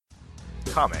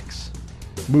Comics.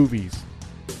 Movies.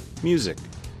 Music.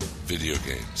 Video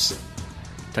games.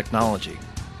 Technology.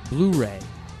 Blu-ray.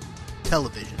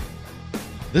 Television.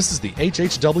 This is the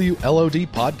HHW LOD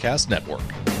Podcast Network.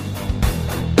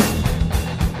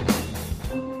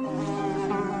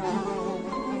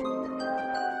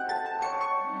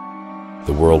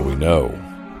 The world we know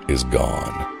is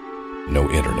gone. No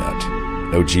internet,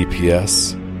 no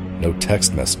GPS, no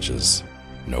text messages,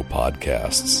 no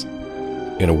podcasts.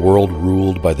 In a world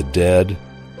ruled by the dead,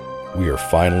 we are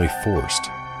finally forced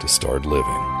to start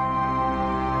living.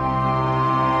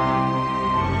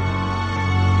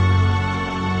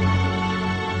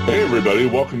 Hey everybody,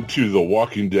 welcome to The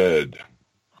Walking Dead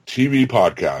TV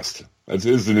podcast. That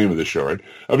is the name of the show, right?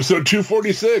 Episode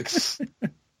 246.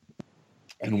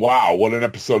 And wow, what an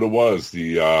episode it was.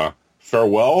 The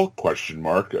farewell,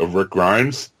 of Rick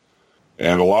Grimes.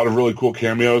 And a lot of really cool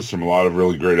cameos from a lot of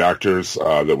really great actors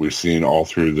that we've seen all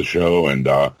through the show. And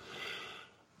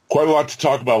quite a lot to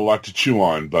talk about, a lot to chew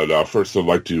on. But first I'd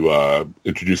like to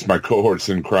introduce my cohorts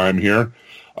in crime here.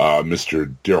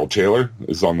 Mr. Daryl Taylor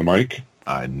is on the mic.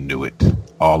 I knew it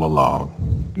all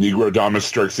along. Negro Damas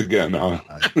strikes again, huh?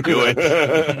 I knew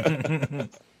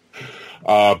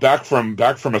it. Back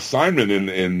from assignment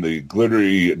in the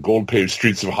glittery gold-paved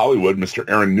streets of Hollywood, Mr.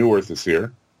 Aaron Neuwirth is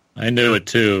here. I knew it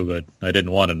too, but I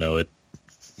didn't want to know it.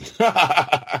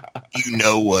 You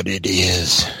know what it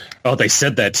is. Oh, they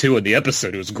said that too in the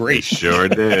episode. It was great. Sure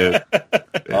did.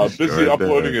 Busy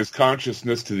uploading his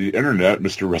consciousness to the internet,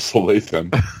 Mr. Russell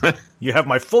Latham. You have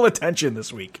my full attention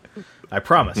this week. I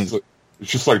promise.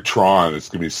 It's just like Tron. It's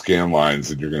going to be scan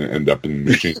lines, and you're going to end up in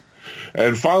the machine.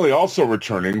 And finally, also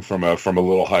returning from a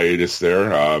little hiatus there,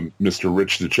 Mr.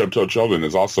 Rich the Chubto Sheldon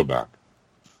is also back.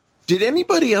 Did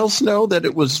anybody else know that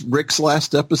it was Rick's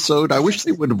last episode? I wish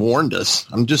they would have warned us.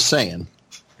 I'm just saying.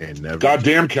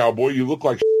 Goddamn, cowboy, you look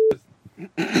like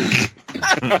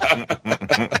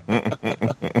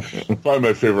Probably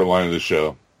my favorite line of the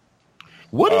show.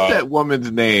 What is that woman's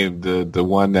name? The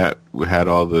one that had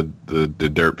all the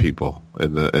dirt people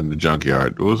in the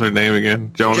junkyard. What was her name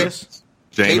again? Jonas?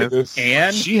 James?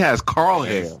 And she has Carl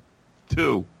hair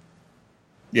too.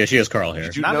 Yeah, she has Carl hair.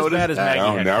 Did you Not notice as bad as that?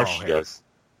 Maggie had Now Carl she hair. does.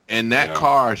 And that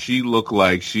car, she looked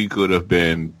like she could have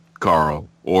been Carl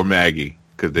or Maggie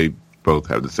because they both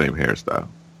have the same hairstyle.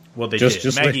 Well, they Just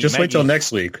did. wait till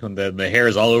next week when the hair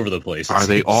is all over the place. Are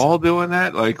they all doing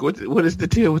that? Like, what is the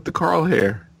deal with the Carl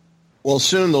hair? Well,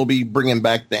 soon they'll be bringing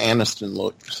back the Aniston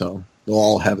look, so they'll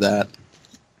all have that.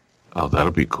 Oh,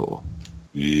 that'll be cool.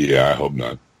 Yeah, I hope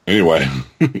not. Anyway,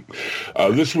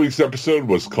 this week's episode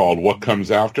was called "What Comes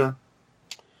After."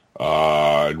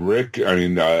 Rick,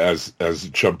 as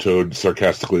Chub Toad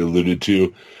sarcastically alluded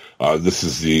to, this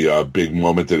is the big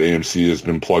moment that AMC has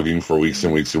been plugging for weeks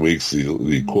and weeks and weeks.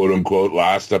 The quote unquote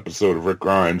last episode of Rick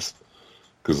Grimes,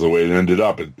 because the way it ended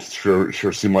up, it sure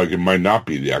seemed like it might not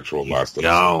be the actual last episode.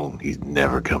 No, he's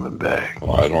never coming back.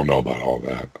 Well, I don't know about all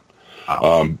that.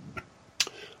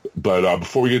 But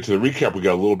before we get to the recap, we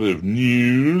got a little bit of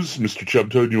news. Mr.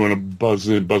 Chub Toad, you want to buzz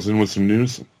in with some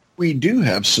news? We do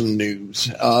have some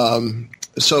news.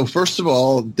 So first of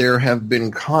all, there have been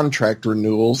contract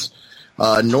renewals.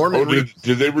 Norman,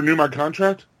 did they renew my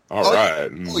contract? All right.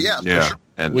 Oh yeah, Yeah, for sure.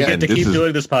 and We get to this keep is-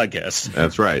 doing this podcast.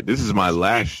 That's right. This is my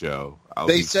last show. I'll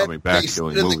be coming back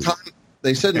doing movies.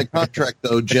 They said in the contract,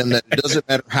 though, Jen, that it doesn't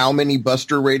matter how many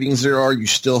Buster ratings there are, you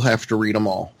still have to read them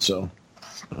all. So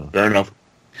Fair enough.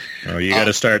 Oh, you got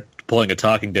to start pulling a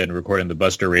Talking Dead and recording the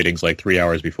Buster ratings like 3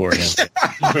 hours beforehand.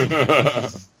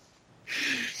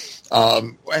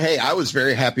 hey, I was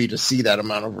very happy to see that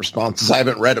amount of responses. I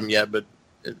haven't read them yet, but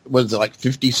was it like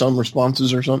 50-some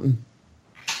responses or something?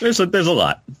 There's a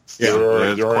lot. Yeah,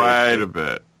 There's quite a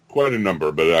bit. Quite a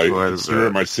number, but I consider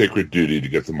it my sacred duty to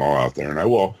get them all out there, and I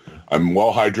will. I'm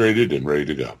well hydrated and ready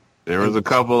to go. There was a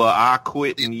couple of I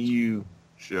Quit and You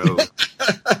shows,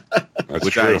 That's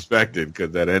which true. I expected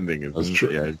because that ending is That's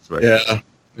true. Yeah, I expected.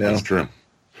 That's true.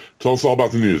 Tell us all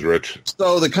about the news, Rich.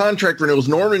 So the contract renewals,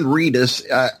 Norman Reedus,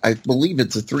 I believe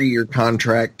it's a 3-year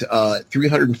contract,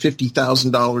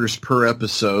 $350,000 per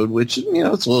episode, which,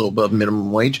 it's a little above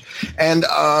minimum wage. And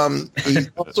he's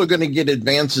also going to get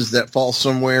advances that fall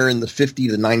somewhere in the $50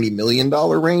 to $90 million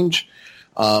range.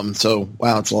 So,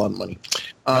 wow, it's a lot of money.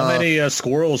 How many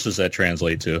squirrels does that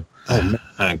translate to?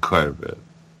 Quite a bit.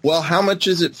 Well, how much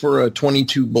is it for a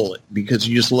 22 bullet? Because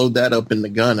you just load that up in the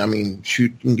gun. I mean,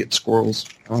 shoot, you can get squirrels.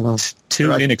 I don't know.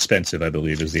 Too inexpensive, I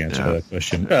believe, is the answer to that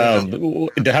question. How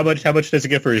much does it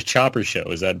get for his chopper show?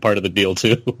 Is that part of the deal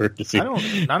too, or does he I don't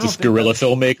just think Gorilla that's-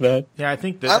 Film make that? Yeah, I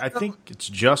think it's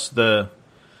just the.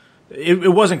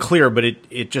 It wasn't clear, but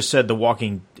it just said The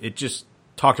Walking. It just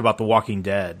talked about The Walking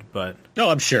Dead, but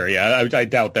No, I'm sure. Yeah, I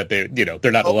doubt that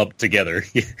they're not lumped together.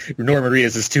 Norman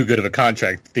Reedus is too good of a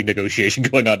contract negotiation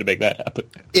going on to make that happen.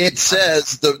 It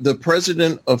says the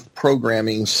president of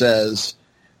programming says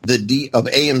of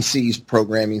AMC's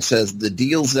programming says the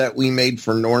deals that we made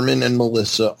for Norman and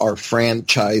Melissa are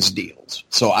franchise deals.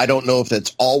 So I don't know if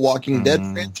that's all Walking Dead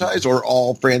franchise or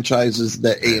all franchises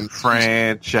that AMC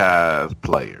franchise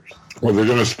players. Well, they're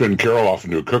going to spin Carol off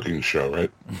into a cooking show,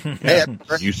 right? Yeah.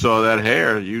 You saw that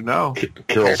hair, you know.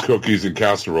 Carol's Cookies and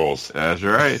Casseroles. That's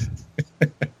right.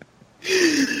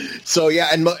 So yeah,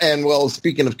 and well,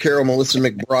 speaking of Carol, Melissa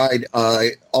McBride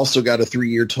also got a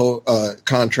 3-year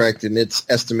contract, and it's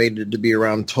estimated to be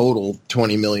around total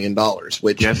 $20 million.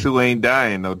 Which guess who ain't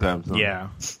dying no time soon? yeah,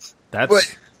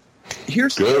 but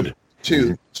here's good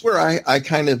too. It's where I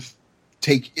kind of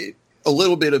take a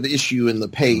little bit of issue in the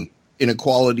pay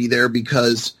inequality there,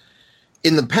 because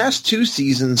in the past 2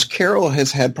 seasons, Carol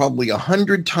has had probably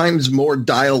 100 times more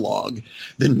dialogue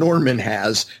than Norman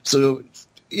has. So,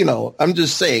 I'm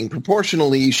just saying,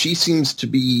 proportionally, she seems to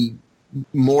be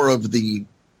more of the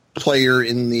player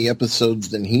in the episodes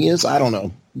than he is. I don't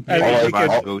know.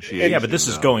 Yeah, but this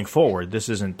is going forward. This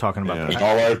isn't talking about. Yeah.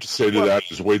 All I have to say to that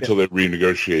is wait till they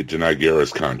renegotiate Denai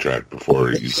Guerra's contract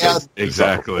before you say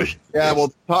exactly. Yeah,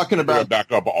 well, talking about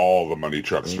back up all the money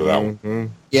trucks for that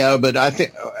one. Yeah, but I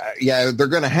think they're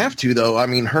going to have to, though. I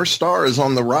mean, her star is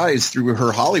on the rise through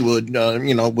her Hollywood.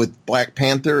 With Black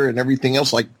Panther and everything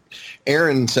else. Like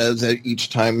Aaron says that each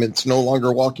time, it's no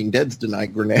longer Walking Dead's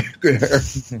Denai Guerra.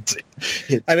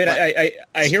 I mean,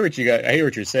 I hear what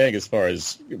you're saying as far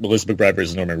as Melissa McBride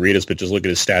versus Norman Reedus, but just look at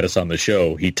his status on the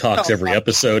show. He talks every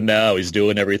episode now. He's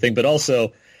doing everything, but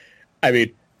also, I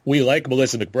mean, we like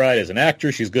Melissa McBride as an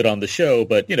actress. She's good on the show,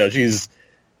 but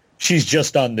she's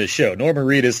just on this show. Norman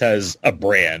Reedus has a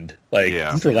brand,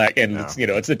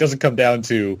 it doesn't come down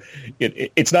to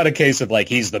it. It's not a case of like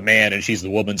he's the man and she's the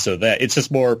woman, so that it's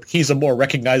just more he's a more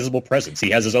recognizable presence. He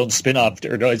has his own spin-off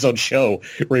or his own show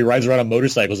where he rides around on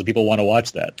motorcycles and people want to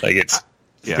watch that. Like it's.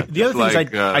 Yeah, the other thing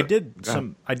is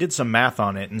I did some math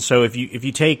on it, and so if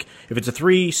it's a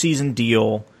 3-season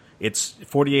deal, it's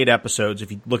 48 episodes.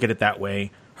 If you look at it that way,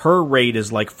 her rate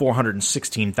is like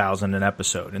 $416,000 an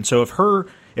episode, and so if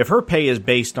her pay is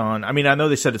based on, I mean, I know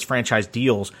they said it's franchise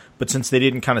deals, but since they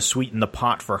didn't kind of sweeten the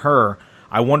pot for her,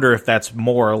 I wonder if that's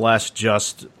more or less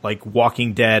just like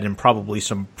Walking Dead and probably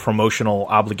some promotional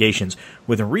obligations.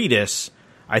 With Reedus,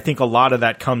 I think a lot of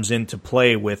that comes into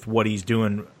play with what he's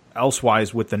doing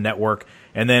elsewise with the network,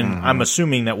 and then I'm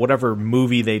assuming that whatever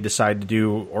movie they decide to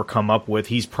do or come up with,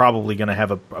 he's probably going to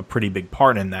have a pretty big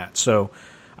part in that. So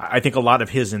I think a lot of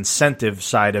his incentive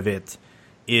side of it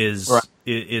is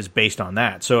based on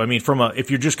that. So I mean, if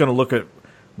you're just going to look at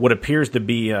what appears to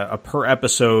be a per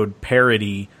episode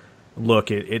parody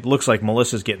look, it looks like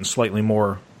Melissa's getting slightly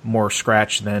more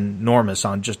scratch than Normus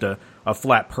on just a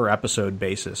flat per episode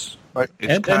basis.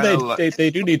 And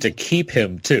they do need to keep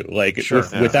him too. Like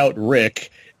without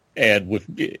Rick, and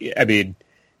I mean,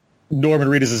 Norman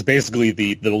Reedus is basically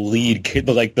the lead kid,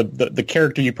 like the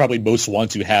character you probably most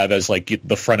want to have as like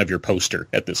the front of your poster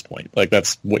at this point. Like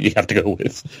that's what you have to go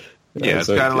with. Yeah, it's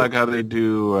kind of like how they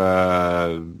do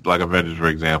like Avengers, for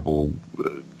example.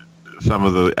 Some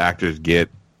of the actors get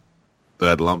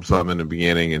that lump sum in the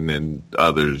beginning, and then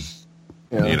others,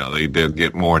 they'll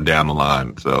get more down the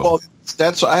line. So. Well,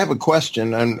 I have a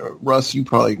question, and Russ, you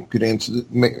probably could answer this,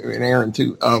 and Aaron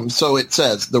too. So it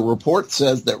says the report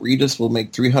says that Reedus will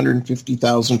make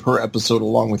 $350,000 per episode,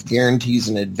 along with guarantees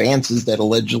and advances that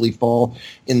allegedly fall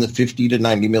in the $50 to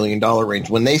 $90 million range.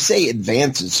 When they say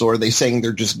advances, so are they saying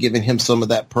they're just giving him some of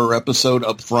that per episode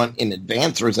up front in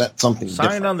advance, or is that something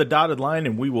different? On the dotted line,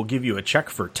 and we will give you a check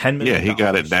for $10 million. Yeah, he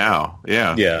got it now.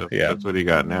 Yeah. That's what he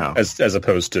got now, as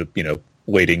opposed to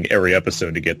waiting every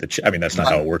episode to get the. I mean, that's not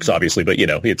how it works, obviously, but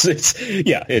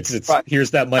it's right.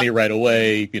 Here's that money right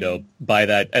away. Buy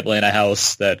that Atlanta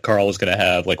house that Carl is going to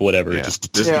have, like whatever. Yeah.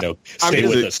 Just stay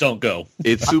with us. Don't go.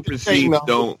 It supersedes.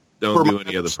 Don't do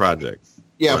any other projects.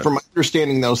 Yeah, from my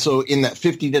understanding though, so in that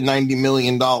 $50 to $90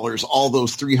 million, all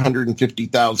those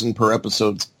 $350,000 per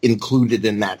episode's included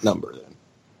in that number.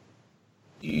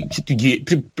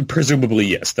 Then, presumably,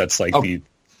 yes. That's like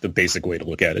the basic way to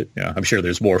look at it. Yeah, I'm sure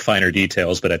there's more finer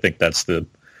details, but I think that's the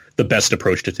best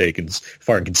approach to take as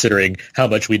far as considering how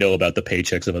much we know about the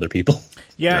paychecks of other people.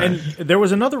 Yeah, and there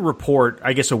was another report,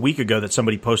 I guess a week ago, that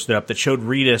somebody posted up that showed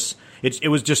Reedus.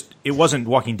 It wasn't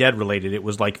Walking Dead related. It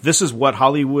was like, this is what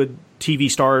Hollywood TV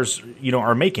stars,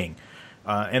 are making.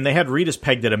 And they had Reedus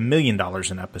pegged at $1 million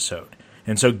an episode.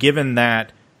 And so given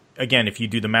that, again, if you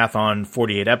do the math on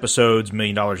 48 episodes, $1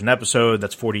 million an episode,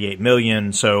 that's $48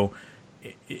 million. So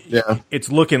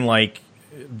it's looking like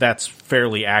that's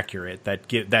fairly accurate. That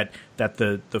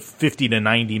the 50 to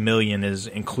 90 million is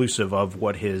inclusive of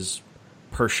what his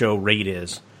per show rate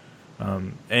is.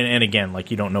 And again,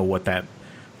 like, you don't know what that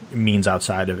means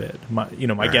outside of it.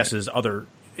 My guess is other,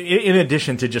 in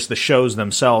addition to just the shows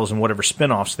themselves and whatever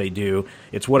spinoffs they do,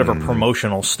 it's whatever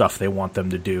promotional stuff they want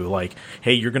them to do. Like,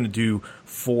 hey, you're going to do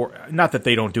 4, not that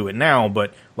they don't do it now,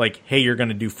 but like, hey, you're going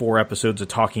to do 4 episodes of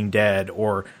Talking Dead,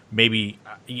 or maybe,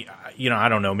 I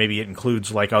don't know, maybe it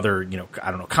includes like other,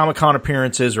 I don't know, Comic-Con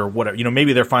appearances or whatever.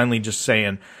 Maybe they're finally just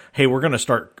saying, hey, we're going to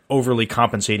start overly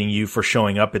compensating you for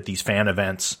showing up at these fan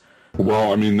events.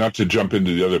 Well, I mean, not to jump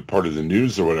into the other part of the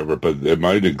news or whatever, but it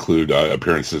might include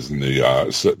appearances in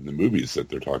the movies that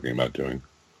they're talking about doing.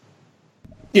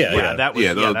 That's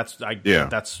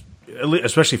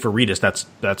especially for Reedus.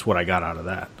 That's what I got out of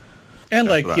that. And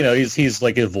he's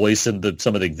like a voice in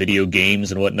some of the video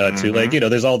games and whatnot too. Like,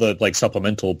 there's all the like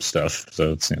supplemental stuff.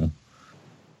 So it's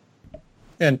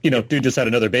and dude just had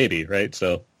another baby, right?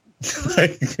 So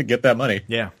get that money.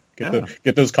 Yeah,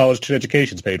 get those college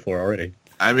educations paid for already.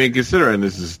 I mean, considering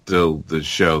this is still the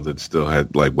show that still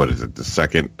had, like, what is it, the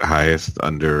second highest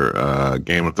under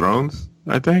Game of Thrones,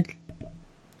 I think?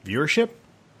 Viewership?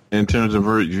 In terms of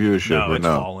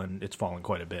viewership, it's fallen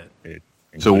quite a bit.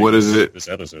 So what is it? This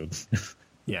episode.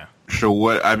 Yeah. So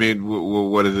what, I mean,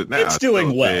 what is it now? It's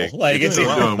doing well. It's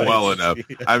doing well enough.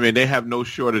 I mean, they have no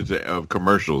shortage of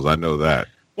commercials. I know that.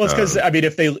 Well, it's because, I mean,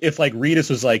 if like Reedus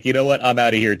was like, you know what, I'm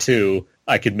out of here too,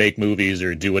 I could make movies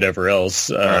or do whatever else,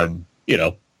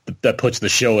 that puts the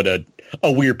show in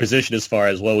a weird position as far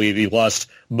as, well, we've lost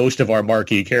most of our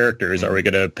marquee characters. Are we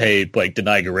going to pay, like,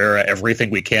 Denai Guerrera everything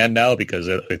we can now because,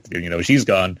 she's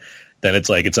gone? Then it's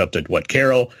like, it's up to,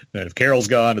 Carol? And if Carol's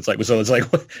gone, it's like,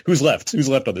 who's left? Who's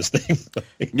left on this thing?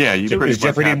 Is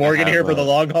Jeffrey Dean Morgan here for the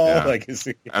long haul?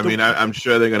 Yeah. I'm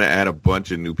sure they're going to add a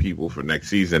bunch of new people for next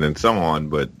season and so on,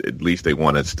 but at least they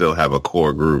want to still have a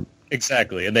core group.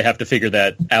 Exactly, and they have to figure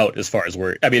that out as far as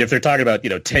if they're talking about,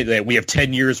 we have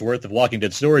 10 years worth of Walking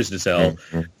Dead stories to tell,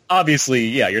 obviously,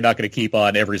 you're not going to keep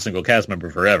on every single cast member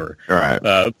forever. All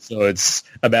right. So it's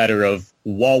a matter of,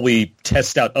 while we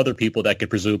test out other people that could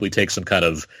presumably take some kind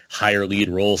of higher lead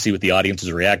role, see what the audiences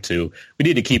react to, we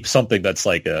need to keep something that's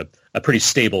like a pretty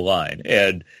stable line.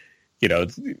 And,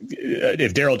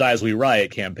 if Daryl Dies We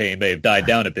Riot campaign may have died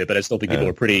down a bit, but I still think people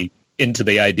are pretty into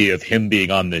the idea of him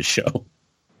being on this show.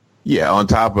 Yeah, on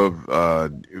top of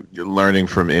learning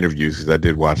from interviews, because I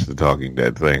did watch the Talking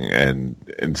Dead thing,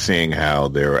 and seeing how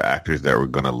there were actors that were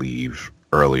going to leave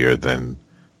earlier than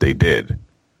they did.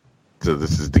 So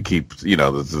this is to keep,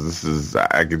 this is,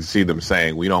 I can see them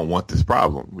saying, we don't want this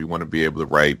problem. We want to be able to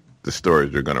write the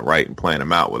stories we're going to write and plan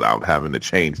them out without having to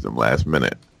change them last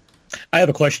minute. I have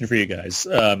a question for you guys.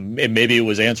 And maybe it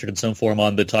was answered in some form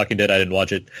on The Talking Dead. I didn't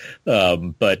watch it.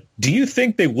 But do you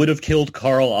think they would have killed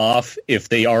Carl off if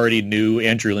they already knew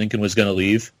Andrew Lincoln was going to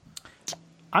leave?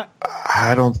 I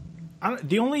don't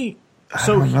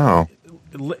know.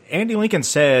 Andy Lincoln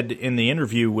said in the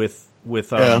interview with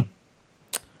why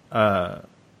am I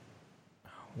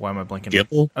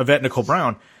blanking? Yvette Nicole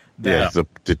Brown. That,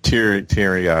 the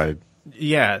teary-eyed.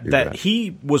 Yeah, that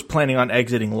he was planning on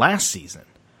exiting last season.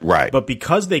 Right. But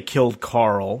because they killed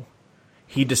Carl,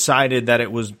 he decided that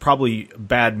it was probably a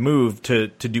bad move to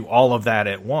do all of that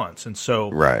at once. And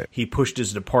so he pushed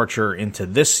his departure into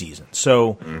this season.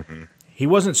 So he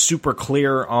wasn't super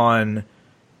clear on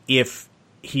if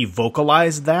he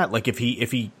vocalized that, like if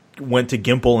he went to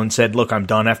Gimple and said, look, I'm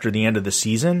done after the end of the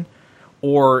season,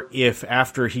 or if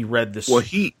after he read this. Well,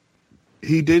 he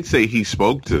did say he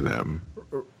spoke to them.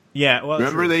 Yeah, well,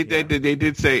 remember they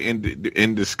did say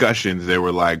in discussions they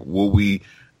were like,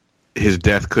 his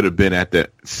death could have been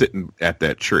sitting at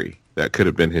that tree. That could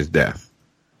have been his death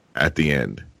at the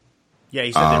end. Yeah,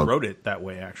 he said they wrote it that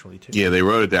way actually too. Yeah, they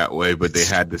wrote it that way, but they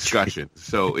had discussions.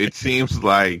 So it seems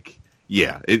like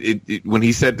it when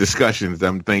he said discussions,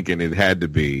 I'm thinking it had to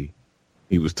be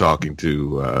he was talking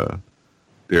to.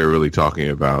 They were really talking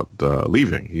about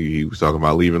leaving. He was talking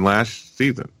about leaving last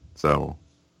season. So.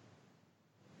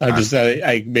 I'm just,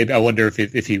 I wonder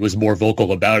if he was more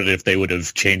vocal about it, if they would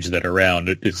have changed that around.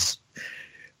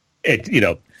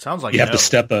 Sounds like you have to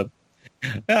step up.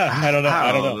 I don't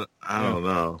know. I don't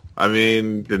know. I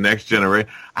mean, the next generation.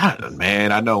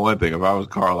 I know one thing. If I was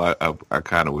Carl, I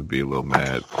kind of would be a little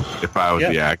mad if I was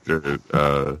the actor.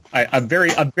 I'm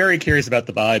very curious about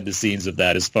the behind the scenes of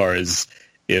that, as far as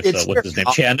if what's his name,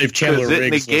 if Chandler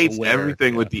Riggs negates was aware.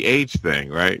 everything with the age thing,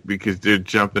 right? Because they're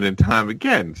jumping in time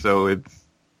again. So it's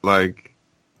like,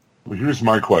 well, here's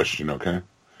my question. Okay,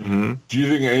 Mm-hmm. Do you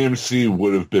think AMC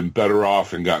would have been better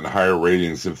off and gotten higher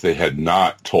ratings if they had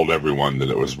not told everyone that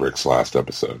it was Rick's last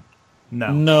episode?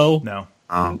 No.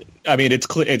 I mean, it's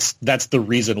clear. That's the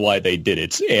reason why they did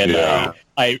it, and Yeah.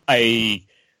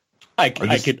 I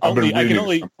can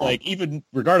only like, even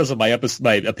regardless of my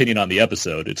opinion on the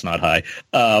episode, it's not high.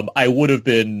 I would have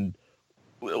been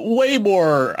way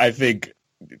more, I think,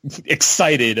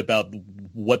 excited about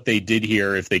what they did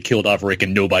here if they killed off Rick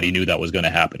and nobody knew that was going to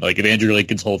happen. Like if Andrew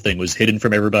Lincoln's whole thing was hidden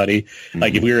from everybody,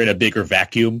 like if we were in a bigger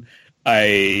vacuum,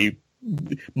 I'd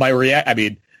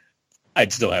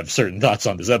still have certain thoughts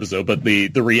on this episode, but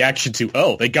the reaction to,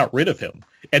 oh, they got rid of him,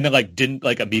 and then like didn't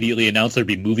like immediately announce there'd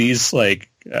be movies, like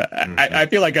I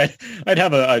feel like I'd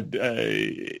have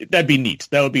that'd be neat.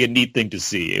 That would be a neat thing to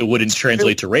see. It wouldn't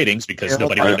translate to ratings because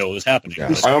nobody would know what was happening.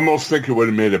 I almost think it would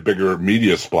have made a bigger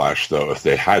media splash though if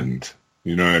they hadn't.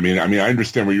 You know what I mean? I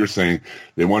understand what you're saying.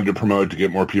 They wanted to promote to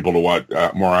get more people to watch,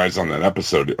 more eyes on that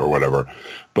episode or whatever.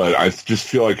 But I just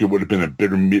feel like it would have been a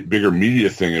bigger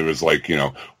media thing. It was like,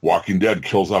 Walking Dead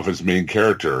kills off its main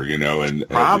character, and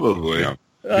Probably.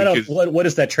 What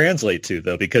does that translate to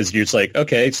though? Because you're just like,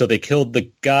 okay, so they killed the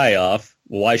guy off.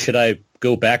 Why should I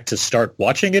go back to start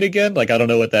watching it again? Like, I don't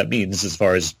know what that means as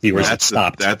far as viewers have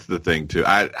stopped. That's the thing too.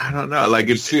 I don't know. Like,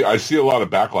 I see a lot of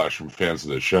backlash from fans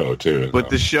of the show too. But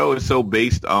the show is so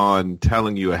based on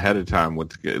telling you ahead of time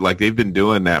what's like. They've been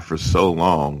doing that for so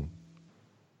long.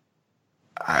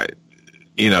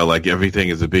 Like everything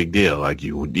is a big deal. Like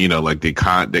like they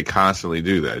constantly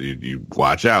do that. You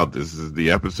watch out. This is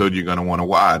the episode you're going to want to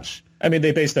watch. I mean,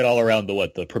 they based that all around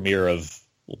the premiere of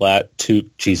that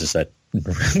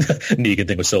Negan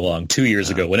thing was so long. 2 years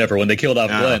ago, when they killed off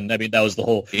Glenn, I mean, that was the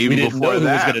whole. Even we didn't know who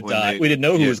was going to die. They, we didn't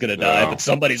know who was going to die, but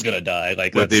somebody's going to die.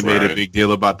 Like, but they made a big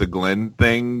deal about the Glenn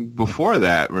thing before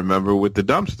that. Remember with the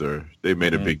dumpster, they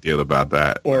made a big deal about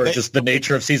that. Or just the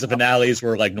nature of season finales,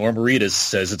 where like Norm Reedus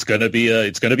says it's going to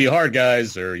be hard,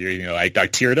 guys, or I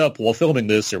teared up while filming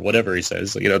this, or whatever he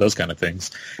says. Those kind of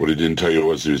things. What he didn't tell you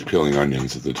was he was peeling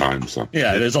onions at the time. So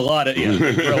yeah, there's a lot of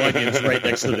grow onions right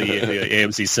next to the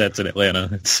AMC sets in Atlanta.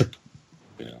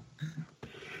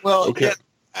 Well, okay.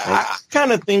 I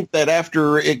kind of think that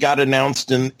after it got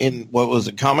announced in what was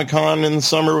it, Comic-Con in the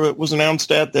summer, it was announced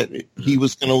that he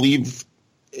was going to leave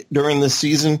during this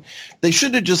season, they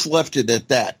should have just left it at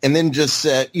that and then just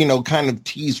said, kind of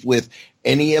teased with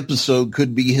any episode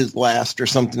could be his last or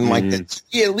something like that.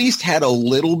 He at least had a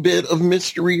little bit of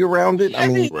mystery around it. I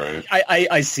mean, right.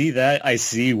 I see that. I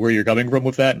see where you're coming from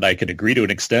with that, and I can agree to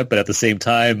an extent, but at the same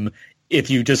time, if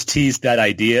you just tease that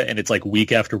idea and it's like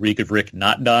week after week of Rick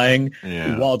not dying,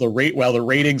 while the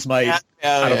ratings might,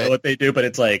 I don't know what they do, but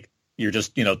it's like you're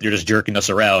just jerking us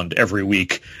around every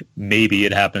week. Maybe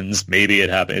it happens. Maybe it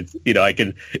happens. That's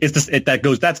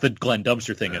the Glenn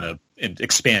Dumpster thing and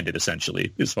expanded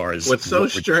essentially as far as what's so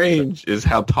strange is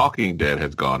how Talking Dead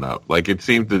has gone up. Like it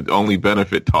seems to only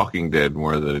benefit Talking Dead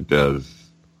more than it does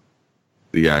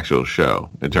the actual show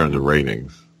in terms of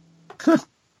ratings. I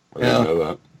didn't know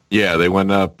that. Yeah, they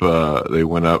went up. They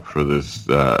went up for this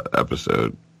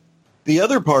episode. The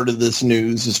other part of this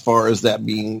news, as far as that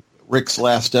being Rick's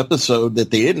last episode,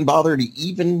 that they didn't bother to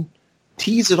even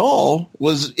tease at all,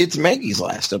 was it's Maggie's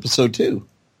last episode too.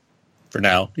 For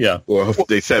now, yeah. Well,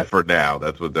 they said for now.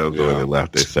 That's what they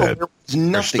left. They said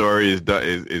her story is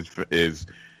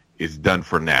done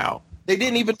for now. They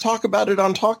didn't even talk about it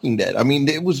on Talking Dead. I mean,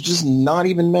 it was just not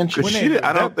even mentioned.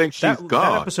 I don't think she's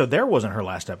gone. That episode there wasn't her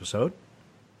last episode.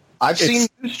 I've seen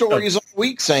news stories all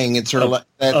week saying it's her that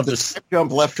the time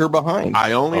jump left her behind.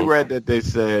 I only read that they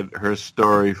said her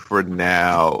story for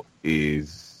now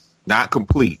is not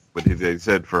complete, but they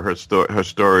said for her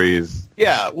story is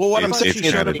well. What I'm saying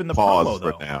is up in the promo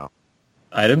for now.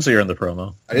 I didn't see her in the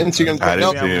promo. I didn't see her in the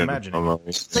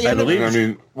promo. I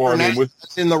believe.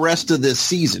 With in the rest of this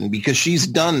season because she's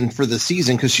done for the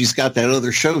season because she's got that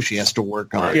other show she has to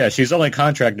work on. Yeah, she's only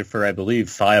contracted for I believe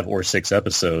 5 or 6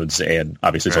 episodes, and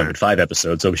obviously it's only been 5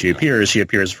 episodes. So she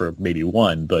appears for maybe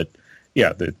 1, but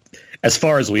yeah, as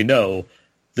far as we know,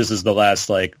 this is the last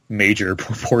major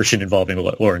portion involving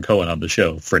Lauren Cohen on the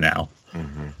show for now.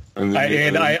 Mm-hmm.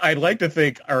 I'd like to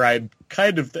think, or I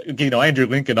kind of, Andrew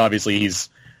Lincoln, obviously he's,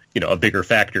 a bigger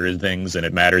factor in things and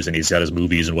it matters and he's got his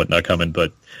movies and whatnot coming.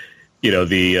 But,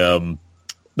 the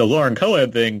Lauren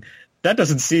Cohen thing, that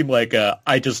doesn't seem like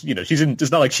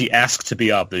it's not like she asked to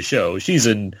be off the show. She's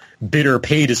in bitter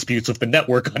pay disputes with the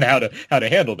network on how to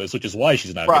handle this, which is why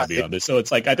she's not going to be on this. So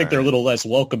it's I think they're a little less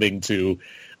welcoming to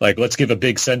let's give a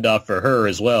big send off for her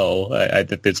as well. I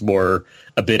think it's more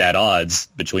a bit at odds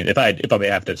between if I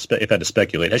had to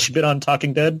speculate. Has she been on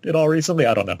Talking Dead at all recently?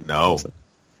 I don't know.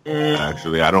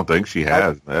 Actually, I don't think she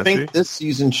has. I think this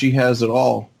season she has it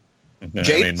all.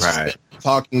 Jade's right.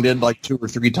 Talking Dead like 2 or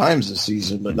 3 times this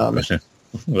season, but not much.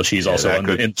 Well, she's also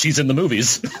and she's in the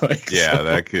movies.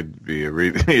 That could be a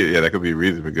reason. Yeah, that could be a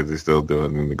reason because they're still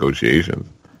doing the negotiations.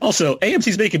 Also,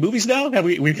 AMC's making movies now. Have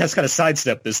we just kind of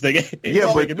sidestepped this thing?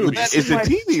 Yeah, but it's a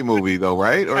TV movie though,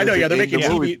 right? Or I know. Yeah, they're making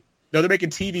TV. TV. No, they're making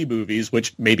TV movies,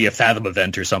 which maybe a Fathom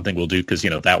event or something will do because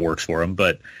that works for them.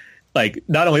 But like,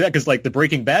 not only that, because like the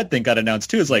Breaking Bad thing got announced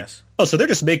too. Is like, oh, so they're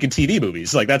just making TV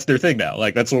movies. Like that's their thing now.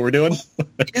 Like that's what we're doing.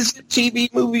 Is it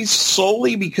TV movies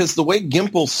solely? Because the way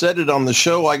Gimple said it on the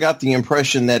show, I got the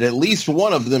impression that at least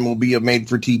one of them will be a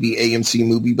made-for-TV AMC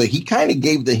movie. But he kind of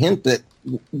gave the hint that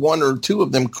 1 or 2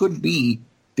 of them could be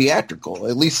theatrical.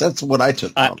 At least that's what I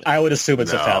took from it. I would assume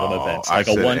it's a Fathom event, like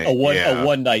a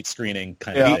one night screening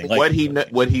kind of thing. Like,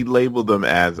 what he labeled them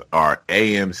as are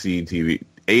AMC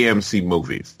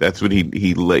movies. That's what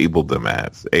he labeled them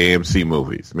as, AMC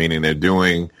movies, meaning they're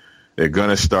going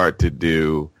to start to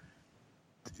do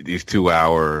these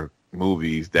 2-hour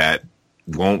movies that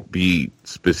won't be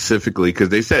specifically, because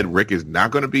they said Rick is not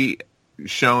going to be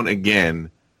shown again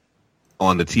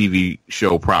on the TV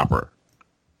show proper,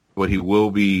 but he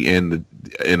will be in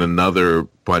another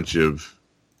bunch of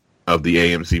the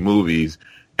AMC movies,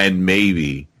 and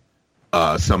maybe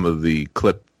some of the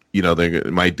clip. They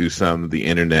might do some of the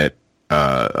internet,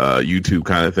 YouTube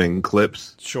kind of thing,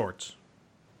 clips. Shorts,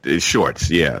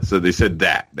 yeah. So they said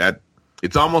that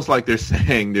it's almost like they're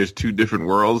saying there's 2 different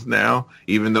worlds now,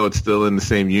 even though it's still in the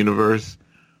same universe.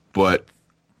 But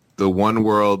the one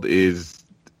world is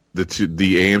the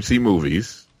AMC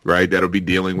movies, right? That'll be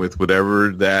dealing with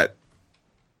whatever that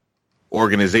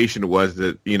organization was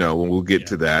that, when we'll get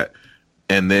to that.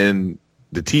 And then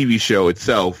the TV show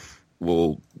itself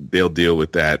they'll deal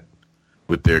with that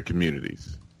with their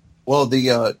communities. Well,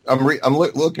 I'm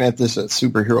looking at this at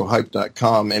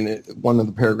superherohype.com, and one of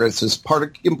the paragraphs says, part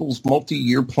of Gimple's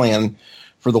multi-year plan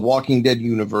for the Walking Dead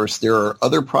universe, there are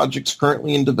other projects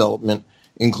currently in development,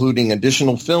 including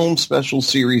additional films, special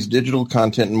series, digital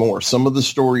content, and more. Some of the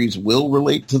stories will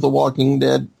relate to The Walking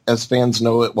Dead, as fans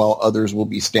know it, while others will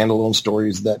be standalone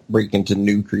stories that break into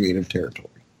new creative territory.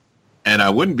 And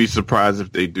I wouldn't be surprised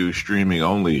if they do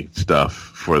streaming-only stuff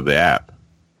for the app.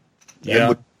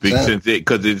 Yeah.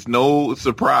 Because it's no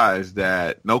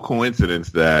coincidence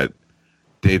that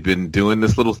they've been doing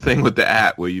this little thing with the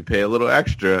app where you pay a little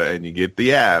extra and you get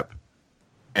the app.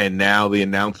 And now the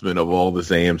announcement of all this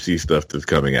AMC stuff that's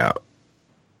coming out.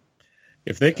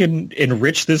 If they can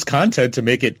enrich this content to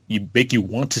make you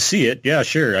want to see it, yeah,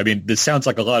 sure. I mean, this sounds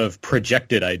like a lot of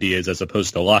projected ideas as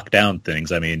opposed to lockdown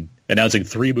things. I mean, announcing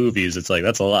 3 movies, it's like,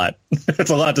 that's a lot.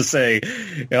 That's a lot to say.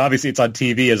 Obviously, it's on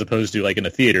TV as opposed to like in a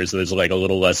theater, so there's like a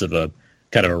little less of a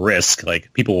kind of a risk.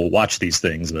 Like people will watch these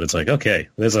things, but it's like, okay,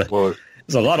 there's a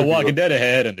lot of Walking Dead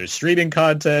ahead, and there's streaming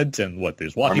content, and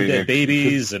there's Walking Dead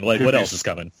babies, and like what else is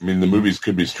coming? I mean, the movies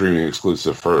could be streaming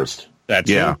exclusive first. That's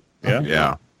true.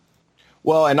 Yeah.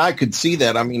 Well, and I could see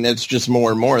that. I mean, it's just more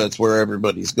and more. That's where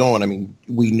everybody's going. I mean,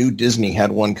 we knew Disney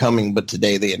had one coming, but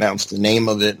today they announced the name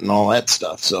of it and all that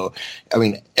stuff. So, I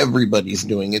mean, everybody's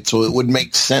doing it. So it would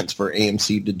make sense for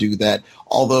AMC to do that.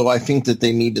 Although I think that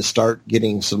they need to start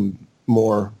getting some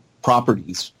more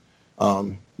properties.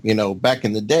 Back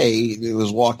in the day, it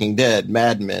was Walking Dead,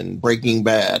 Mad Men, Breaking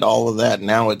Bad, all of that.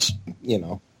 Now it's,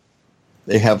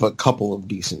 they have a couple of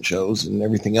decent shows, and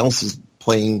everything else is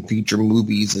playing feature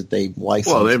movies that they've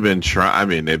licensed. Well, they've been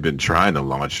trying to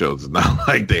launch shows. It's not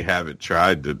like they haven't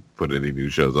tried to put any new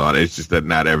shows on. It's just that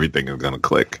not everything is going to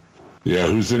click. Yeah,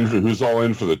 who's all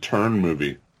in for the Turn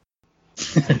movie?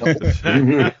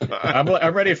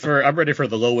 I'm ready for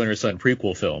the Low Winter Sun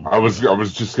prequel film. I was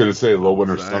just going to say Low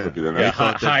Winter Sun would be the next.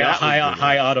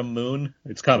 High Autumn Moon.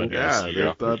 It's coming. Yeah,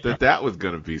 they thought that was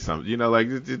going to be something. Like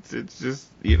it's just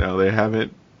they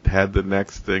haven't had the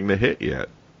next thing to hit yet.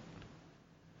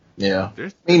 Yeah, they're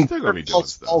still going to be doing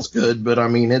stuff. All's good, but I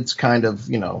mean, it's kind of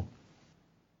I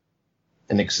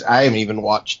haven't even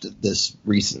watched this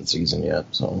recent season yet,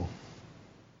 so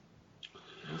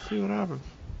we'll see what happens.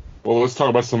 Well, let's talk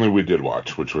about something we did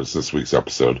watch, which was this week's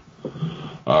episode.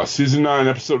 Season 9,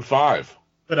 Episode 5.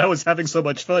 But I was having so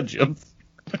much fun, Jim.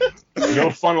 No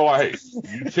fun away.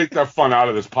 You take that fun out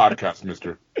of this podcast,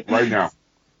 mister. Right now.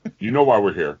 You know why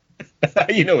we're here.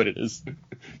 You know what it is.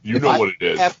 You know what it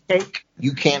is. Have cake,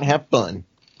 you can't have fun.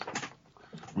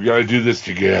 We got to do this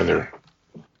together.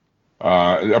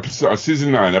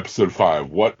 Season 9, Episode 5,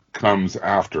 What Comes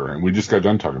After? And we just got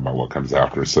done talking about what comes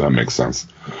after, so that makes sense.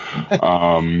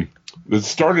 It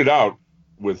started out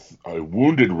with a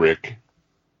wounded Rick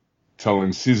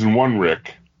telling Season 1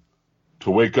 Rick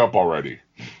to wake up already.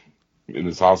 in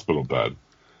his hospital bed.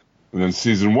 And then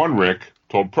season 1 Rick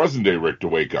told present-day Rick to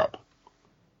wake up.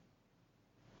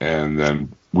 And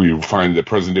then we find that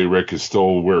present-day Rick is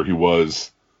still where he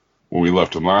was when we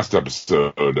left him last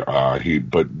episode.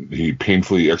 He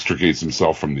painfully extricates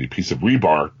himself from the piece of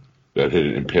rebar that had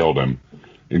impaled him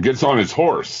and gets on his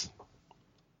horse,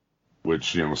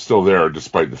 which, is still there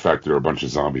despite the fact there are a bunch of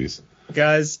zombies.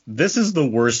 Guys, this is the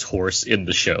worst horse in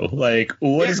the show. Like,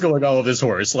 what is going on with this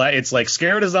horse? It's like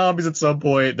scared of zombies at some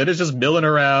point. Then it's just milling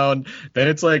around. Then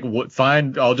it's like,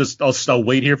 fine, I'll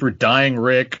wait here for dying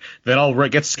Rick. Then I'll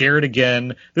get scared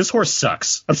again. This horse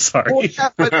sucks. I'm sorry. Well, yeah,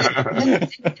 but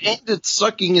and its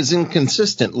sucking is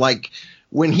inconsistent. Like,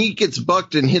 when he gets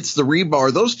bucked and hits the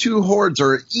rebar, those two hordes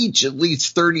are each at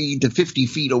least 30 to 50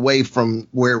 feet away from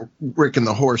where Rick and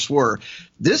the horse were.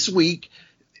 This week,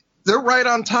 they're right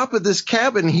on top of this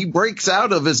cabin he breaks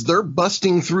out of as they're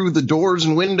busting through the doors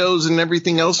and windows and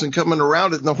everything else and coming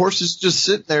around it. And the horse is just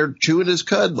sitting there chewing his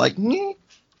cud like, yeah.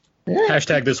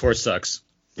 Hashtag this horse sucks.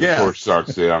 Yeah. This horse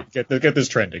sucks, yeah. Get this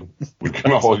trending. We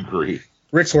can all agree.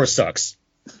 Rick's horse sucks.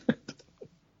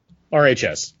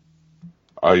 RHS.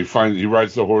 He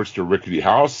rides the horse to a rickety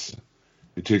house.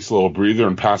 He takes a little breather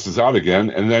and passes out again.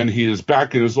 And then he is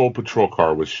back in his old patrol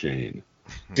car with Shane.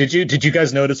 Did you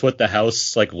guys notice what the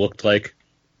house looked like?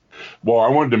 Well, I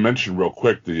wanted to mention real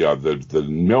quick the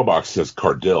mailbox says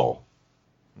Cardill.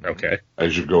 Okay.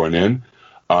 As you're going in,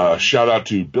 shout out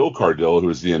to Bill Cardill, who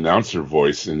is the announcer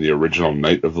voice in the original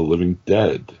Night of the Living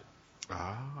Dead,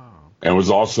 and was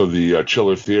also the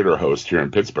Chiller Theater host here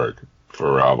in Pittsburgh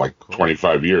for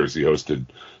 25 years. He hosted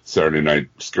Saturday Night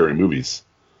Scary Movies.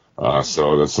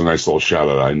 So that's a nice little shout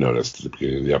out I noticed at the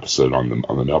beginning of the episode on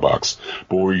the mailbox.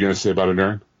 But what were you going to say about it,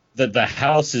 Aaron? The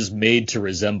house is made to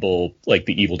resemble the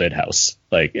Evil Dead house.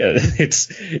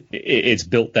 It's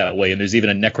built that way, and there's even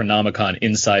a Necronomicon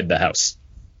inside the house.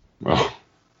 Oh.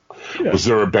 Yeah. Was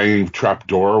there a banging trap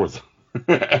door with?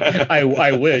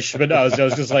 I wish, but no, I was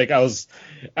just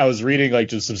I was reading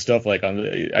just some stuff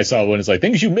I saw one. It's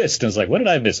things you missed, and it's what did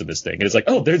I miss in this thing? And it's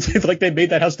they made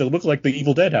that house to look like the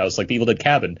Evil Dead house, like the Evil Dead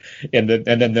cabin, and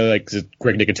then they're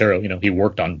Greg Nicotero, he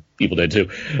worked on Evil Dead too.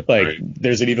 Right.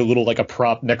 There's an even little a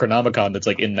prop Necronomicon that's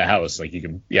in the house.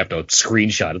 You have to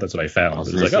screenshot it. That's what I found.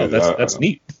 That's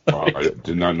neat. I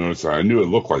did not notice that. I knew it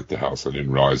looked like the house. I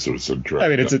didn't realize it was so direct. I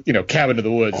mean, it's a cabin in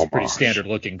the woods, pretty standard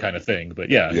looking kind of thing, but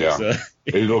yeah.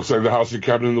 It looks like the house in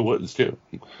Cabin in the Woods too.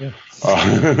 Yeah.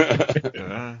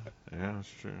 Yeah, that's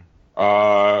true.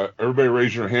 Everybody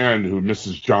raise your hand who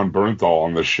misses John Bernthal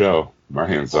on the show. My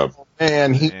hand's up.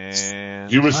 And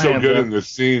he was so good in this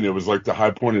scene. It was the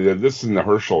high point of this and the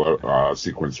Herschel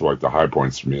sequence were the high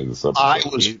points for me in this episode. I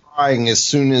was crying as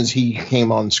soon as he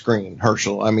came on screen,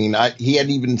 Herschel. I mean, he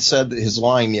hadn't even said his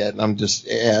line yet, and I'm just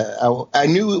I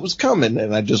knew it was coming,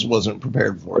 and I just wasn't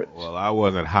prepared for it. Well, I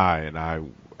wasn't high, and I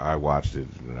watched it,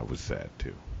 and I was sad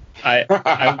too.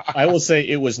 I will say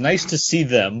it was nice to see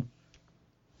them.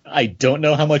 I don't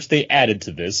know how much they added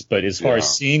to this, but as far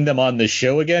as seeing them on the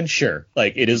show again, sure.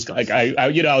 It is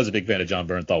I was a big fan of John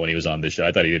Bernthal when he was on this show.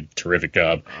 I thought he did a terrific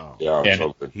job. Oh. Yeah,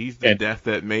 and he's the death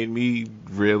that made me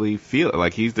really feel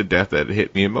it. He's the death that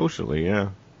hit me emotionally. Yeah.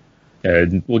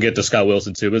 And we'll get to Scott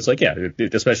Wilson too, but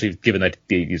it's especially given that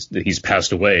he's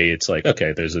passed away, it's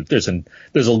okay, there's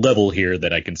a level here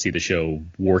that I can see the show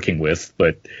working with,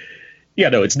 but. Yeah,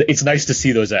 no, it's nice to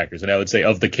see those actors, and I would say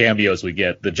of the cameos we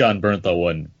get, the John Bernthal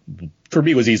one for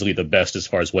me was easily the best as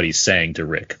far as what he's saying to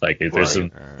Rick. There's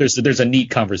a neat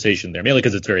conversation there, mainly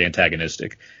because it's very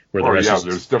antagonistic.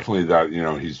 There's definitely that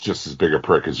he's just as big a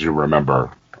prick as you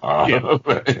remember. And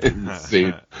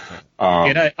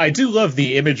I do love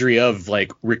the imagery of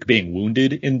Rick being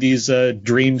wounded in these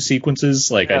dream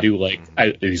sequences. I do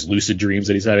these lucid dreams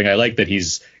that he's having. I like that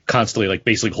he's constantly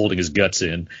basically holding his guts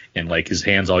in, and his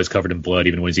hands always covered in blood,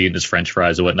 even when he's eating his French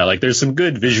fries or whatnot. There's some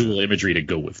good visual imagery to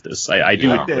go with this. I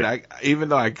do. Even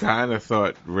though I kind of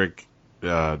thought Rick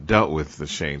dealt with the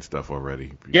Shane stuff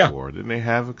already before, didn't they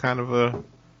have a kind of a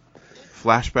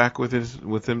flashback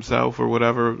with himself or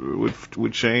whatever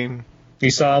with Shane? He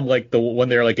saw him when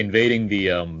they're invading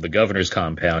the governor's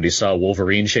compound. He saw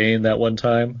Wolverine Shane that one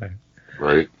time.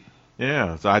 Right.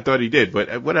 Yeah, so I thought he did,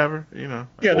 but whatever, Yeah,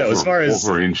 no, as far as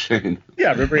Wolverine Shane.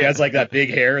 Yeah, remember he has that big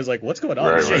hair. It's what's going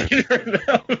on with Shane right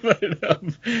now?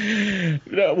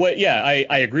 But,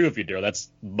 I agree with you, Daryl. That's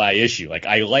my issue.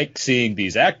 I like seeing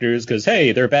these actors because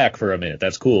hey, they're back for a minute.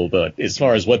 That's cool. But as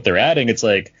far as what they're adding, it's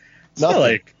it's not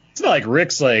like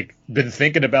Rick's been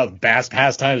thinking about past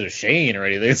times of Shane or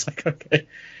anything. It's okay.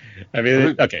 I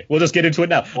mean, okay, we'll just get into it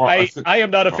now. Well, I am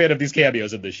not a fan of these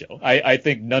cameos in this show. I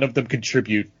think none of them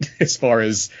contribute as far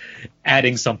as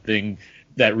adding something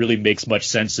that really makes much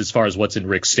sense as far as what's in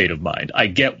Rick's state of mind. I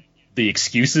get the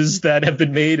excuses that have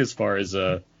been made as far as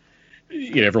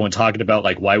everyone talking about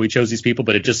like why we chose these people,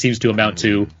 but it just seems to amount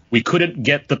to we couldn't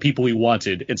get the people we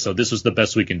wanted, and so this was the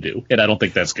best we can do, and I don't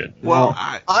think that's good. Well,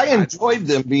 I enjoyed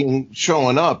them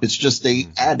showing up. It's just they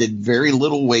added very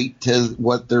little weight to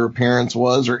what their appearance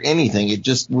was or anything. It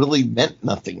just really meant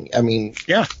nothing. I mean,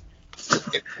 yeah.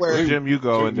 Jim, you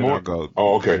go and then I'll go.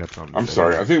 Oh, okay. I'm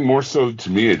sorry. I think more so to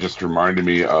me, it just reminded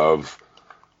me of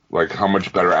like how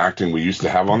much better acting we used to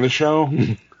have on the show.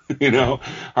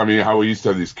 I mean, how we used to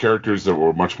have these characters that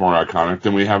were much more iconic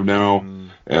than we have now,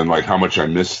 and like how much I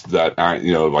missed that,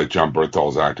 like John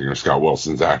Berthol's acting or Scott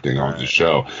Wilson's acting on the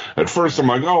show. At first, I'm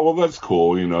like, oh, well, that's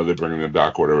cool, they're bringing them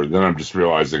back, whatever. Then I'm just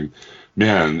realizing,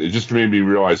 man, it just made me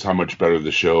realize how much better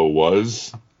the show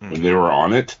was when they were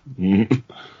on it.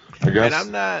 I guess. And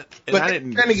I'm not, and but I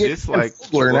didn't dislike.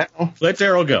 Let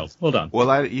Daryl go. Hold on.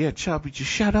 Well, Chubby,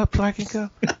 just shut up so I can go.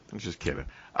 I'm just kidding.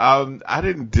 I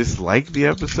didn't dislike the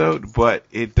episode, but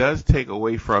it does take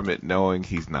away from it knowing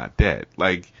he's not dead.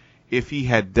 Like, if he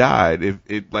had died,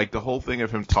 like the whole thing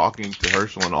of him talking to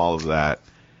Herschel and all of that,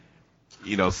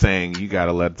 saying you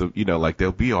gotta let them, like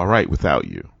they'll be all right without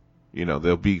you.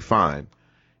 They'll be fine.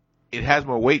 It has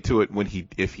more weight to it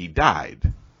if he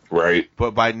died. Right.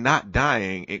 But by not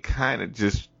dying, it kind of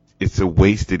it's a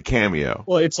wasted cameo.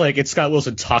 Well, it's like it's Scott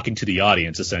Wilson talking to the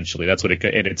audience essentially. That's what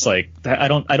and it's like I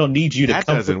don't need you to that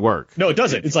comfort. Doesn't work. No, it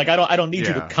doesn't. It's like I don't need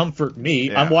you to comfort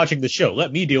me. Yeah. I'm watching the show.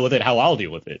 Let me deal with it how I'll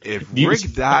deal with it. If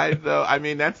Rick died though, I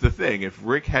mean that's the thing. If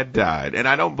Rick had died, and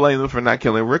I don't blame them for not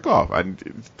killing Rick off.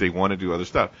 They want to do other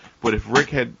stuff. But if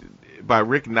by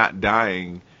Rick not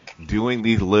dying, doing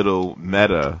these little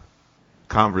meta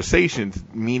conversations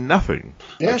mean nothing.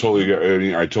 Yeah. I totally get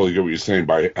what you're saying.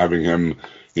 By having him,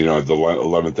 at the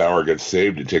 11th hour get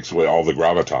saved, it takes away all the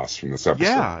gravitas from this episode.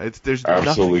 Yeah, there's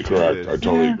absolutely correct. I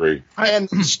totally agree. And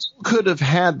still could have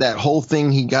had that whole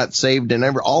thing. He got saved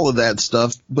and all of that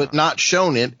stuff, but not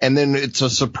shown it. And then it's a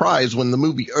surprise when the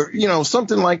movie, or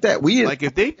something like that.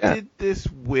 If they did this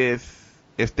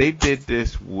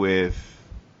with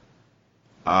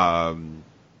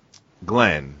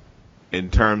Glenn, in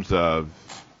terms of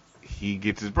he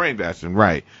gets his brain bashed and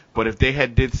right. But if they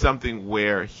had did something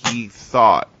where he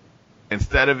thought,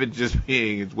 instead of it just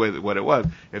being what it was,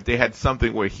 if they had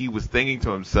something where he was thinking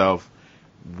to himself,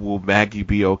 will Maggie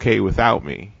be okay without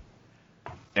me?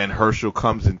 And Herschel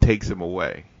comes and takes him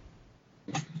away.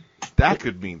 That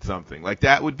could mean something. Like,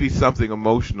 that would be something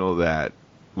emotional that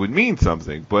would mean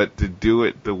something. But to do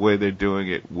it the way they're doing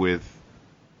it with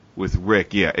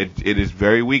Rick, it is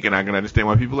very weak, and I can understand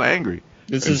why people are angry.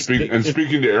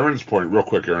 Speaking to Aaron's point, real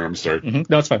quick, Aaron, I'm sorry. Mm-hmm.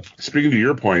 No, it's fine. Speaking to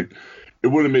your point, it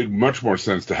would have made much more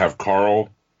sense to have Carl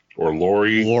or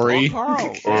Lori, or his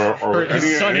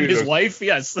son and his wife,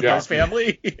 his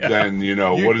family. Yeah.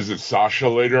 Then what is it, Sasha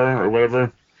later or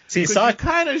whatever? See, you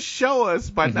kind of show us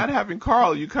by not having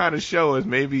Carl. You kind of show us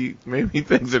maybe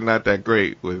things are not that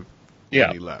great with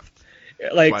when he left.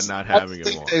 Like, by not having I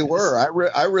think they were.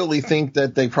 I really think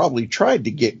that they probably tried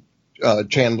to get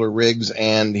Chandler Riggs,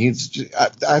 and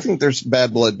I think there's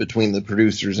bad blood between the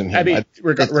producers and him. I mean,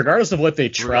 regardless of what they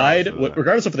tried,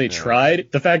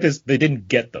 the fact is they didn't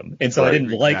get them, and so I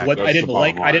didn't like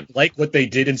what they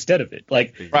did instead of it.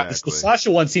 Like the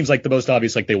Sasha one seems like the most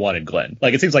obvious. Like they wanted Glenn.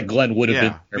 Like it seems like Glenn would have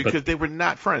been there, because they were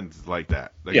not friends like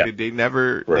that. Like they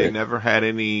never had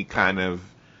any kind of.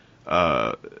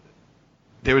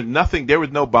 There was nothing. There was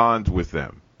no bonds with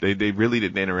them. They really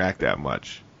didn't interact that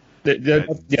much.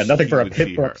 Nothing for a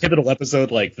pivotal episode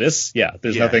like this. Yeah,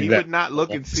 there's nothing. He would not look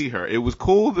and see her. It was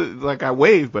cool that I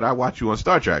waved, but I watch you on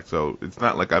Star Trek, so it's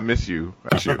not like I miss you.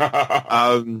 I should.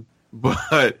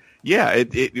 But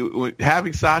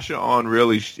having Sasha on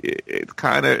really,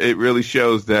 it really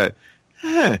shows that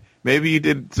maybe you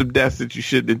did some deaths that you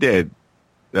shouldn't have did,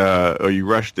 or you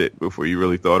rushed it before you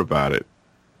really thought about it.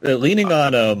 Leaning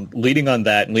on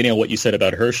that and leaning on what you said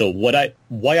about Herschel,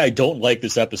 why I don't like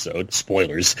this episode,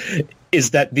 spoilers,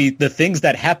 is that the things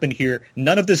that happen here,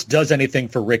 none of this does anything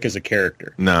for Rick as a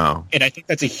character. No. And I think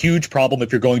that's a huge problem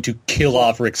if you're going to kill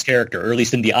off Rick's character, or at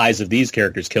least in the eyes of these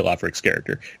characters, kill off Rick's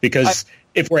character. Because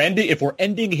if we're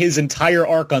ending his entire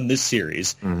arc on this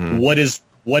series, what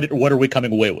are we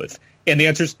coming away with? And the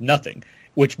answer is nothing.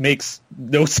 Which makes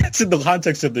no sense in the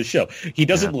context of the show. He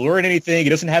doesn't learn anything. He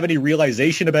doesn't have any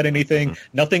realization about anything.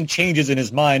 Nothing changes in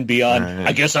his mind beyond,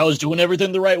 I guess I was doing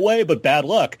everything the right way, but bad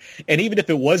luck. And even if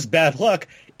it was bad luck,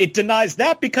 it denies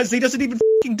that because he doesn't even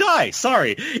fucking die.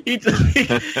 Sorry.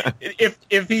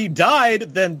 If he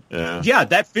died, then yeah,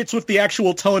 that fits with the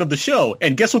actual tone of the show.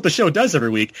 And guess what the show does every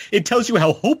week? It tells you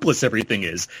how hopeless everything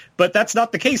is. But that's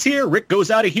not the case here. Rick goes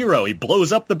out a hero. He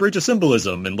blows up the Bridge of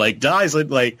Symbolism and like dies.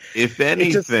 Like if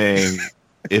anything,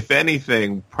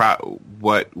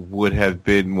 what would have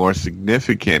been more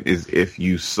significant is if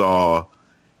you saw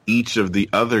each of the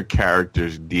other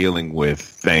characters dealing with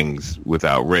things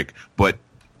without Rick, but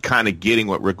kind of getting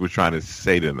what Rick was trying to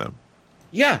say to them.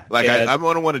 Yeah. Like, I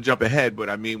don't want to jump ahead, but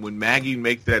I mean, when Maggie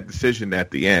makes that decision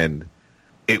at the end,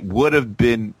 it would have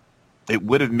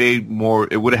had more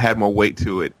weight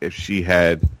to it if she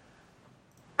had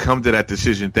come to that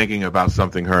decision thinking about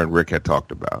something her and Rick had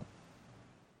talked about,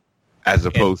 as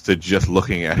opposed to just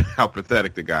looking at how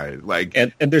pathetic the guy is. Like,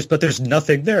 there's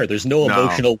nothing there. There's no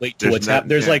emotional weight to what's happening.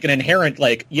 There's like an inherent,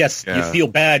 like, yes, you feel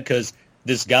bad because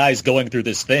this guy's going through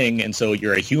this thing, and so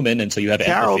you're a human, and so you have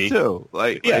Carol empathy. Too.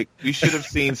 Like we should have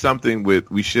seen something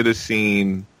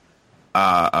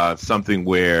something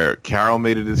where Carol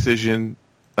made a decision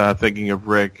thinking of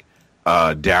Rick,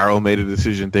 Daryl made a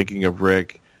decision thinking of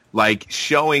Rick, like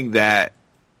showing that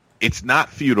it's not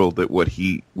futile that what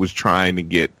he was trying to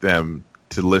get them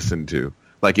to listen to.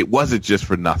 Like, it wasn't just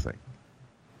for nothing.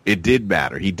 It did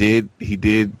matter. He did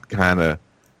kind of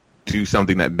do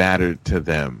something that mattered to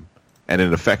them, and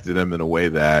it affected them in a way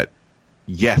that,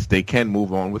 yes, they can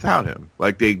move on without him.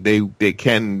 Like, they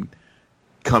can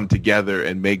come together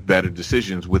and make better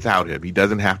decisions without him. He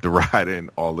doesn't have to ride in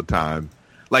all the time.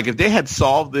 Like, if they had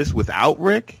solved this without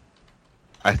Rick,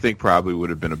 I think probably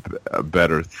would have been a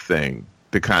better thing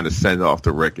to kind of send off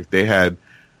to Rick. If they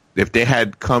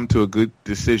had come to a good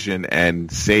decision and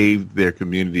saved their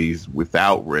communities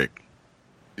without Rick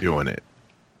doing it,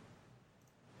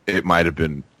 it might have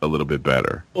been a little bit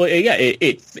better. Well, yeah,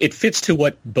 it fits to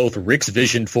what both Rick's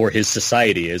vision for his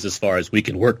society is, as far as we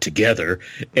can work together,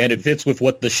 and it fits with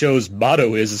what the show's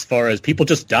motto is, as far as people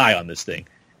just die on this thing.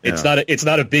 It's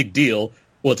not a big deal.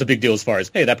 Well, it's a big deal as far as,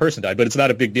 hey, that person died, but it's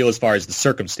not a big deal as far as the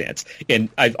circumstance. And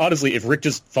honestly, if Rick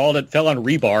just fell on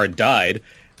rebar and died,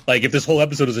 like if this whole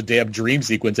episode was a damn dream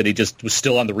sequence and he just was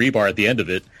still on the rebar at the end of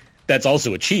it, that's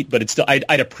also a cheat. But it's still,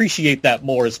 I'd appreciate that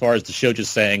more as far as the show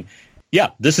just saying,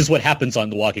 yeah, this is what happens on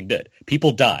The Walking Dead.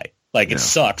 People die. Like, it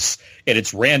sucks, and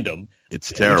it's random.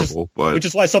 It's terrible, which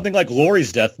is why something like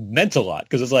Lori's death meant a lot,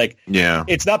 because it's like,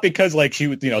 it's not because like she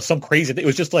was, some crazy thing. It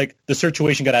was just like the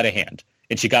situation got out of hand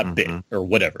and she got bit or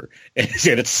whatever, and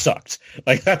it sucked.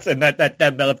 Like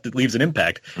that leaves an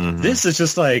impact. This is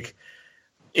just like,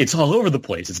 it's all over the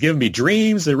place. It's giving me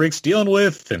dreams that Rick's dealing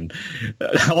with, and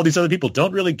all these other people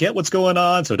don't really get what's going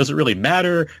on, so it doesn't really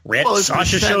matter.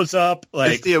 Sasha shows up.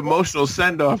 Like, it's the emotional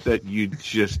send-off that you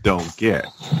just don't get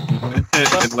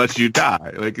unless you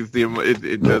die. Like,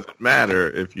 it doesn't matter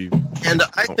if you. And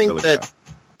I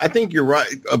think you're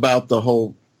right about the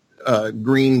whole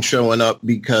Green showing up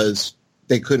because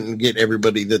they couldn't get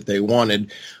everybody that they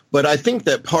wanted. But I think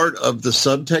that part of the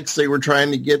subtext they were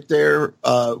trying to get there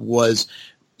was,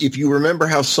 if you remember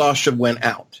how Sasha went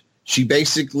out, she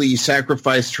basically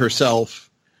sacrificed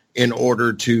herself in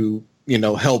order to,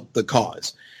 help the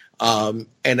cause. And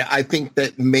I think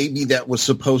that maybe that was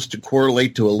supposed to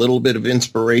correlate to a little bit of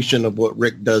inspiration of what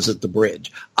Rick does at the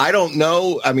bridge. I don't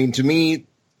know. I mean, to me,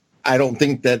 I don't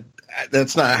think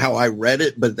that's not how I read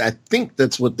it, but I think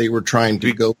that's what they were trying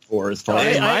to go for as far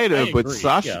as. They might have, but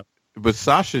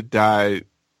Sasha died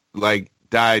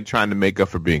trying to make up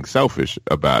for being selfish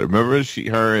about it. Remember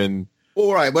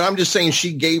all right, but I'm just saying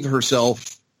she gave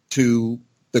herself to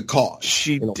the cause.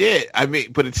 She did. I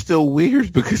mean, but it's still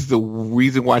weird because the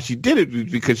reason why she did it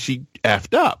was because she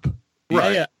effed up.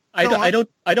 Right. Yeah.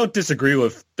 I don't disagree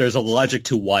with. There's a logic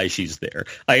to why she's there.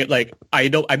 I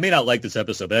may not like this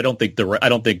episode, but I don't think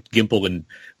Gimple and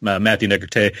Matthew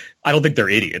Negarte, I don't think they're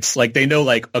idiots. Like, they know,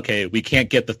 like, okay, we can't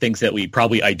get the things that we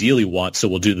probably ideally want, so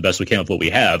we'll do the best we can with what we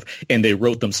have. And they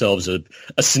wrote themselves a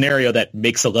scenario that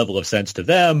makes a level of sense to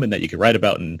them, and that you can write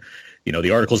about in,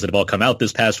 the articles that have all come out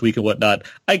this past week and whatnot.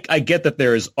 I get that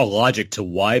there's a logic to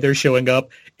why they're showing up.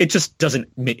 It just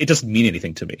doesn't mean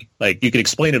anything to me. Like, you can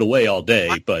explain it away all day,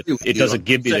 but it doesn't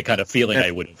give me the kind of feeling I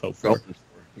would have hoped for.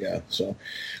 Yeah. So,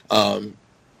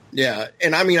 yeah.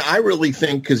 And I mean, I really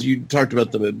think, because you talked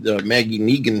about the Maggie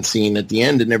Negan scene at the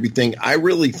end and everything, I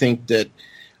really think that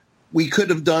we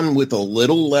could have done with a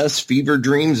little less fever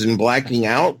dreams and blacking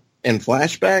out and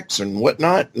flashbacks and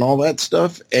whatnot and all that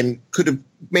stuff, and could have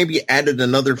maybe added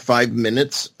another 5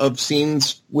 minutes of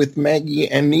scenes with Maggie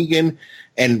and Negan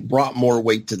and brought more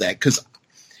weight to that. Because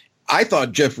I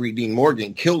thought Jeffrey Dean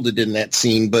Morgan killed it in that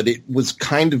scene, but it was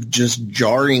kind of just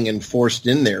jarring and forced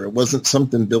in there. It wasn't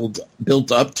something built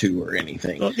up to or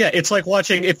anything. Well, yeah, it's like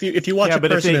watching if you watch a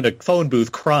person in a phone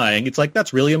booth crying, it's like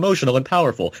that's really emotional and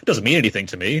powerful. It doesn't mean anything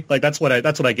to me. Like that's what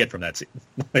I get from that scene.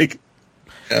 Like,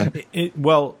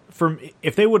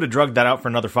 if they would have drugged that out for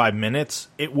another 5 minutes,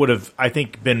 it would have, I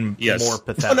think, been more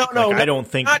pathetic. No, I don't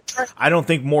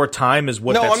think more time is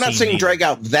what. No, that I'm not saying drag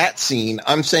out that scene.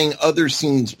 I'm saying other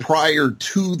scenes prior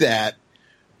to that.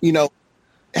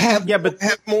 Have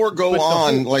more go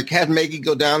on. Like have Maggie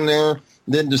go down there,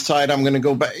 then decide I'm going to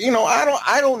go back.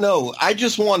 I don't know. I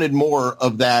just wanted more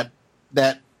of that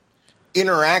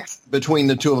interaction between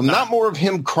the two of them, not more of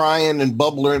him crying and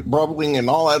bubbling and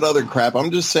all that other crap. I'm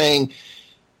just saying.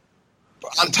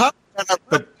 On top of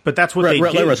that, but that's what they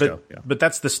did. But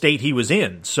that's the state he was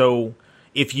in. So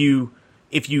if you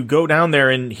go down there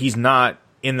and he's not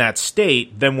in that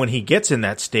state, then when he gets in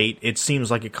that state, it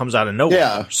seems like it comes out of nowhere.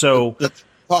 Yeah. So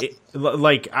I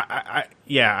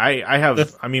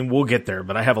have. I mean, we'll get there,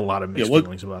 but I have a lot of mixed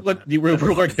feelings about that.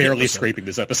 We're barely scraping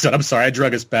this episode. I'm sorry, I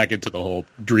drug us back into the whole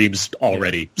dreams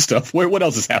already stuff. What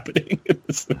else is happening in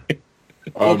this thing?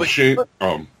 Shane.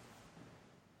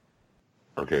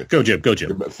 Okay. Go, Jim.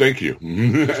 Thank you.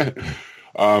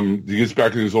 He gets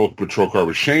back in his old patrol car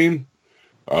with Shane.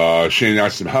 Shane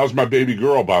asks him, "How's my baby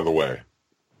girl, by the way?"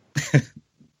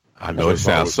 I know it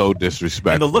sounds so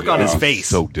disrespectful. And the look on his face.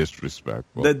 So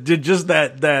disrespectful.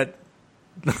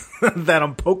 That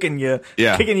I'm poking you,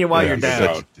 kicking you while you're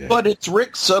down. But it's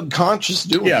Rick's subconscious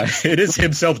doing it. Yeah, it is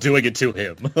himself doing it to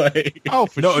him.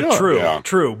 Sure.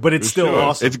 True. But it's still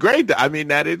awesome. It's great. I mean,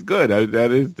 that is good.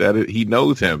 That is he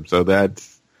knows him, so that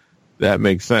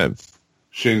makes sense.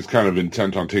 Shane's kind of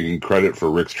intent on taking credit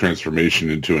for Rick's transformation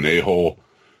into an a-hole,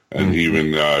 and he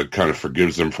even kind of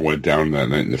forgives him for what went down that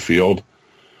night in the field.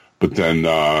 But then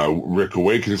Rick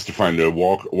awakens to find a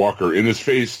walker in his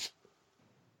face,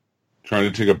 trying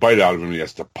to take a bite out of him. He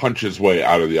has to punch his way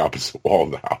out of the opposite wall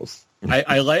of the house.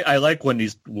 I like when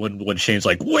Shane's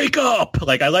like, "Wake up!"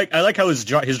 Like I like how his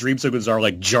dream sequences are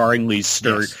like jarringly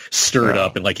stirred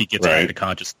up, and like he gets back to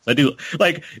consciousness. I do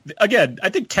like, again, I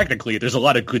think technically there's a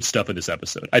lot of good stuff in this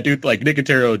episode. I do like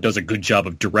Nicotero does a good job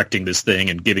of directing this thing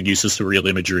and giving use of surreal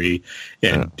imagery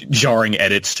and jarring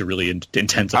edits to really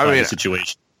intensify the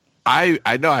situation.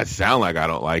 I know I sound like I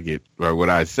don't like it or what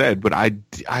I said, but I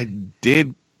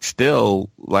did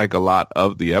still like a lot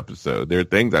of the episode. There are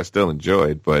things I still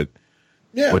enjoyed, but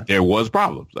there was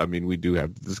problems. I mean, we do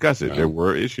have to discuss it. Yeah. There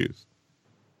were issues.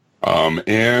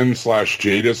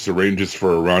 Anne/Jadis arranges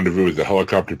for a rendezvous with the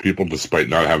helicopter people despite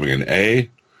not having an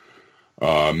A.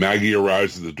 Maggie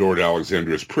arrives at the door to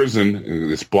Alexandria's prison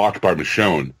and is blocked by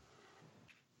Michonne.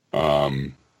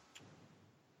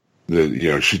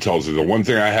 She tells her the one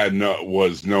thing I had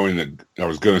was knowing that I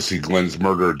was going to see Glenn's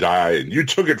murderer die, and you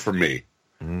took it from me.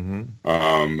 Mm-hmm.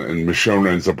 And Michonne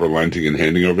ends up relenting and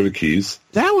handing over the keys.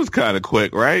 That was kind of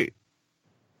quick, right?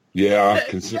 Yeah.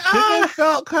 It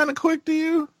felt kind of quick to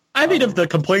you? I mean, of the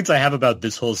complaints I have about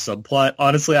this whole subplot,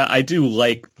 honestly, I do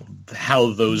like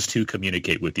how those two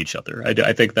communicate with each other.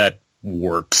 I think that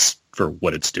works for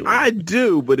what it's doing. I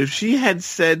do, but if she had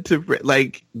said to,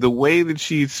 like, the way that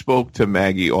she spoke to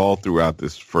Maggie all throughout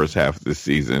this first half of the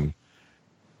season,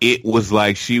 it was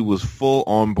like she was full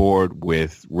on board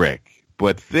with Rick.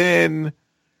 But then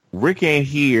Rick ain't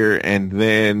here, and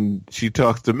then she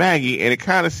talks to Maggie, and it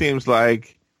kind of seems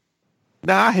like,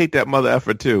 nah, I hate that mother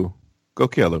effer too. Go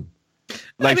kill him.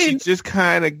 Like, she just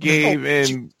kind of gave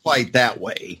in. Quite that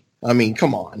way. I mean,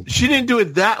 come on. She didn't do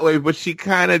it that way, but she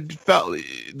kind of felt,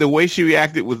 the way she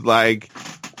reacted was like,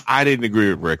 I didn't agree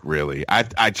with Rick, really.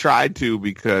 I tried to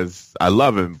because I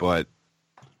love him, but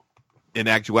in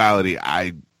actuality,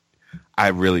 I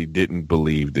really didn't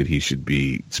believe that he should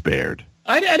be spared.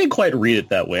 I didn't quite read it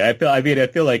that way. I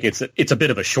feel like it's a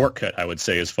bit of a shortcut, I would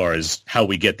say, as far as how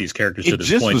we get these characters to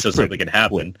this point so something can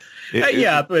happen. But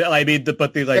I mean,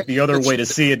 the other way to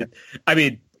see it, I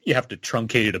mean, you have to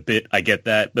truncate it a bit. I get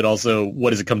that, but also,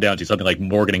 what does it come down to? Something like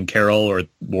Morgan and Carol, or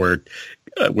where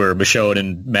Michonne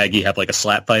and Maggie have like a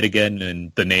slap fight again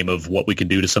in the name of what we can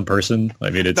do to some person.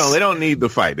 I mean, no, they don't need the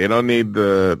fight. They don't need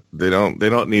they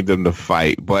don't need them to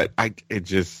fight. But it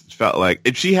just felt like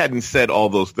if she hadn't said all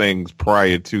those things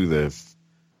prior to this,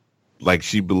 like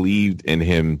she believed in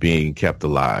him being kept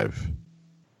alive,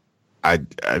 I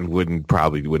wouldn't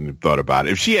have thought about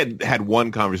it. If she had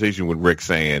one conversation with Rick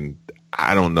saying,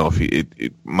 I don't know if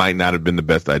it might not have been the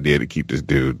best idea to keep this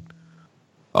dude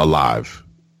alive.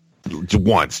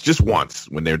 Just once,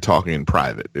 when they're talking in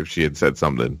private. If she had said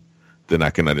something, then I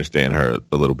can understand her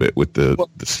a little bit with the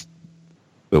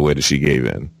way that she gave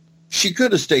in. she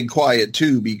could have stayed quiet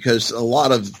too, because a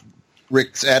lot of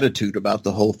Rick's attitude about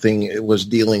the whole thing was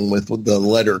dealing with the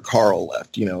letter Carl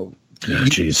left.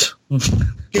 Jeez.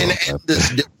 Can end this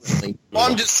differently. Well,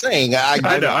 I'm just saying. I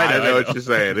know what you're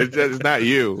saying. It's not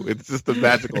you. It's just the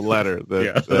magical letter.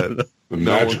 The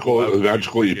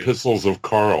magical epistles of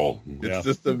Carl. It's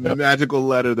just the magical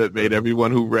letter that made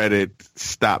everyone who read it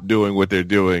stop doing what they're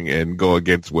doing and go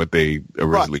against what they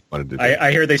originally wanted to do.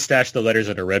 I hear they stashed the letters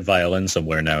in a red violin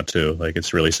somewhere now too. Like,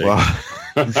 it's really safe. Well,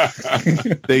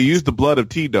 they used the blood of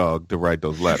T-Dog to write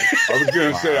those letters. I was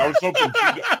going to say, I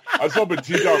was hoping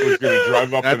T-Dog was going to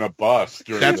drive up in a bus.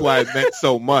 That's why it meant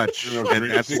so much, and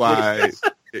that's why.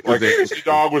 Like a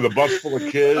T-Dog with a bus full of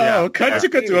kids. Oh, cut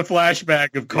to a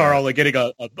flashback of Carl like getting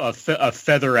a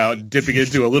feather out and dipping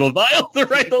into a little vial to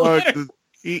write the letter.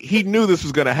 He knew this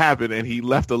was going to happen, and he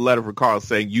left a letter for Carl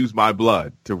saying, "Use my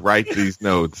blood to write these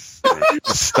notes to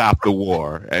stop the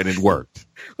war," and it worked.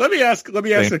 Let me ask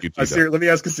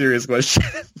a serious question.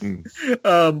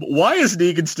 Why is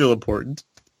Negan still important?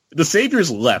 The Savior's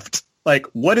left. Like,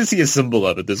 what is he a symbol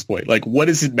of at this point? Like, what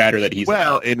does it matter that he's...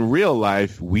 Well, in real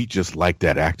life, we just like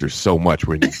that actor so much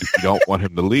when you don't want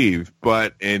him to leave.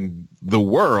 But in the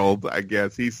world, I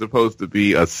guess he's supposed to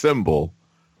be a symbol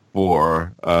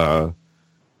for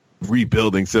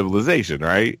rebuilding civilization,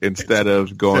 right? Instead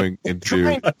of going into...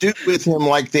 Trying to do with him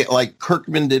like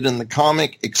Kirkman did in the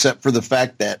comic, except for the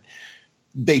fact that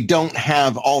they don't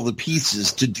have all the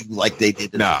pieces to do like they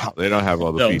did in the comic. They don't have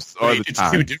all the pieces. Or the it's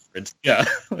time. too different. Yeah.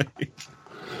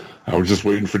 I was just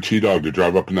waiting for T-Dog to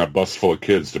drive up in that bus full of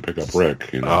kids to pick up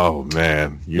Rick. Oh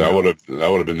man, that would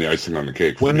have been the icing on the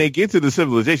cake. When they get to the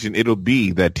civilization, it'll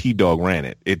be that T-Dog ran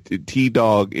it.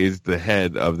 T-Dog is the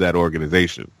head of that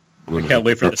organization. I can't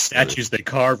wait for the statues they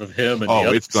carve of him.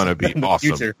 And it's going to be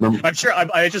awesome. Future. I'm sure.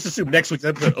 I just assume next week's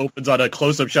episode opens on a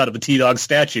close-up shot of a T-Dog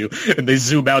statue, and they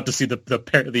zoom out to see the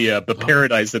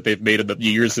paradise that they've made in the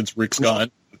years since Rick's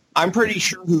gone. I'm pretty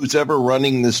sure who's ever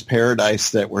running this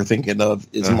paradise that we're thinking of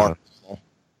is Mark Hamill.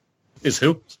 Is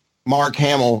who? Mark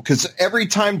Hamill, because every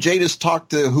time Jadis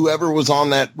talked to whoever was on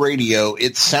that radio,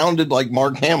 it sounded like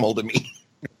Mark Hamill to me.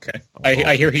 Okay.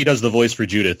 I hear he does the voice for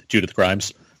Judith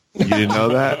Grimes. You didn't know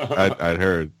that? I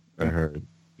heard.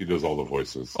 He does all the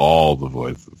voices. All the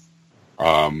voices.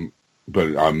 But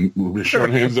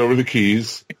Michonne hands over the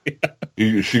keys.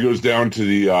 She goes down to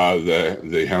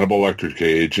the Hannibal Lecter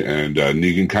cage, and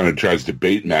Negan kind of tries to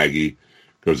bait Maggie.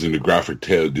 Goes into graphic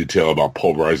detail about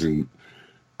pulverizing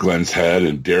Glenn's head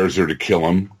and dares her to kill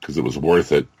him because it was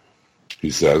worth it, he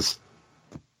says.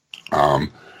 But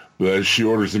as she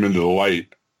orders him into the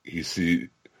light, she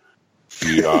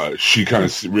kind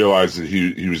of realized that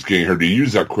he was getting her to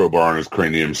use that crowbar on his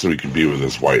cranium so he could be with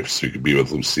his wife, so he could be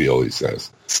with Lucille, he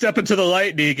says. Step into the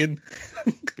light, Negan.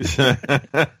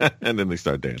 And then they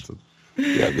start dancing.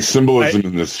 Yeah, the symbolism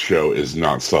in this show is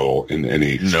not subtle in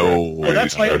any Well,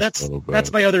 that's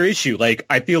my other issue. Like,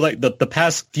 I feel like the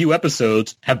past few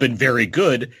episodes have been very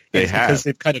good. Because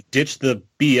they've kind of ditched the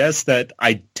BS that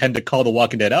I tend to call The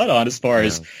Walking Dead out on, as far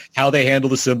as how they handle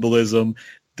the symbolism,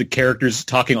 the characters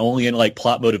talking only in like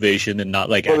plot motivation and not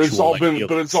like But it's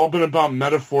all been about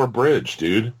metaphor bridge,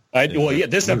 dude.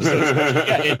 This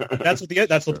episode, that's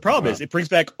what the problem is. It brings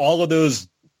back all of those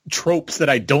tropes that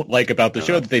I don't like about the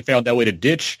show that they found that way to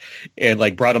ditch, and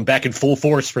like brought them back in full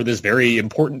force for this very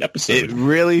important episode. It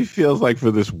really feels like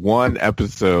for this one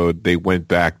episode they went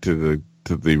back to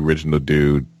the original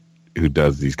dude who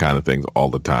does these kind of things all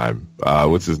the time.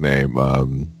 What's his name?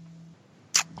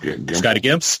 Scotty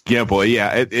Gimps? Gimple,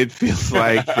 yeah. It feels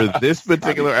like for this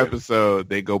particular episode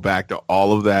they go back to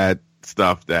all of that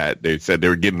stuff that they said they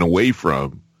were getting away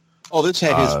from. Oh, this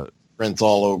had his prints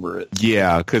all over it.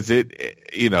 Yeah, because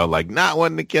like not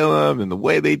wanting to kill him, and the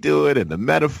way they do it, and the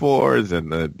metaphors,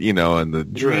 and the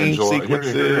dream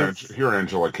sequences. Here,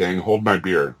 Angela King, hold my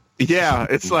beer. Yeah,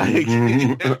 it's like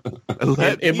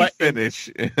let me finish,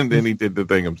 and then he did the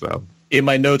thing himself. In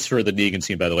my notes for the Negan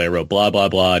scene, by the way, I wrote blah blah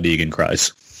blah. Negan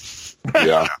cries.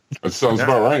 Yeah, that sounds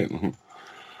about right.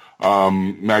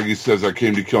 Maggie says, "I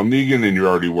came to kill Negan, and you're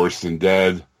already worse than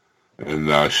dead."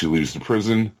 And she leaves the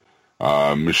prison.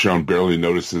 Michonne barely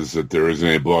notices that there isn't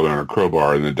any blood on her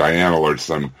crowbar, and then Diane alerts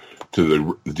them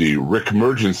to the Rick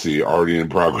emergency already in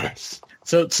progress.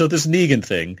 So this Negan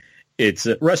thing, it's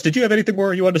Russ. Did you have anything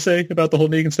more you wanted to say about the whole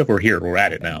Negan stuff? We're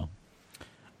at it now.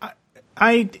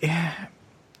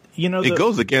 It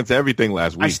goes against everything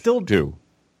last week. I still do.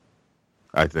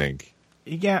 I think.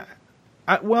 Yeah.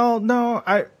 I don't know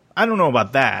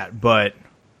about that, but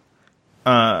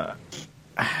of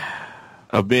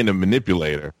being a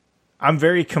manipulator. I'm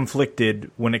very conflicted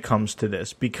when it comes to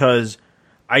this, because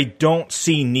I don't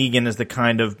see Negan as the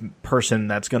kind of person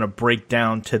that's going to break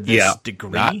down to this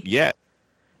degree. Not yet.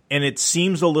 And it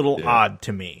seems a little odd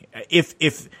to me. If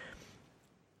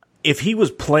he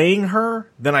was playing her,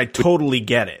 then I totally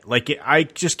get it. Like I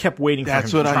just kept waiting for him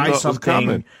to try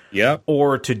something,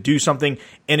 or to do something.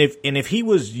 And if he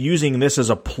was using this as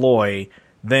a ploy,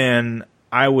 then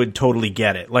I would totally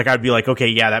get it. Like I'd be like, okay,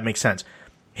 yeah, that makes sense.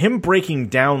 Him breaking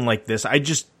down like this, I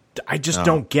just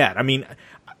don't get. I mean,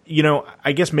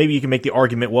 I guess maybe you can make the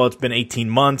argument, well, it's been 18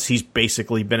 months. He's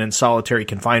basically been in solitary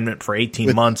confinement for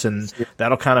 18 months, and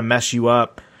that'll kind of mess you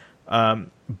up.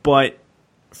 But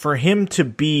for him to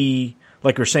be,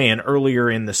 like we're saying, earlier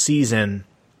in the season,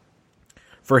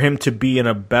 for him to be in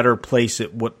a better place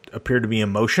at what appeared to be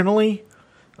emotionally,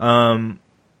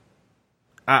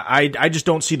 I just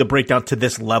don't see the breakdown to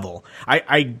this level.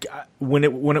 When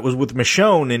it was with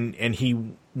Michonne and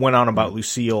he went on about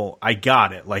Lucille, I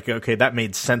got it. Like, okay, that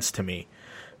made sense to me.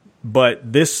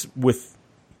 But this with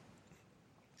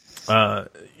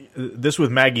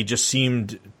Maggie just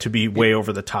seemed to be way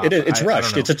over the top. It's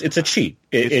rushed. It's a cheat.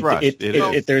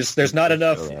 There's not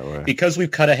enough because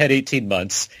we've cut ahead 18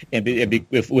 months and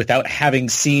without having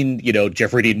seen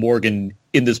Jeffrey Dean Morgan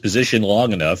in this position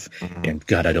long enough. Mm-hmm. And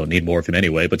God, I don't need more of him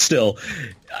anyway. But still,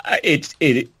 it's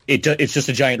just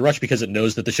a giant rush because it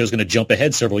knows that the show's going to jump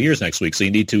ahead several years next week. So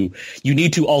you need to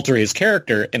alter his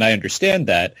character, and I understand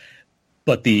that.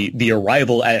 But the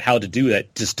arrival at how to do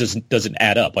that just doesn't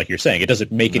add up, like you're saying. It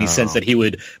doesn't make any sense that he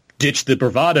would ditch the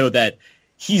bravado that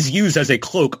he's used as a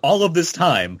cloak all of this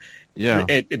time. Yeah,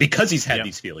 because he's had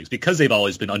these feelings, because they've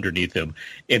always been underneath him.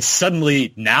 And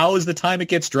suddenly now is the time it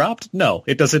gets dropped. No,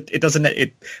 it doesn't.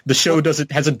 The show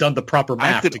hasn't done the proper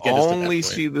math to get us to that point. I could only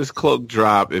see this cloak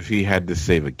drop if he had to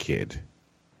save a kid.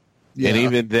 Yeah. And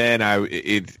even then,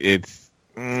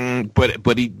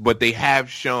 but they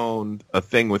have shown a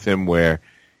thing with him where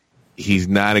he's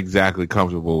not exactly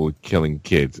comfortable with killing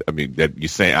kids. I mean,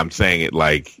 I'm saying it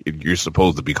like you're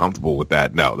supposed to be comfortable with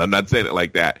that. No, I'm not saying it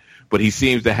like that. But he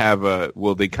seems to have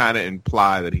they kind of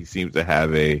imply that he seems to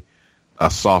have a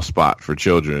soft spot for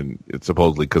children,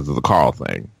 supposedly because of the Carl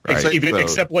thing. Right?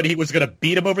 Except when he was going to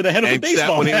beat him over the head with a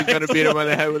baseball bat. Except when he was going to beat him over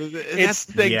the head with that's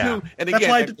the thing, too. And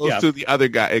again, it goes to the other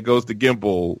guy. It goes to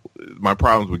Gimple. My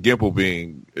problems with Gimple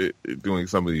doing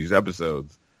some of these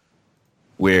episodes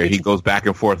where he goes back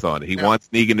and forth on it. He wants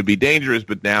Negan to be dangerous,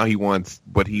 but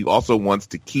he also wants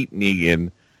to keep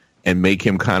Negan and make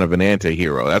him kind of an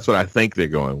anti-hero. That's what I think they're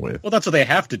going with. Well, that's what they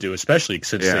have to do, especially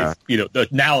since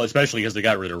now, especially because they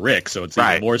got rid of Rick, so it's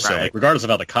even more so. Like, regardless of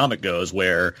how the comic goes,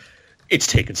 where it's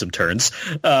taken some turns,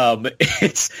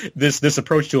 it's this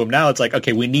approach to him now. It's like,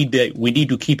 okay, we need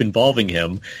to keep involving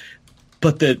him,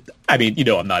 but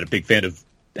I'm not a big fan of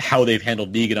how they've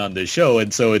handled Negan on this show,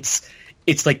 and so it's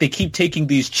like they keep taking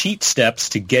these cheat steps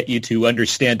to get you to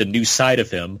understand a new side of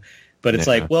him, but it's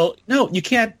like, well, no, you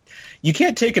can't. You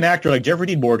can't take an actor like Jeffrey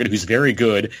Dean Morgan, who's very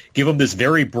good, give him this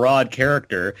very broad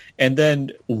character, and then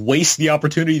waste the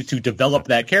opportunity to develop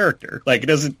that character. Like, it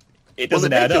doesn't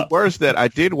add up. It's worse that I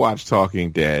did watch Talking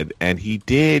Dead, and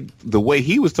the way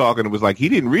he was talking, it was like he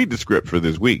didn't read the script for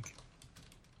this week.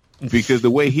 Because the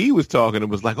way he was talking, it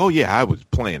was like, oh, yeah, I was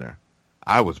playing her.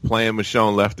 I was playing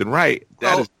Michonne left and right.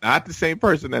 That is not the same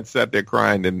person that sat there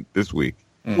crying this week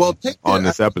on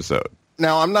this episode.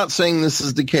 Now, I'm not saying this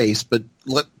is the case, but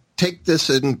take this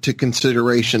into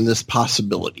consideration, this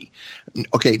possibility.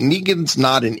 Okay, Negan's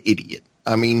not an idiot.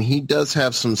 I mean, he does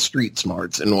have some street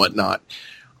smarts and whatnot.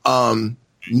 Knowing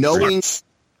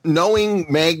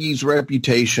Maggie's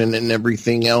reputation and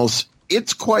everything else,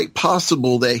 it's quite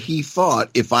possible that he thought,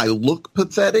 if I look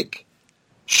pathetic,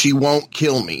 she won't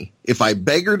kill me. If I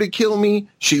beg her to kill me,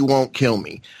 she won't kill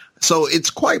me. So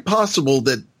it's quite possible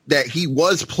that he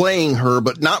was playing her,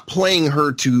 but not playing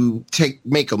her to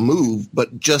make a move,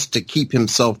 but just to keep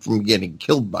himself from getting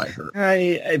killed by her.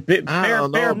 Bear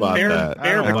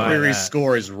McCreary's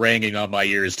score is ringing on my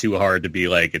ears too hard to be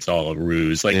like it's all a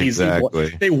ruse. Like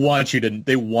they want you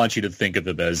to think of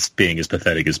him as being as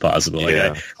pathetic as possible.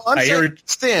 Yeah. Like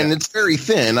it's thin. It's very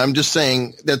thin. I'm just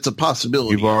saying that's a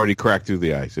possibility. You've already cracked through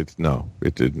the ice. It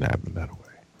didn't happen that way.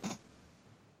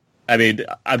 I mean,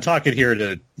 I'm talking here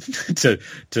to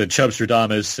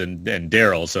Chubstradamus and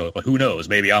Daryl, so who knows?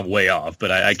 Maybe I'm way off,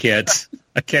 but I can't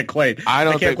quite. I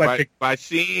don't think by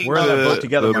seeing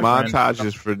the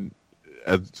montages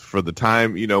for the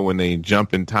time, when they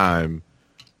jump in time,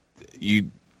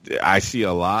 I see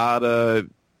a lot of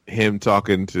him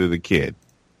talking to the kid.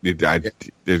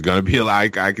 There's going to be I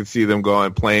can see them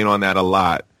playing on that a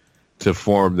lot to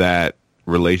form that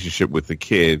relationship with the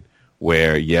kid.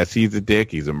 Where, yes, he's a dick,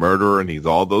 he's a murderer, and he's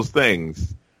all those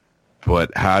things,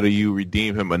 But how do you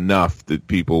redeem him enough that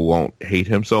people won't hate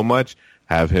him so much?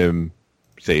 Have him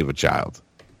save a child.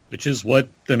 Which is what,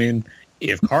 I mean,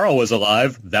 if Carl was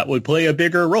alive, that would play a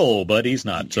bigger role, but he's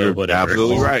not. So You're whatever.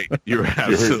 absolutely right. You're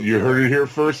absolutely You heard it here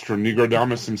first from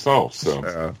Negrodamus himself.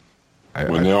 So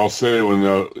when they all say,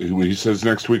 when he says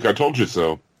next week, I told you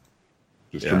so.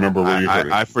 Just remember where you heard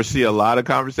it. I foresee a lot of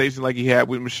conversation like he had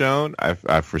with Michonne.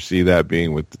 I foresee that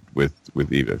being with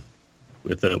Edith.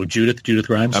 With Judith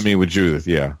Grimes? I mean, with Judith,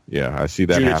 yeah. I see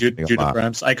that happening a Judith lot.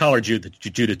 Grimes. I call her Judith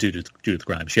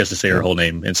Grimes. She has to say her whole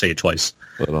name and say it twice.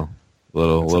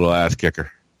 Little ass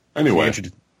kicker. Anyway.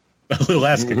 A little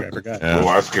ass kicker, I forgot. Yeah. Little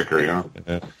ass kicker, yeah.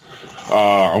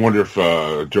 I wonder if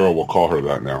Daryl will call her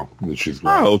that now that she's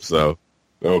gone. I hope so.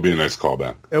 That would be a nice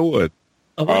callback. It would.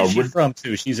 Oh, where is she from,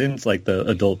 too? She's in, like, the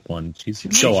adult one.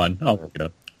 Go on. I'll look it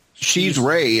up. She's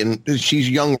Ray, and she's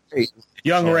young Ray.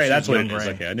 Young Ray, that's what it Young is.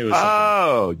 Ray. Okay, I knew it was something.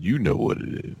 Oh, you know what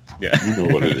it is. Yeah. You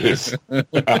know what it is.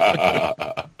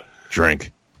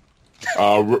 Drink.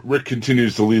 Rick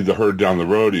continues to lead the herd down the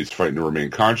road. He's fighting to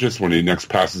remain conscious. When he next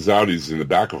passes out, he's in the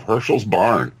back of Herschel's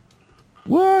barn.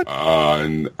 What?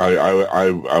 And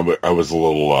I was a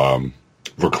little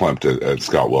verklempt at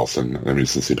Scott Wilson. I mean,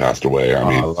 since he passed away. I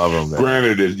mean, I love him. Man.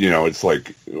 Granted, it's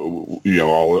like,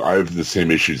 I have the same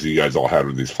issues you guys all had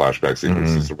with these flashback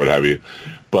sequences or what have you.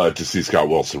 But to see Scott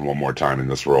Wilson one more time in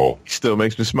this role, He still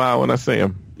makes me smile when I see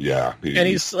him. yeah, And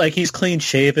he's clean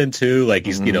shaven too. Like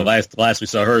he's last we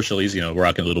saw Herschel, he's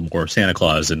rocking a little more Santa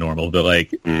Claus than normal. But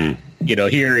like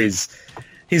here he's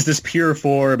this pure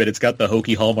form, and it's got the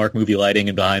hokey Hallmark movie lighting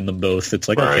and behind them both. It's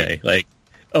like okay, like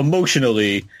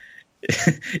emotionally,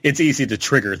 it's easy to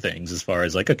trigger things as far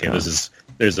as like okay,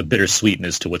 there's a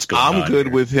bittersweetness to what's going on. I'm good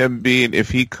here. with him being, if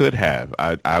he could have,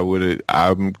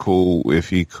 I'm cool if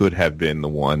he could have been the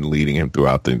one leading him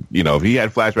throughout the, if he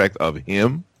had flashbacks of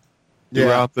him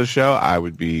throughout the show, I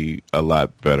would be a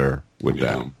lot better with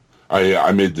that.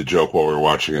 I made the joke while we were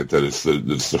watching it that it's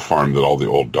the farm that all the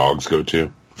old dogs go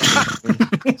to.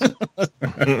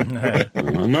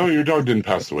 No, your dog didn't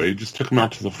pass away. You just took him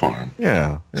out to the farm.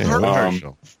 Yeah.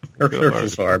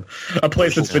 Herschel's Farm, a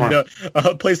place that's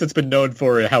been known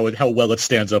for how well it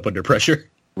stands up under pressure.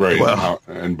 Right,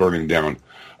 and burning down.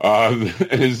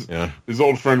 His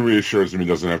old friend reassures him he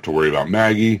doesn't have to worry about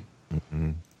Maggie.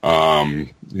 Mm-hmm.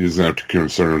 He doesn't have to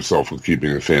concern himself with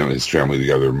keeping his family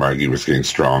together. Maggie was getting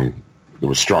strong. It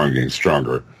was strong, getting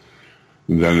stronger.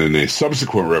 And then in a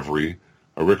subsequent reverie,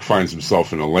 Rick finds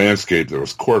himself in a landscape that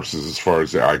was corpses as far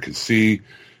as the eye could see,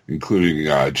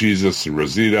 including Jesus and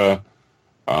Rosita.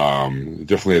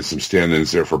 Definitely had some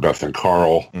stand-ins there for Beth and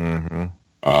Carl. Mm-hmm.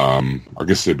 I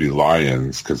guess they'd be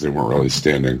lions because they weren't really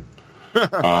standing.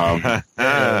 But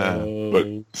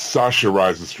Sasha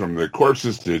rises from the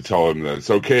corpses to tell him that it's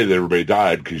okay that everybody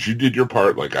died because you did your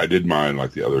part like I did mine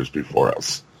like the others before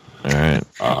us. All right.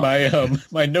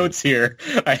 My notes here,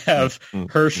 I have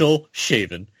Herschel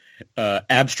shaven,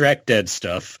 abstract dead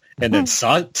stuff, and then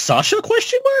Sasha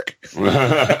question mark?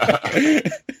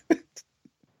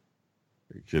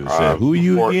 Should have said, who are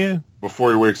you again?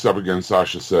 Before he wakes up again,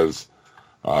 Sasha says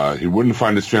he wouldn't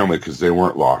find his family because they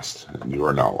weren't lost, and you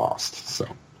are not lost. So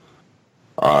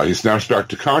he snaps back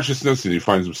to consciousness, and he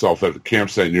finds himself at the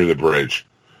campsite near the bridge.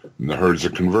 And the herds are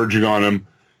converging on him.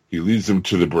 He leads them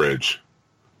to the bridge,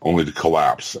 only to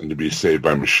collapse and to be saved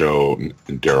by Michonne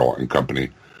and Daryl and company.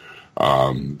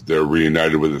 They're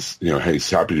reunited with his, he's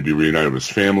happy to be reunited with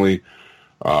his family,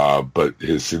 but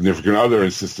his significant other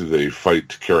insisted they fight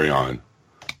to carry on.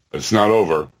 It's not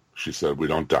over, she said. We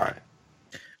don't die.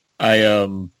 We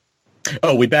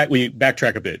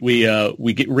backtrack a bit.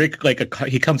 We get Rick,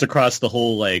 he comes across the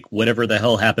whole, whatever the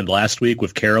hell happened last week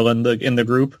with Carol in the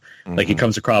group. Mm-hmm. Like, he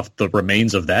comes across the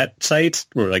remains of that site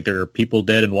where, there are people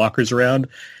dead and walkers around.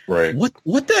 Right.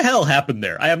 What the hell happened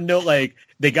there? I have no,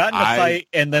 they got in a fight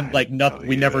and then, nothing.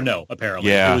 We never know, apparently.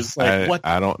 Yeah. It was what?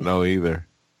 I don't know either.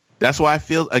 That's why it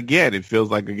feels like a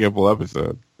Gimple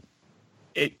episode.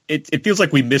 It feels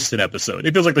like we missed an episode.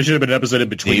 It feels like there should have been an episode in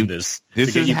between this.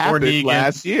 This has happened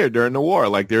last year during the war.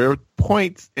 There are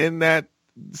points in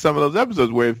some of those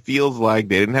episodes where it feels like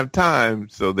they didn't have time,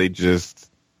 so it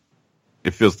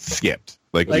feels skipped.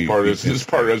 This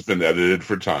part has been edited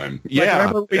for time.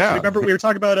 Remember we were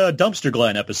talking about a Dumpster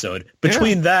Glenn episode.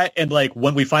 Between that and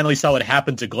when we finally saw what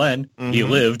happened to Glenn, he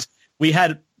lived. We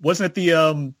had, wasn't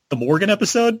it the Morgan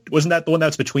episode? Wasn't that the one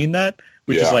that's between that?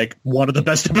 Which is one of the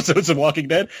best episodes of Walking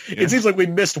Dead. Yeah. It seems like we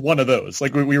missed one of those.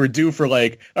 We were due for all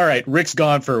right, Rick's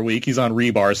gone for a week. He's on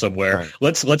rebar somewhere.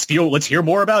 Right. Let's hear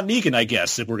more about Negan, I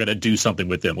guess, if we're going to do something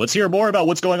with him. Let's hear more about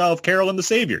what's going on with Carol and the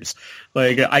Saviors.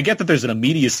 I get that there's an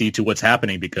immediacy to what's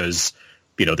happening because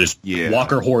there's Yeah.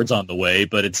 walker hordes on the way,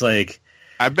 but it's like,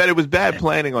 I bet it was bad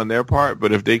planning on their part,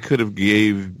 but if they could have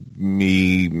gave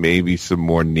me maybe some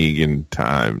more Negan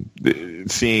time,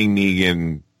 seeing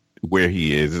Negan where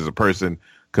he is as a person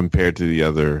compared to the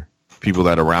other people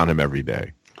that are around him every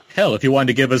day. hell, if you wanted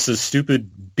to give us a stupid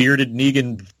bearded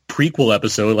Negan prequel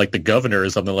episode like The Governor or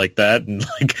something like that, and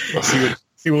like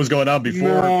see what was going on before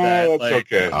that. That's Like,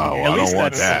 okay. Oh, At I least don't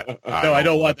want that's- that. No, I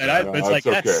don't want that. No, It's like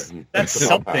that's okay. that's It's a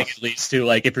something pass. at least too.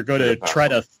 Like if you're going to try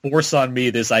to force on me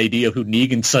this idea of who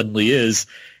Negan suddenly is,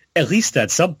 at least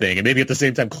that's something, and maybe at the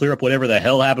same time clear up whatever the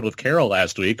hell happened with Carol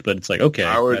last week. But it's like, okay,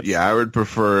 I would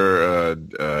prefer,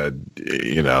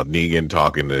 Negan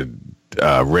talking to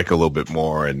Rick a little bit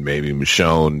more, and maybe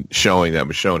Michonne showing that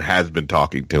Michonne has been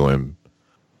talking to him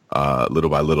little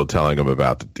by little, telling him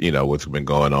about what's been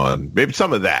going on. Maybe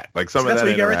some of that, like some of that's that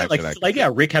what you get right interaction.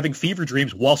 there. Rick having fever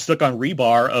dreams while stuck on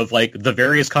rebar of like the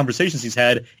various conversations he's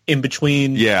had in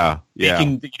between.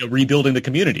 Making, rebuilding the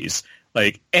communities.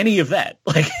 Like any of that,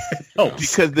 like helps.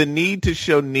 Because the need to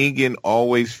show Negan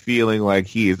always feeling like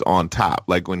he is on top.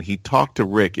 Like when he talked to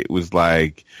Rick, it was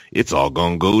like, it's all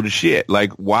gonna go to shit.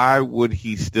 Like, why would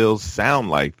he still sound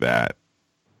like that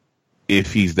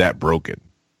if he's that broken?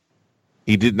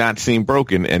 He did not seem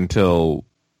broken until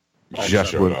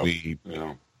just showed when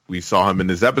up. we saw him in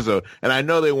this episode. And I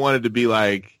know they wanted to be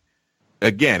like,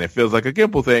 again, it feels like a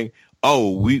Gimple thing.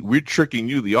 Oh, we're tricking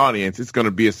you, the audience. It's going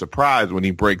to be a surprise when he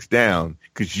breaks down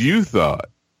because you thought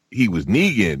he was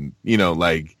Negan,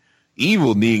 like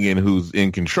evil Negan who's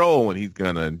in control and he's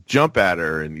going to jump at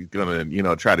her and he's going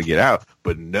to, try to get out.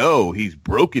 But no, he's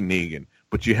broken Negan,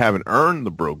 but you haven't earned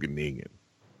the broken Negan.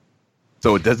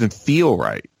 So it doesn't feel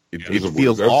right. It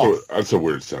feels off. That's a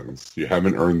weird sentence. You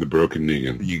haven't earned the broken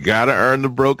Negan. You got to earn the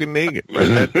broken Negan.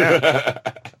 Write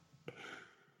that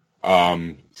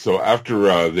down. So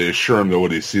after they assure him that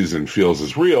what he sees and feels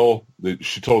is real,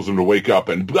 she tells him to wake up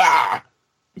and blah!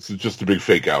 This is just a big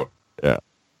fake out. Yeah.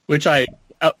 Which I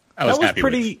was happy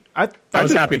with. I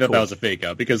was happy that was a fake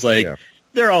out because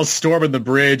they're all storming the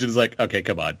bridge and it's like, okay,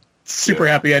 come on. Super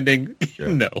happy ending.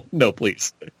 Yeah. No,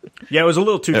 please. Yeah, it was a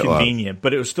little too convenient,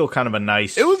 but it was still kind of a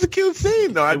nice. It was a cute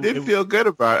scene, though. I did feel good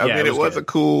about it. I mean, it was a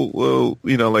cool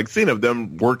little, scene of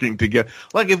them working together.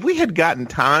 Like, if we had gotten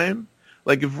time,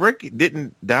 like if Rick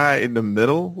didn't die in the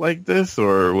middle like this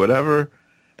or whatever,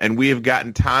 and we have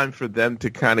gotten time for them to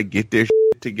kind of get their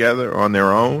shit together on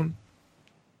their own,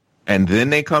 and then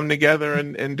they come together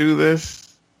and do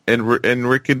this, and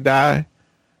Rick can die,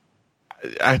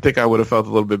 I think I would have felt a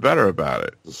little bit better about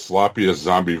it. The sloppiest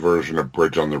zombie version of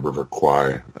Bridge on the River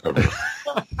Kwai ever.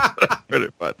 Pretty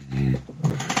much.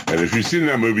 And if you've seen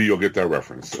that movie, you'll get that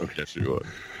reference. Okay. Yes, you would.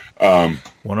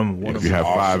 One of You have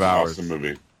 5 hours. Awesome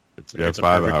movie. You have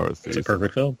 5 hours. It's a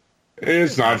perfect film.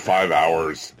 It's not 5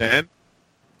 hours. 10?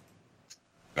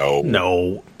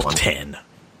 No. 10.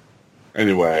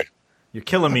 Anyway. You're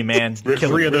killing me, man.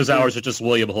 Three of those hours are just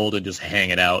William Holden just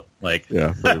hanging out. Like,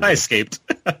 Yeah. I escaped.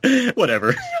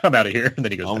 Whatever. I'm out of here. And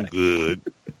then he goes, I'm back. good.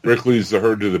 Rick leads the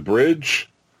herd to the bridge,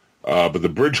 but the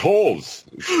bridge holds.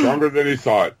 It's stronger than he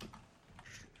thought.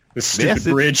 This stupid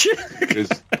Message. bridge.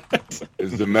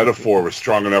 Is the metaphor was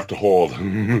strong enough to hold.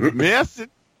 Yes,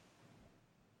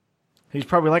 He's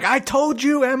probably like, I told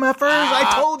you, MFers,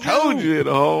 I told you. it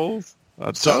holds.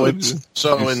 So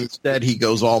instead, he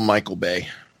goes all Michael Bay.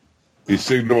 He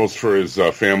signals for his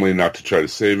family not to try to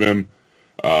save him,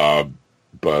 but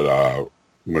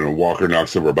when Walker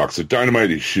knocks over a box of dynamite,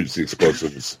 he shoots the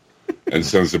explosives and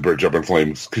sends the bridge up in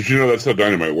flames. Because that's how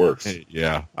dynamite works.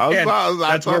 Yeah.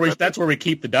 That's where we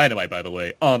keep the dynamite, by the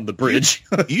way, on the bridge.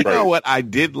 You know what I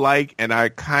did like, and I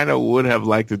kind of would have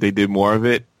liked if they did more of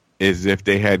it, is if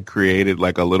they had created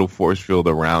like a little force field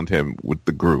around him with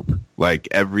the group. Like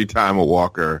every time a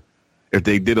Walker, if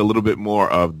they did a little bit more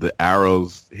of the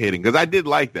arrows hitting. Because I did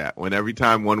like that. When every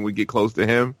time one would get close to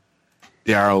him,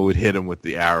 the arrow would hit him with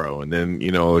the arrow. And then,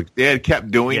 if they had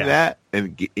kept doing that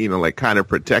and, like kind of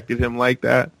protected him like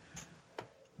that,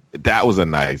 that was a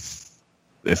nice,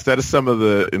 instead of some of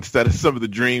the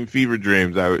dream fever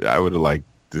dreams, I would have liked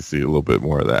to see a little bit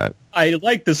more of that. I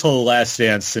like this whole Last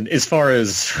Dance, and as far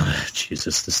as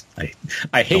Jesus,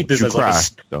 I hate this as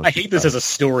as a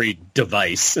story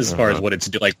device. As far as what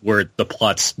it's like, where the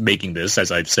plot's making this,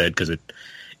 as I've said, because it's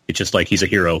just like he's a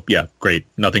hero. Yeah, great,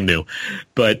 nothing new.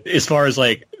 But as far as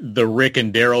like the Rick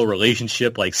and Daryl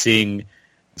relationship, like seeing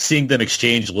them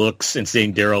exchange looks and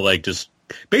seeing Daryl like just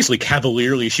basically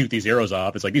cavalierly shoot these arrows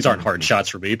off. It's like, these aren't hard shots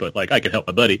for me, but like I can help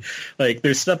my buddy. Like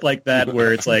there's stuff like that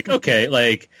where it's like, okay,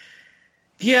 like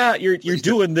yeah, you're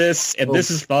doing this, and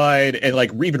this is fine, and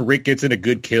like even Rick gets in a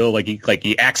good kill, like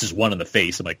he axes one in the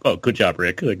face. I'm like, oh, good job,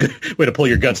 Rick. Like, way to pull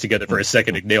your guns together for a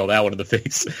second and nail that one in the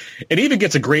face. And he even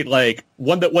gets a great like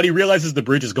when he realizes the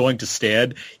bridge is going to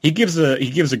stand, he gives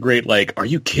a great like, are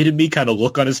you kidding me kind of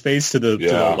look on his face to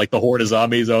the horde of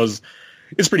zombies.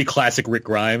 It's pretty classic Rick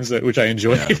Grimes, which I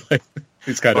enjoy. Yeah. Like,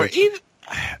 it's kind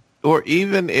or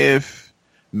even if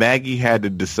Maggie had to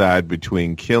decide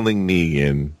between killing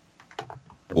Negan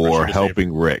or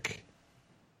helping Rick,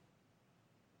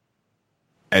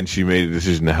 and she made a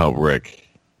decision to help Rick,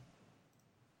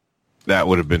 that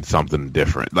would have been something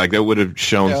different. Like that would have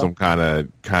shown some kind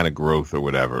of growth or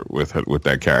whatever with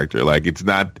that character. Like it's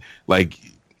not like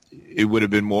it would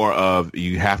have been more of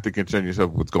you have to concern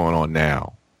yourself with what's going on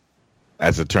now,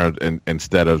 as a term,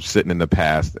 instead of sitting in the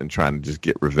past and trying to just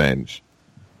get revenge.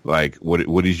 Like what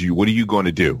are you going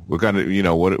to do? What kind of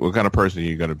what kind of person are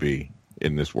you going to be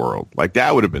in this world? Like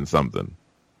that would have been something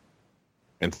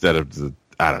instead of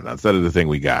the thing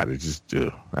we got. It's just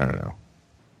I don't know.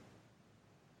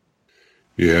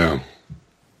 Yeah,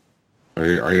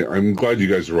 I'm glad you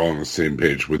guys are all on the same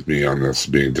page with me on this.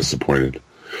 Being disappointed.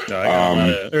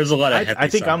 There's a lot of. I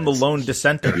think I'm the lone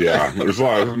dissenter. Yeah, there's a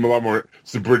lot more.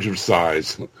 It's the bridge of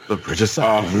sighs. The bridge of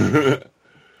sighs.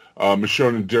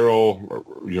 Michonne and Daryl,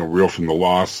 reel from the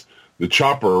loss. The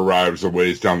chopper arrives a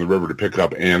ways down the river to pick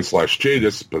up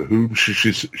Ann/Jadis, but who should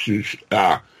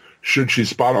she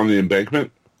spot on the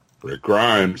embankment? Rick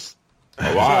Grimes,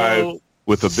 alive.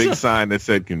 With a big sign that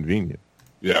said convenient.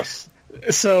 Yes.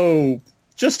 So,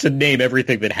 just to name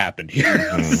everything that happened here.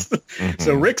 Mm-hmm.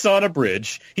 So Rick's on a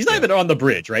bridge. He's not even on the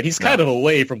bridge, right? He's kind of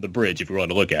away from the bridge, if you want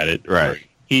to look at it. Right.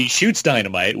 He shoots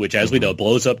dynamite, which, as we know,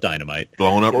 blows up dynamite.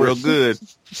 Blowing up real good.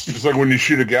 It's like when you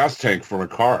shoot a gas tank from a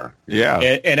car. Yeah.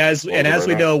 And as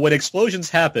we know, when explosions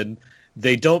happen,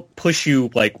 they don't push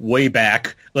you like way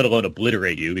back, let alone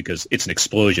obliterate you, because it's an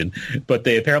explosion. But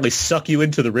they apparently suck you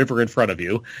into the river in front of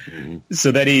you,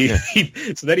 so that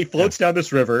he floats down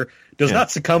this river, does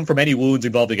not succumb from any wounds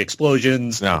involving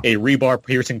explosions, a rebar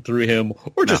piercing through him,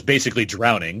 or just basically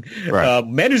drowning. Right.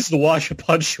 Manages to wash up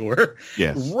on shore,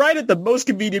 right at the most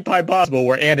convenient time possible,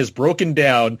 where Ann is broken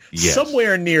down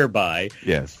somewhere nearby.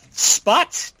 Yes.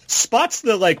 Spots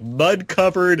the like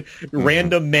mud-covered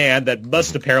random man that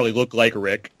must apparently look like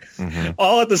Rick,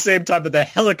 all at the same time that the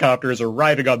helicopters are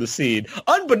arriving on the scene,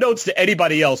 unbeknownst to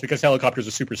anybody else because helicopters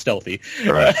are super stealthy.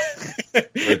 Right.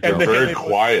 They're very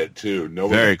quiet too.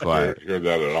 Nobody very quiet. Hear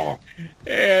that at all.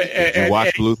 Did you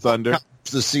watch Blue Thunder?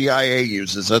 The CIA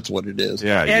uses. That's what it is.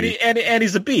 Yeah, and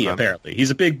he's a bee. Apparently, he's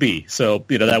a big bee. So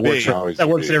that works. That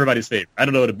works in everybody's favor. I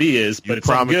don't know what a bee is, but it's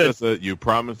good. You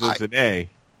promised us an A.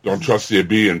 Don't trust the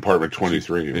B in Apartment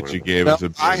 23. That you gave us a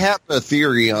B. I have a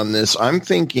theory on this. I'm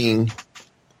thinking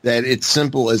that it's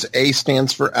simple as A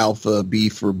stands for alpha, B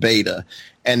for beta,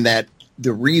 and that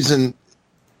the reason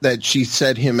that she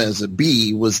set him as a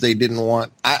B was they didn't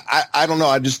want. I don't know.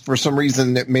 I just for some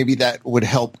reason that maybe that would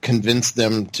help convince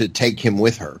them to take him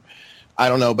with her. I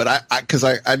don't know, but because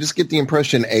I just get the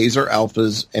impression A's are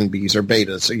alphas and B's are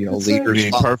betas. So leaders.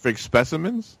 Perfect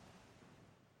specimens.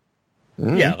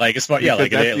 Yeah, like as far that's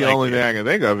the only thing I can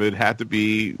think of. It had to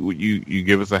be you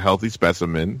give us a healthy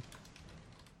specimen,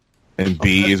 and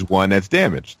B is one that's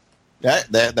damaged.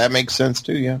 That makes sense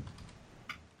too. Yeah.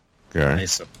 Okay.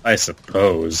 I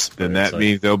suppose. Then that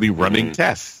means they'll be running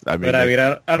tests. I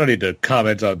don't need to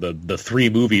comment on the 3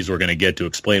 movies we're going to get to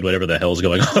explain whatever the hell's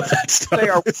going on with that stuff.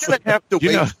 Are we going to have to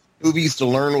wait for movies to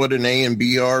learn what an A and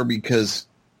B are? Because,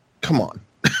 come on.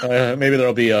 Maybe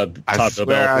there'll be a Taco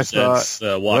Bell presents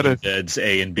Walking Dead's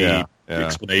A and B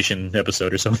explanation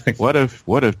episode or something. What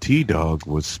if T-Dog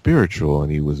was spiritual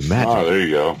and he was magic? Oh, there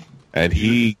you go. And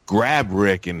he grabbed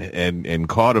Rick and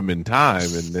caught him in time,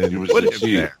 and then put him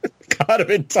there. Caught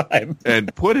him in time.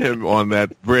 And put him on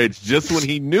that bridge just when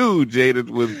he knew Jada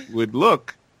would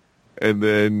look. And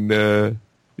then,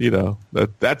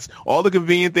 that's all the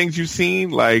convenient things you've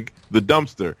seen, like the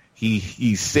dumpster.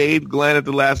 He saved Glenn at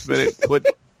the last minute, put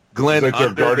Glenn like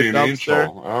under guardian the dumpster.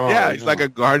 Angel. Oh, he's like a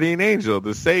guardian angel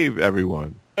to save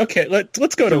everyone. Okay,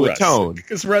 let's go to Russ. Tone.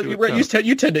 Because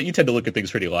you tend to look at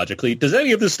things pretty logically. Does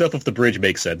any of this stuff with the bridge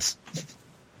make sense?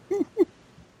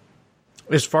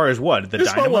 As far as what? The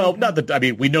dynamite? Well, not the. I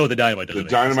mean, we know the dynamite doesn't. The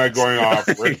dynamite going off.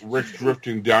 Rick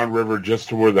drifting downriver just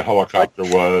to where the helicopter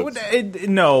was.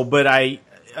 No, but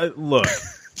look.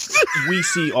 We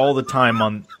see all the time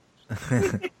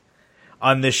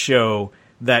on this show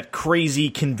that crazy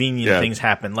convenient things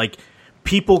happen. Like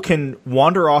people can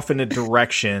wander off in a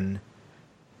direction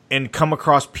and come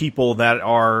across people that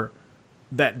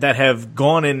have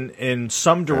gone in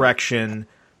some direction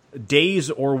days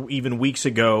or even weeks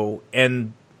ago,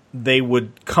 and they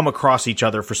would come across each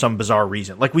other for some bizarre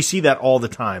reason. Like, we see that all the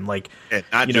time. Like, and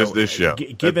not just this show.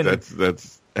 Given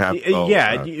that's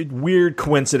weird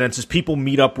coincidences. People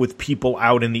meet up with people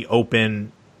out in the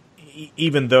open,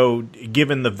 even though,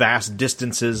 given the vast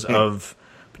distances of,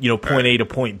 point A to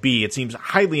point B, it seems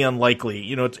highly unlikely.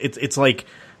 It's like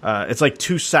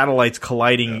two satellites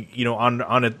colliding,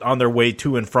 on their way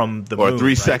to and from the moon. Or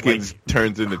 3 seconds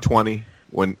turns into 20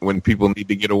 when people need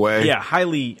to get away. Yeah,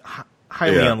 highly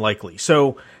unlikely.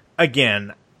 So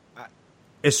again,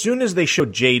 as soon as they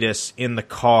showed Jadis in the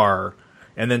car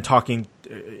and then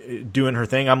doing her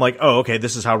thing, I'm like, oh, okay,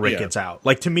 this is how Rick gets out.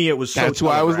 Like, to me, it was. That's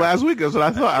why I was last week. That's what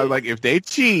I thought. I was like, if they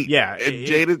cheat, if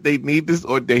Jadis, they need this,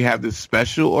 or they have this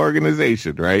special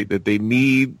organization, right? That they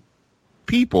need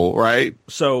people, right?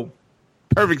 So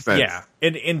perfect sense. Yeah,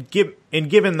 and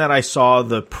given that I saw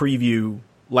the preview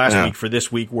last week for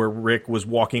this week where Rick was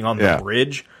walking on the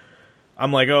bridge,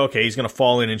 I'm like, oh, okay, he's going to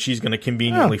fall in and she's going to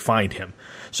conveniently find him.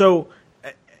 So,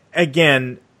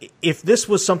 again, if this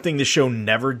was something the show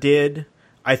never did,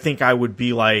 I think I would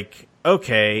be like,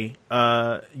 okay,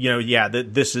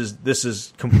 this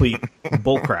is complete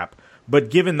bullcrap. But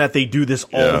given that they do this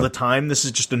all the time, this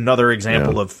is just another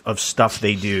example of stuff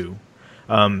they do.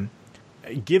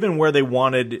 Given where they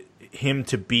wanted him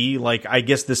to be, like, I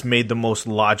guess this made the most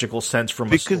logical sense from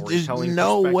a storytelling perspective. Because there's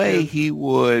no way he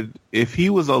would, if he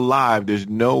was alive, there's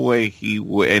no way he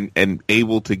would, and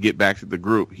able to get back to the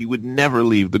group, he would never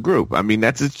leave the group. I mean,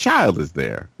 that's his child is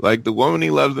there. Like, the woman he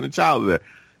loves and the child is there.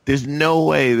 There's no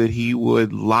way that he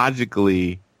would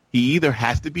logically, he either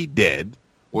has to be dead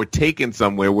or taken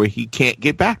somewhere where he can't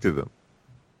get back to them.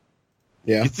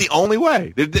 Yeah. It's the only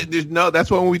way. There's no,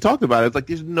 that's why when we talked about it, it's like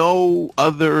there's no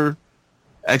other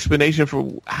explanation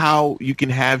for how you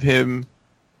can have him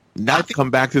not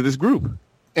come back to this group.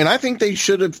 And I think they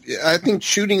should have. I think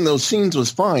shooting those scenes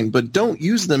was fine, but don't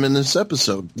use them in this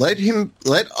episode. Let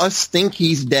us think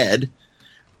he's dead,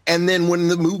 and then when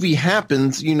the movie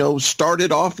happens, start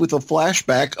it off with a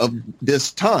flashback of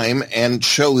this time and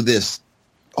show this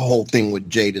whole thing with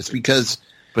Jadis, because.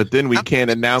 But then we can't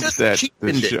announce that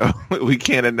the show. We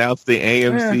can't announce the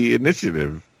AMC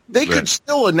initiative. They could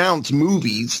still announce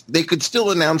movies. They could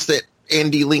still announce that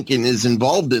Andy Lincoln is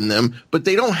involved in them, but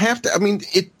they don't have to. I mean,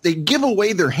 they give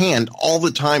away their hand all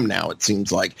the time now, it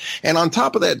seems like. And on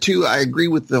top of that, too, I agree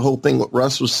with the whole thing what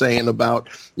Russ was saying about,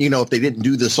 if they didn't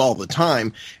do this all the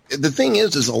time. The thing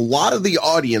is a lot of the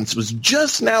audience was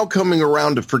just now coming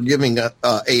around to forgiving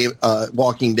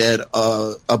Walking Dead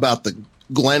about the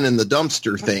Glenn and the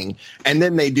dumpster thing, and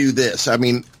then they do this. I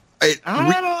mean, I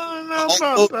don't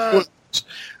know about that.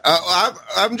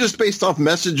 I'm just based off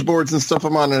message boards and stuff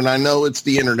I'm on, and I know it's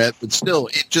the internet, but still,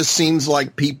 it just seems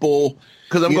like people.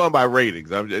 Because I'm going by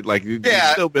ratings. I'm just, like, you've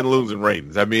still been losing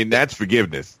ratings. I mean, that's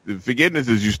forgiveness. Forgiveness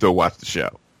is you still watch the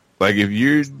show. Like, if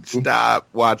you stop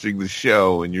watching the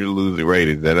show and you're losing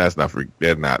ratings, then that's not.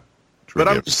 But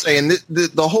I'm just saying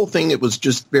the whole thing, it was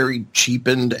just very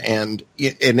cheapened, and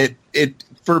it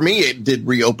for me, it did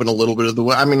reopen a little bit of the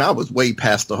way. I mean, I was way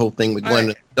past the whole thing with Glenn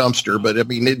and the dumpster, but I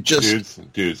mean, it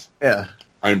just... Dudes. Yeah.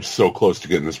 I'm so close to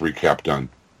getting this recap done.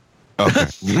 Okay.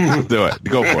 Do it.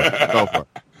 Go for it.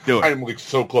 Do it. I'm like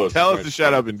so close. Tell us to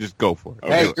shut up and just go for it.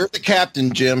 Hey, you're the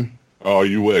captain, Jim. Oh,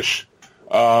 you wish.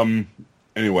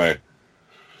 Anyway,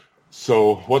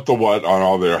 so what on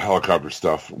all their helicopter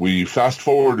stuff. We fast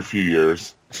forward a few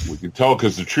years. We can tell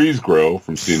because the trees grow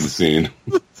from scene to scene.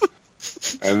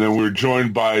 And then we're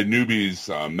joined by newbies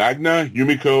Magna,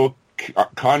 Yumiko,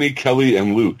 Connie, Kelly,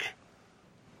 and Luke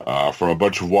from a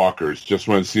bunch of walkers. Just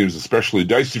when it seems especially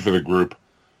dicey for the group,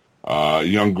 a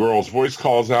young girl's voice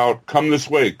calls out, "Come this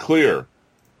way, clear."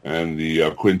 And the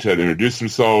quintet introduce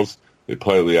themselves. They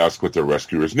politely ask what their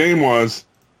rescuer's name was.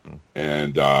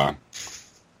 And the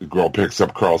girl picks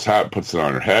up Carl's hat, puts it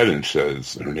on her head, and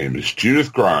says her name is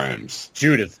Judith Grimes.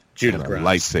 Judith And a Grimes.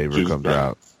 lightsaber comes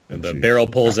out. And the barrel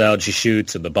pulls out, she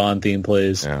shoots, and the Bond theme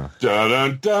plays. Yeah.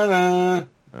 Da-da-da-da.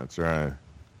 That's right.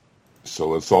 So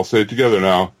let's all say it together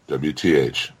now.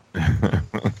 WTH.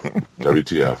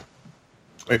 WTF.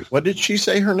 Wait, what did she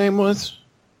say her name was?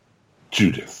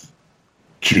 Judith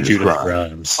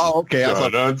Grimes. Oh, okay. I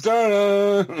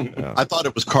Da-da-da-da. thought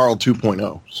it was Carl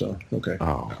 2.0, so, okay.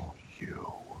 Oh,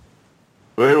 you.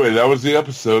 But anyway, that was the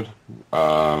episode.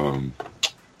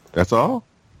 That's all?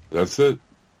 That's it.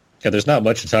 Yeah, there's not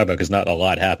much to talk about because not a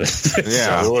lot happens.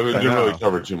 Yeah. So it didn't really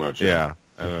cover too much. Yeah.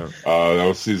 That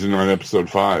was season 9, episode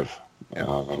 5. Yeah.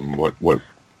 What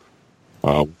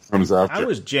comes after? I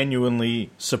was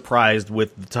genuinely surprised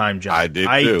with the time jump. I did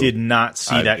too. did not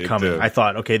see that coming. Too. I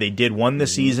thought, okay, they did one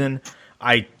this season.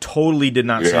 I totally did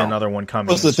not see another one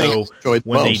coming. What's the thing?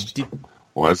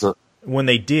 When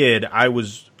they did, I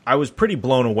was pretty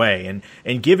blown away,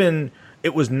 and given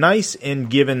it was nice, and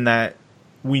given that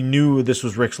we knew this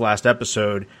was Rick's last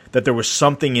episode, that there was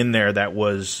something in there that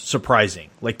was surprising.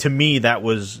 Like, to me, that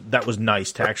was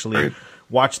nice to actually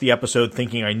watch the episode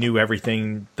thinking I knew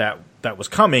everything that was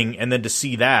coming, and then to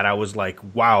see that, I was like,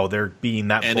 wow, they're being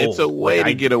that bold. And it's a way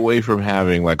to get away from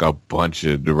having like a bunch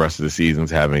of the rest of the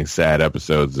seasons having sad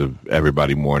episodes of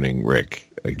everybody mourning Rick.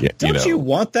 Again, Don't you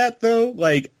want that, though?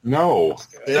 Like, no.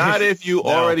 Not if you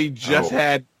already just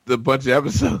had the bunch of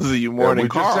episodes of you mourning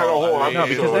Carl. We just had a whole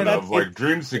episode of like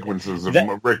dream sequences of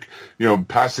Rick,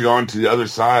 passing on to the other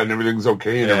side and everything's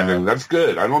okay and everything. That's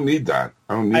good. I don't need that.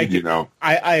 I don't need,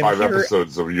 5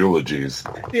 episodes of eulogies.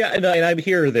 Yeah, and I'm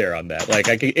here or there on that. Like,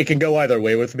 it can go either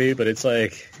way with me, but it's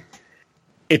like,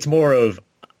 it's more of,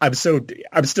 I'm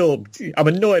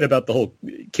annoyed about the whole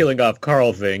killing off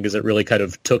Carl thing, because it really kind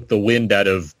of took the wind out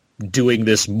of doing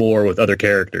this more with other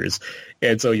characters.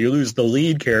 And so you lose the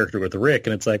lead character with Rick,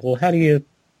 and it's like, well, how do you...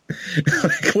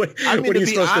 what are you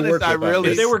supposed to work with?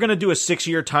 If they were going to do a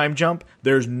 6-year time jump,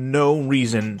 there's no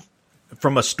reason,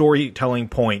 from a storytelling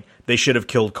point, they should have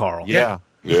killed Carl. Yeah.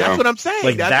 That's what I'm saying.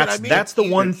 Like, that's the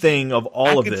one thing of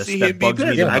all of this that bugs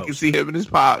me the most. I can see him and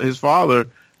his father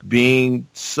being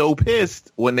so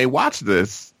pissed when they watch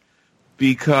this,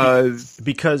 because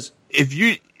if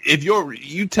you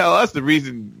tell us the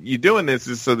reason you're doing this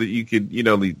is so that you could,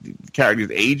 the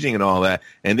characters aging and all that,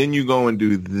 and then you go and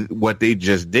do what they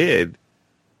just did,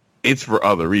 it's for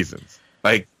other reasons.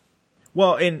 Like,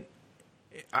 well, and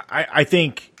I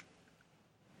think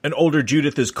an older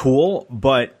Judith is cool,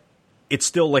 but it's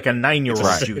still like a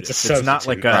 9-year-old Judith. It's not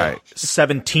like a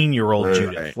 17-year-old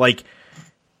Judith. Like,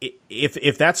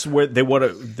 if that's where they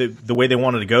the way they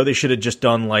wanted to go, they should have just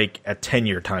done like a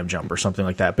 10-year time jump or something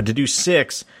like that. But to do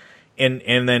 6 and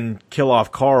then kill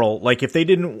off Carl, like, if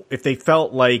they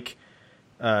felt like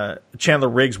Chandler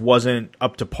Riggs wasn't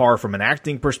up to par from an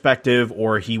acting perspective,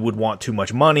 or he would want too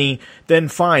much money, then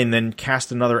fine, then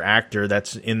cast another actor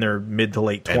that's in their mid to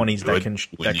late 20s that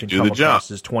can come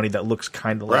across as 20, that looks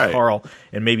kind of like Carl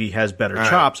and maybe has better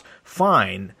chops.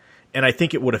 Fine. And I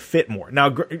think it would have fit more. Now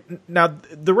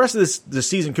the rest of the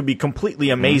season could be completely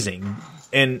amazing,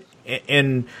 and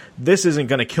this isn't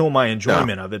going to kill my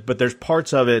enjoyment of it. But there's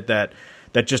parts of it that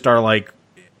just are like,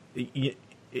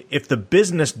 if the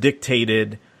business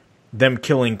dictated them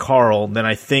killing Carl, then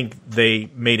I think they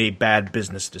made a bad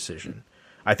business decision.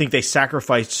 I think they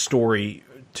sacrificed story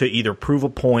to either prove a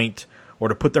point or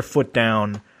to put their foot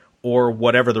down, or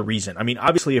whatever the reason. I mean,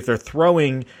 obviously, if they're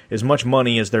throwing as much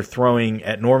money as they're throwing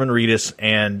at Norman Reedus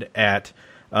and at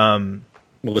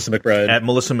Melissa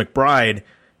McBride,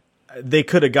 they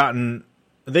could have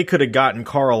gotten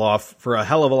Carl off for a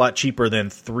hell of a lot cheaper than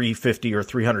 $350 or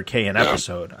 $300K an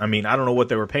episode. I mean, I don't know what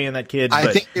they were paying that kid.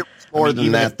 I think it was more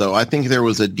than that, though. I think there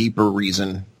was a deeper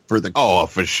reason for the. Oh,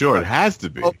 for sure, it has to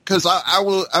be. Because I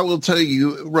will tell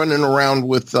you, running around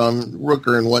with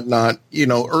Rooker and whatnot,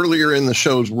 earlier in the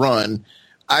show's run,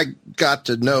 I got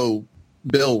to know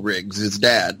Bill Riggs, his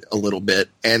dad, a little bit,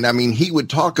 and I mean, he would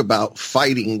talk about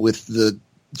fighting with the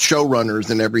showrunners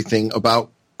and everything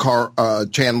about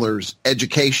Chandler's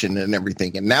education and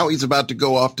everything, and now he's about to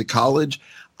go off to college.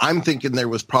 I'm thinking there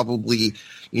was probably,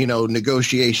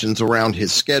 negotiations around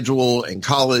his schedule and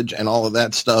college and all of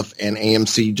that stuff, and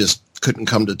AMC just couldn't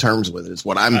come to terms with it, is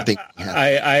what I'm thinking.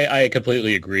 I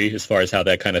completely agree as far as how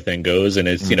that kind of thing goes, and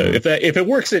it's if it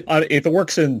works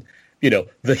in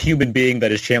the human being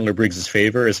that is Chandler Briggs'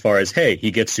 favor, as far as, hey,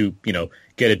 he gets to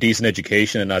get a decent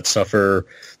education and not suffer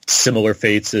similar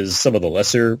fates as some of the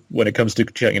lesser when it comes to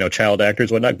child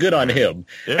actors, whatnot. Good on him.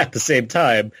 Yeah. At the same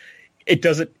time, it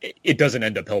doesn't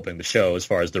end up helping the show, as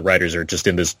far as the writers are just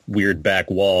in this weird back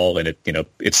wall, and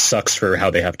it sucks for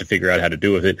how they have to figure out how to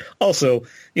do with it. Also,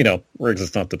 Riggs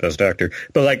is not the best actor,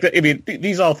 but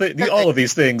all of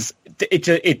these things,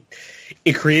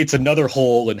 it creates another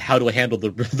hole in how to handle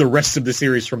the rest of the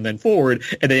series from then forward.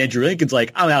 And then Andrew Lincoln's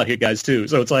like, I'm out here, guys, too.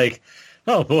 So it's like,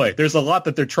 oh boy, there's a lot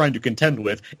that they're trying to contend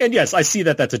with. And yes, I see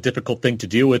that that's a difficult thing to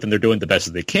deal with, and they're doing the best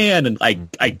that they can. And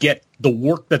I get the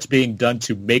work that's being done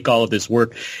to make all of this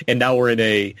work. And now we're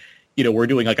in we're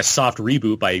doing like a soft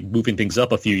reboot by moving things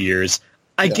up a few years.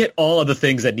 I get all of the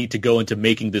things that need to go into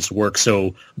making this work,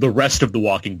 so the rest of The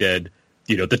Walking Dead,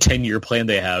 the 10-year plan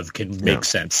they have, can make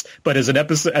sense. But as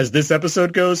this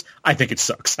episode goes, I think it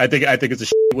sucks. I think it's a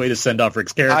shitty way to send off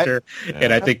Rick's character,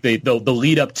 and I think the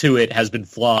lead up to it has been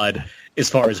flawed as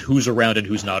far as who's around and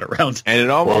who's not around. And it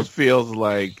almost feels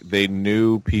like they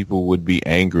knew people would be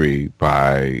angry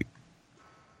by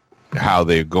how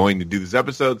they're going to do this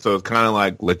episode. So it's kind of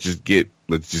like let's just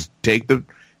take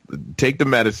the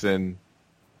medicine,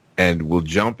 and we'll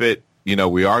jump it. You know,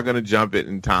 we are going to jump it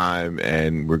in time,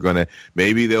 and we're going to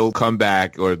maybe they'll come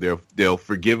back, or they'll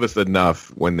forgive us enough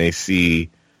when they see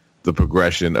the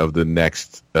progression of the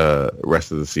next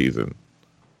rest of the season.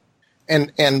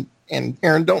 And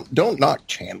Aaron, don't knock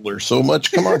Chandler so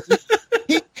much. Come on.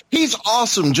 He's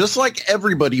awesome, just like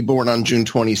everybody born on June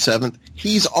 27th.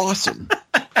 He's awesome.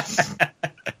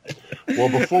 Well,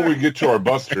 before we get to our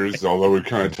busters, although we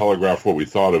kind of telegraphed what we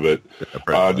thought of it,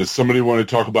 does somebody want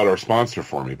to talk about our sponsor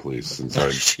for me, please, since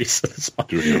I'm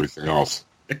doing everything else?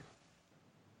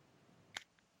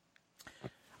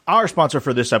 Our sponsor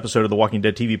for this episode of the Walking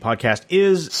Dead TV podcast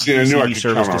is DCB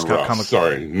Service Discount Comic Book.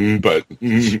 Sorry, but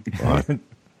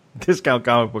Discount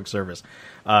Comic Book Service.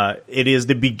 It is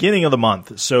the beginning of the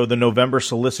month, so the November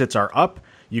solicits are up.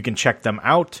 You can check them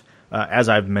out. As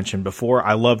I've mentioned before,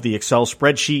 I love the Excel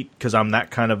spreadsheet because I'm that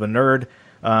kind of a nerd.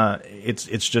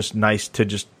 It's just nice to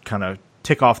just kind of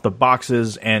tick off the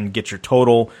boxes and get your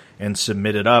total and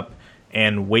submit it up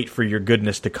and wait for your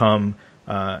goodness to come,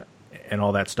 and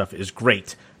all that stuff is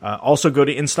great. Also go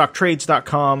to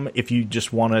InStockTrades.com if you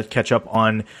just want to catch up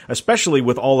on, especially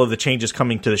with all of the changes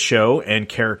coming to the show and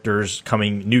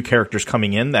new characters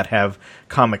coming in that have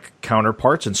comic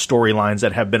counterparts and storylines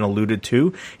that have been alluded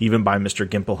to, even by Mr.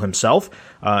 Gimple himself.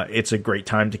 It's a great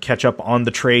time to catch up on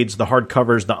the trades, the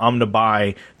hardcovers, the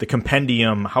omnibuy, the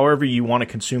compendium, however you want to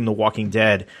consume The Walking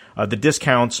Dead. The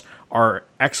discounts are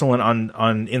excellent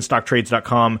on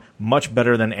InStockTrades.com, much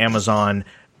better than Amazon.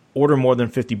 Order more than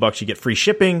 $50, you get free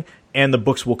shipping, and the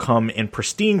books will come in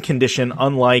pristine condition,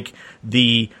 unlike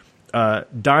the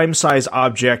dime-size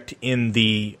object in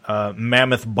the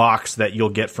mammoth box that you'll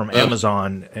get from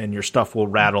Amazon, and your stuff will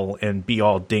rattle and be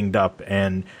all dinged up,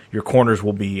 and your corners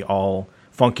will be all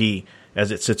funky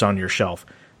as it sits on your shelf.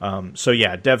 So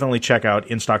yeah, definitely check out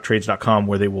InStockTrades.com,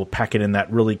 where they will pack it in that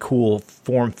really cool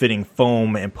form-fitting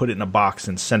foam and put it in a box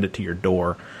and send it to your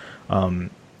door.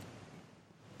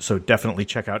 So definitely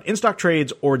check out InStock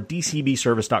Trades or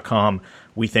DCBService.com.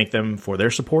 We thank them for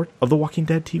their support of the Walking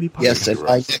Dead TV podcast. Yes, and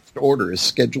my next order is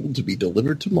scheduled to be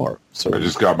delivered tomorrow. So I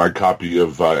just got my copy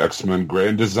of X-Men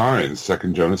Grand Design,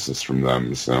 second Genesis from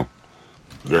them, so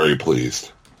very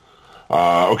pleased.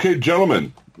 Okay,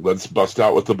 gentlemen, let's bust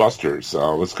out with the busters.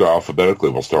 Let's go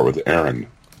alphabetically. We'll start with Aaron.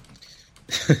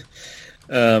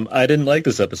 I didn't like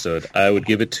this episode. I would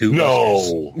give it 2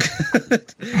 No.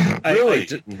 Really?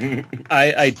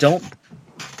 I don't.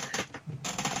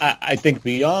 I think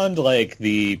beyond like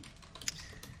the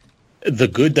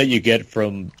good that you get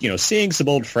from seeing some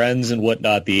old friends and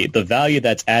whatnot, the value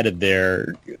that's added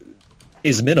there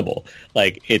is minimal.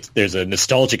 Like there's a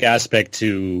nostalgic aspect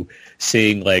to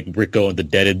seeing like Rick going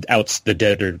beware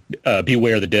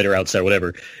the dead are outside,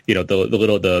 whatever.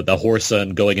 The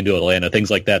Whoreson going into Atlanta,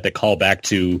 things like that call back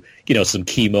to some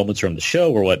key moments from the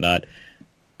show or whatnot.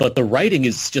 But the writing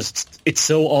is it's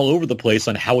so all over the place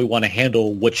on how we want to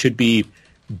handle what should be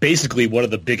basically one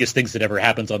of the biggest things that ever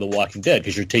happens on The Walking Dead,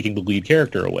 because you're taking the lead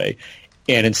character away.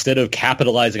 And instead of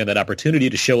capitalizing on that opportunity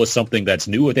to show us something that's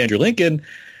new with Andrew Lincoln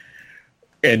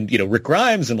and Rick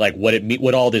Grimes and like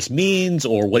what all this means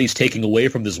or what he's taking away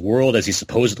from this world as he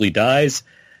supposedly dies,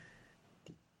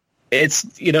 it's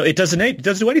it doesn't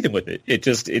do anything with it.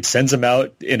 It sends him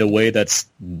out in a way that's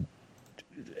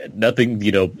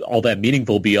nothing all that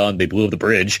meaningful beyond they blew up the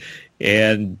bridge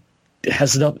and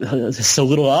has so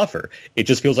little to offer. It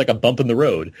just feels like a bump in the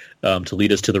road to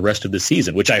lead us to the rest of the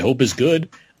season, which I hope is good.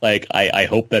 Like I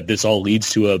hope that this all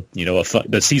leads to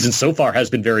the season so far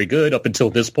has been very good up until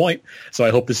this point. So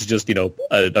I hope this is just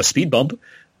a speed bump.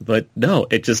 But no,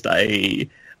 it just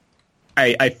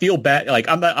I feel bad. Like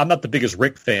I'm not the biggest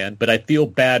Rick fan, but I feel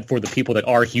bad for the people that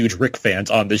are huge Rick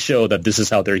fans on this show that this is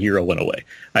how their hero went away.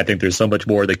 I think there's so much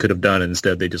more they could have done, and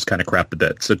instead they just kind of crapped the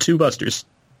bed. So 2 busters.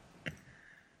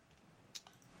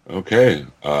 Okay,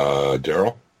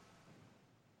 Daryl.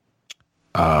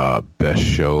 Best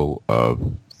show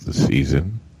of the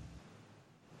season.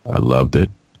 I loved it.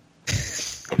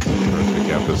 Perfect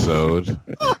episode.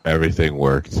 Everything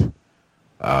worked.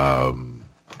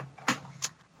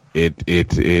 It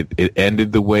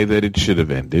ended the way that it should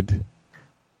have ended.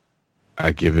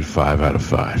 I give it 5 out of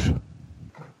 5.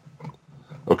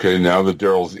 Okay, now that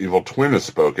Daryl's evil twin has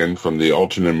spoken from the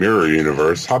alternate mirror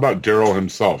universe, how about Daryl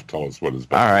himself? Tell us what his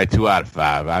best. All right, 2 out of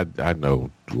 5. I know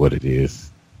what it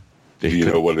is. Do you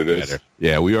know what it is? Better.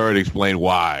 Yeah, we already explained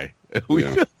why. We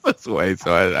feel this way,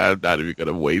 so I'm not even going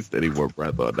to waste any more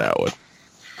breath on that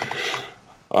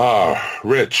one.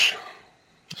 Rich.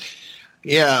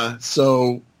 Yeah,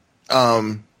 so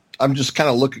I I'm just kind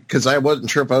of looking because I wasn't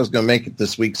sure if I was going to make it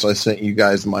this week, so I sent you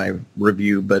guys my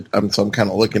review. But I'm kind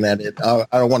of looking at it. I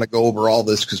don't want to go over all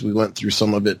this because we went through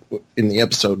some of it in the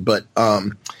episode. But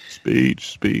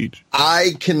speech.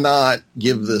 I cannot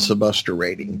give this a Buster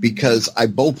rating because I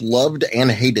both loved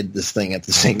and hated this thing at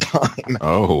the same time.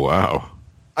 Oh wow!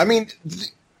 I mean,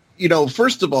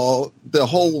 first of all, the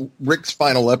whole Rick's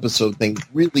final episode thing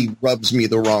really rubs me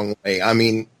the wrong way. I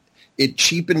mean, it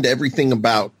cheapened everything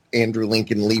about Andrew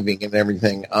Lincoln leaving and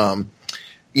everything.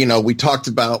 We talked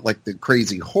about like the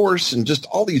crazy horse and just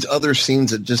all these other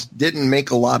scenes that just didn't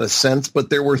make a lot of sense. But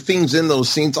there were things in those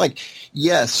scenes like,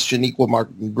 yes, Shaniqua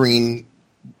Martin Green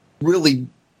really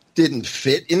didn't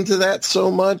fit into that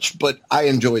so much, but I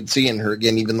enjoyed seeing her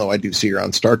again, even though I do see her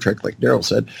on Star Trek, like Daryl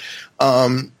said.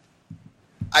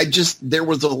 There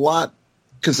was a lot,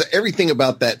 because everything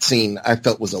about that scene I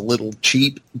felt was a little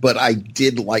cheap, but I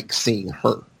did like seeing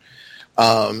her.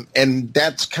 And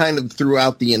that's kind of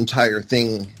throughout the entire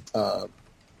thing,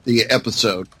 the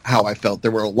episode, how I felt.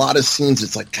 There were a lot of scenes,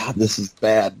 it's like, God, this is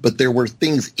bad. But there were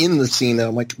things in the scene that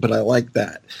I'm like, but I like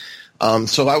that.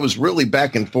 So I was really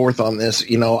back and forth on this.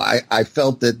 I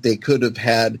felt that they could have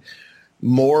had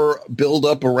more build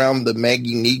up around the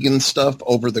Maggie Negan stuff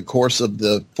over the course of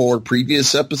the 4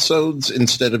 previous episodes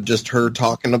instead of just her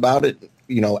talking about it,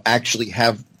 actually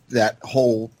have that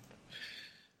whole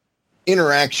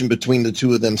interaction between the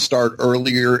two of them start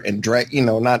earlier and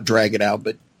not drag it out,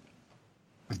 but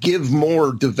give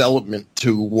more development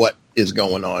to what is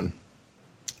going on.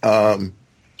 I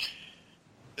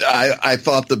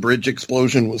thought the bridge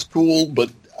explosion was cool,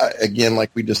 but again,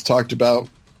 like we just talked about,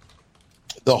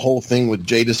 the whole thing with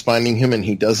Jadis finding him and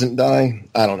he doesn't die,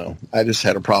 I don't know. I just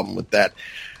had a problem with that.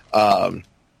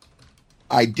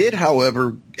 I did,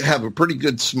 however, have a pretty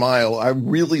good smile. I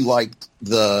really liked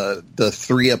the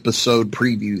 3-episode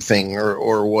preview thing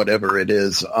or whatever it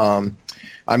is.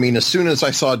 As soon as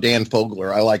I saw Dan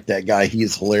Fogler, I like that guy. He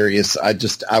is hilarious.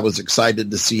 I was excited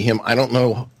to see him. I don't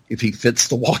know if he fits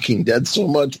The Walking Dead so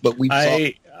much, but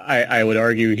I would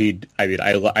argue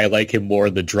I like him more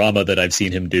in the drama that I've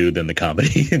seen him do than the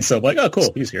comedy. And so I'm like, oh,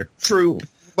 cool, he's here. True.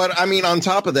 But, on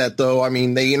top of that, though,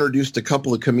 they introduced a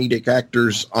couple of comedic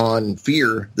actors on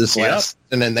Fear this last,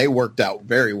 and then they worked out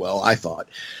very well, I thought.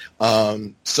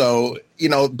 But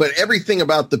everything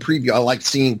about the preview, I liked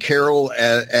seeing Carol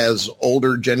as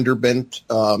older gender-bent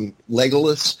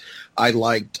Legolas. I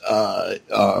liked,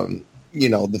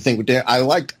 the thing with Dan. I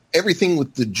liked everything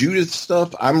with the Judith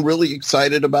stuff. I'm really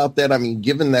excited about that.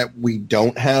 Given that we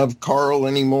don't have Carl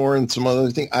anymore and some other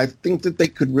thing, I think that they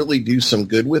could really do some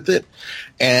good with it.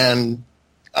 And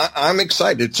I'm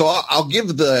excited. So I'll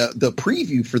give the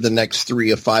preview for the next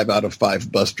 3 a 5 out of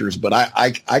 5 Busters, but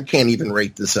I can't even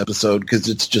rate this episode because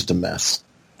it's just a mess.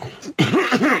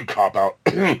 Cop out.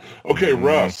 Okay,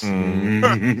 Russ.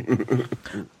 I'm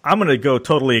going to go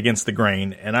totally against the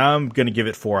grain, and I'm going to give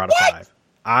it 4 out of 5.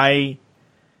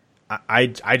 I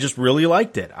just really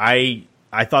liked it. I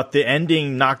thought the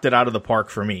ending knocked it out of the park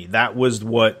for me. That was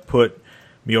what put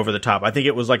me over the top. I think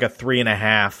it was like a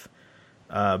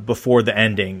 3.5 before the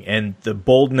ending, and the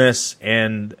boldness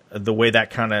and the way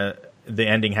that kind of the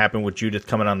ending happened with Judith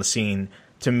coming on the scene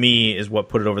to me is what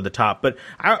put it over the top. But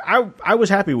I was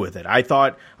happy with it. I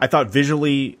thought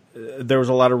visually there was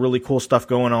a lot of really cool stuff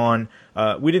going on.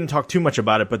 We didn't talk too much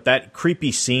about it, but that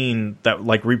creepy scene that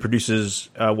like reproduces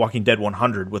Walking Dead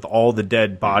 100 with all the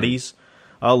dead bodies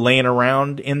laying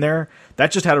around in there,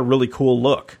 that just had a really cool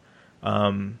look.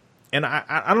 And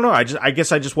I don't know. I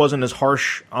guess I just wasn't as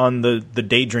harsh on the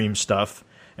Daydream stuff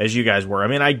as you guys were.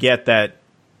 I get that.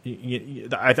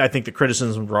 I think the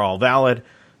criticisms were all valid,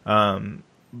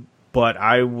 but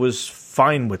I was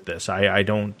fine with this. I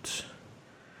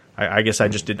guess I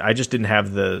just didn't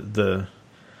have the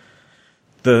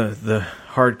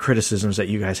hard criticisms that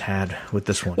you guys had with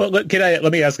this one. Well,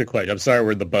 let me ask a question. I'm sorry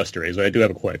we're in the Buster A's, but I do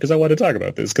have a question because I want to talk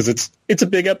about this because it's a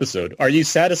big episode. Are you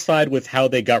satisfied with how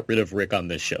they got rid of Rick on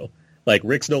this show? Like,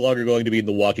 Rick's no longer going to be in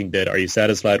The Walking Dead. Are you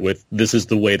satisfied with this is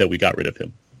the way that we got rid of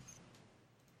him?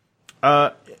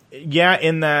 Yeah,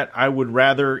 in that I would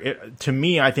rather... to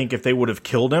me, I think if they would have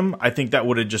killed him, I think that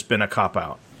would have just been a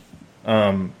cop-out.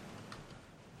 For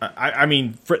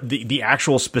the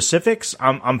actual specifics,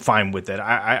 I'm fine with it.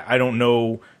 I don't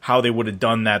know how they would have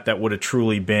done that would have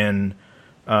truly been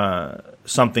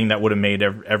something that would have made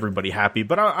everybody happy.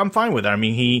 But I'm fine with it. I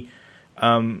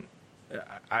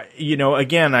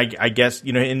guess,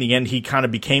 in the end, he kind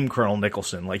of became Colonel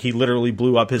Nicholson. Like, he literally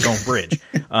blew up his own bridge.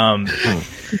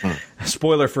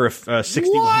 Spoiler for a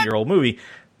 61-year-old movie.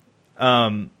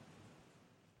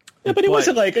 Yeah, but he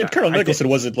wasn't like Colonel Nicholson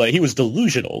wasn't like he was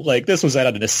delusional. Like this was out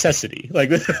of necessity. Like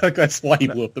that's why he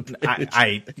blew up the bridge.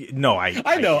 I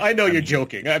know you're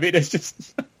joking. I mean, it's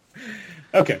just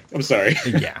okay. I'm sorry.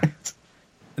 Yeah.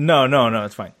 No,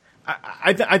 it's fine.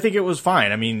 I think it was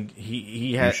fine. I mean,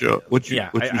 he had. Sure. What you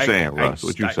saying, Russ?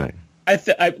 What you saying?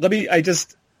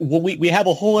 We have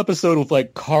a whole episode with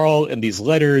like Carl and these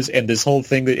letters and this whole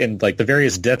thing and like the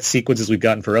various death sequences we've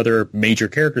gotten for other major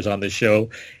characters on this show.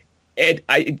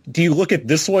 And do you look at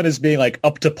this one as being like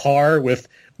up to par with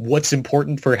what's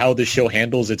important for how this show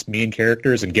handles its main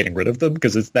characters and getting rid of them?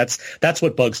 Because that's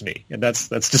what bugs me, and that's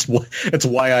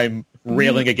why I'm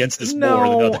railing against this more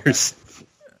than others.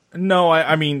 No,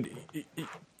 I mean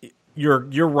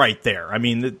you're right there. I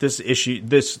mean this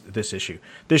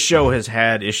show has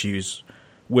had issues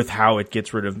with how it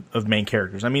gets rid of main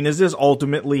characters. I mean, is this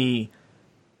ultimately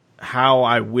how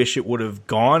I wish it would have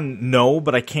gone? No,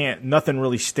 but I can't. Nothing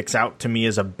really sticks out to me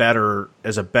as a better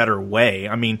way.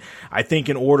 I mean, I think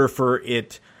in order for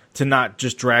it to not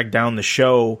just drag down the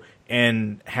show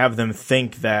and have them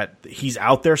think that he's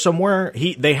out there somewhere,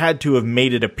 they had to have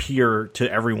made it appear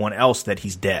to everyone else that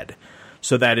he's dead,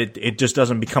 so that it just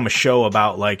doesn't become a show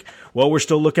about like, well, we're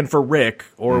still looking for Rick,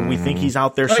 or we think he's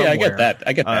out there somewhere. Yeah,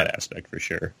 I get that aspect for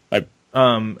sure. How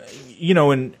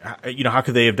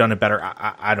could they have done it better?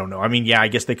 I don't know. I mean, yeah, I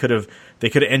guess they could have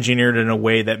engineered it in a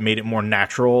way that made it more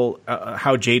natural.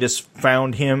 How Jadis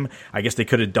found him, I guess they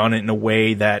could have done it in a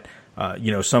way that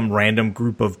some random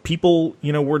group of people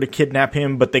were to kidnap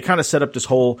him. But they kind of set up this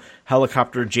whole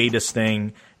helicopter Jadis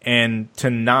thing, and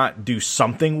to not do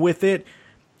something with it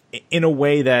in a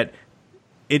way that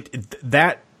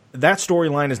that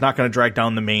storyline is not going to drag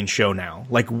down the main show now.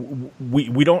 Like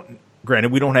we don't.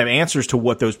 Granted, we don't have answers to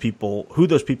who those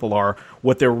people are,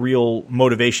 what their real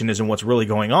motivation is, and what's really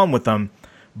going on with them.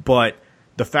 But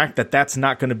the fact that that's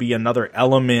not going to be another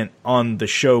element on the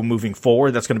show moving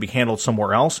forward, that's going to be handled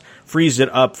somewhere else, frees it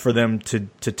up for them to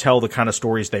tell the kind of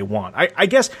stories they want. I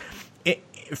guess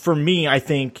for me, I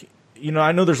think,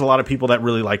 I know there's a lot of people that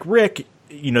really like Rick.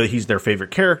 He's their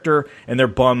favorite character, and they're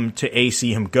bummed to A,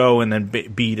 see him go, and then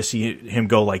B, to see him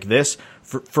go like this.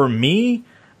 For me,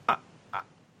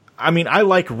 I mean, I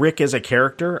like Rick as a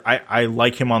character. I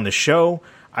like him on the show.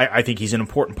 I think he's an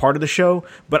important part of the show.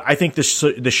 But I think the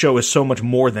show is so much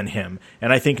more than him.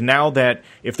 And I think now that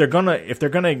if they're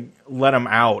gonna let him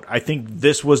out, I think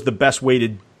this was the best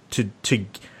way to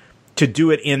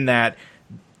do it. In that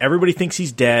everybody thinks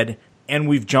he's dead, and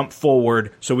we've jumped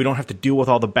forward, so we don't have to deal with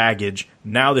all the baggage.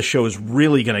 Now the show is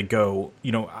really going to go.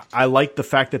 I like the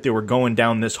fact that they were going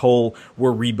down this whole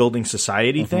we're rebuilding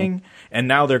society thing, and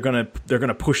now they're gonna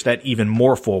push that even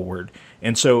more forward.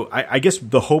 And so I guess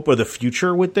the hope of the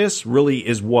future with this really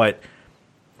is what,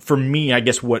 for me, I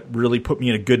guess what really put me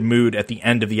in a good mood at the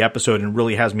end of the episode and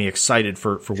really has me excited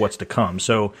for what's to come.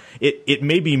 So it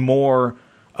may be more.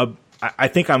 I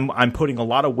think I'm putting a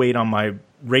lot of weight on my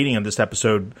rating of this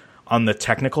episode on the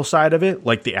technical side of it,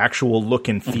 like the actual look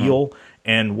and feel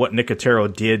and what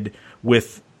Nicotero did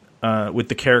with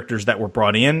the characters that were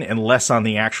brought in, and less on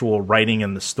the actual writing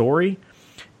and the story,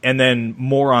 and then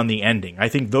more on the ending. I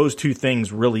think those two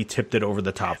ththings really tipped it over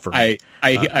the top for me.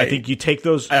 I think you take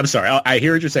those. I'm sorry. I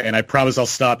hear what you're saying, and I promise I'll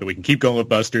stop it. We can keep going with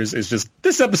Busters. It's just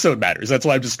this episode matters. That's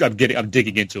why I'm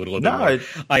digging into it a little bit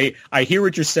more. I hear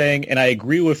what you're saying, and I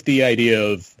agree with the idea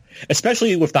of,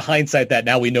 especially with the hindsight that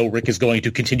now we know Rick is going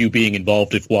to continue being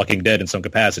involved with Walking Dead in some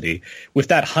capacity. With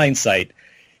that hindsight,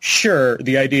 sure,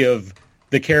 the idea of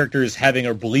the characters having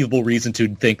a believable reason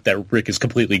to think that Rick is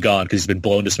completely gone because he's been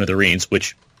blown to smithereens,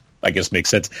 which I guess makes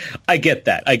sense. I get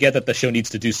that. I get that the show needs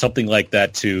to do something like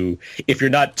that to, if they're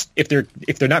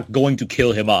not going to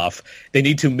kill him off, they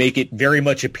need to make it very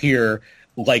much appear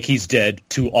like he's dead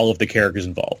to all of the characters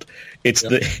involved.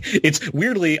 It's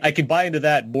weirdly, I can buy into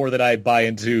that more than I buy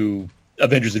into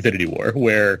Avengers: Infinity War,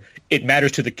 where it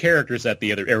matters to the characters that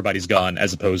everybody's gone,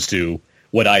 as opposed to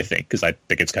what I think, because I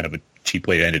think it's kind of a cheap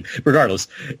way to end it. Regardless,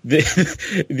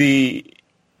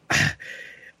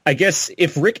 I guess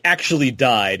if Rick actually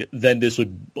died, then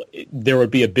there would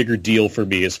be a bigger deal for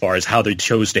me as far as how they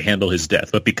chose to handle his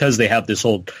death. But because they have this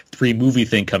whole 3-movie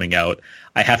thing coming out,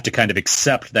 I have to kind of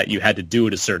accept that you had to do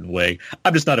it a certain way.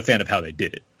 I'm just not a fan of how they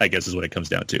did it, I guess is what it comes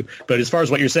down to. But as far as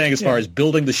what you're saying, as far as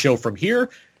building the show from here,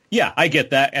 yeah, I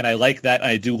get that, and I like that.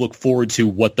 I do look forward to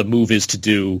what the move is to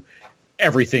do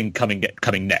everything coming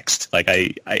next. Like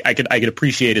I can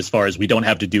appreciate as far as we don't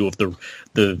have to deal with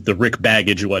the Rick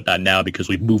baggage and whatnot now because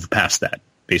we've moved past that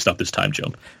based off this time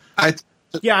jump.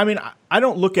 Yeah, I mean, I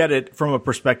don't look at it from a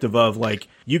perspective of like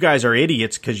you guys are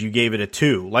idiots because you gave it a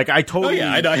 2. Like I totally,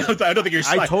 I don't think you're.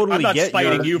 I totally I'm not get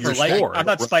spiting you for liking. score. I'm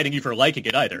not spiting you for liking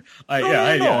it either.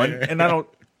 And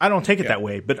I don't take it that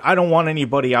way. But I don't want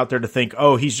anybody out there to think,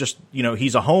 oh, he's just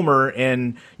he's a homer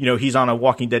and he's on a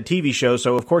Walking Dead TV show,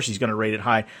 so of course he's going to rate it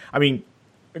high. I mean,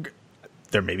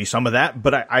 there may be some of that,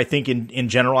 but I think in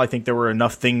general, I think there were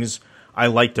enough things I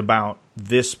liked about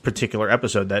this particular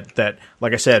episode that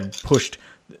like I said, pushed.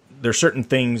 There's certain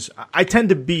things I tend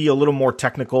to be a little more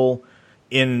technical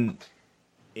in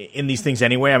these things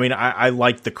anyway. I mean, I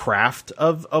like the craft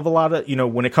of a lot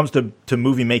of when it comes to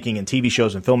movie making and TV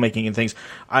shows and filmmaking and things.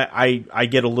 I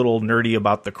get a little nerdy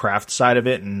about the craft side of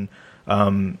it, and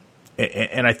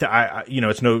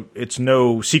it's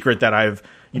no secret that I've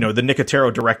the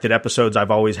Nicotero directed episodes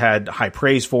I've always had high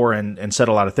praise for and said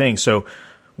a lot of things. So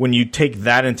when you take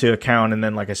that into account, and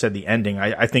then, like I said, the ending,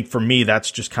 I think for me, that's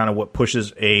just kind of what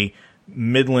pushes a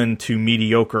Midland to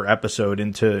mediocre episode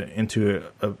into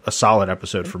a solid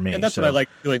episode for me. And that's what I like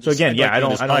doing. So again, I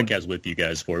don't podcast with you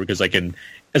guys for, because I can,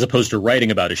 as opposed to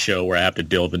writing about a show where I have to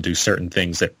delve into certain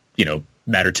things that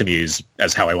matter to me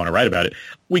as how I want to write about it.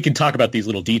 We can talk about these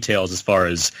little details as far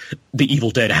as the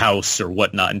Evil Dead house or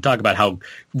whatnot, and talk about how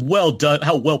well done,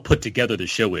 how well put together the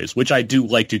show is, which I do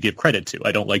like to give credit to.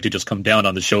 I don't like to just come down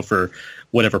on the show for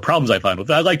whatever problems I find with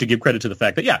it. I like to give credit to the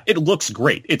fact that, yeah, it looks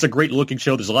great. It's a great looking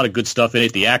show. There's a lot of good stuff in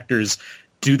it. The actors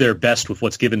do their best with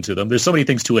what's given to them. There's so many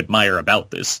things to admire about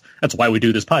this. That's why we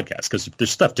do this podcast, because there's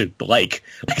stuff to like.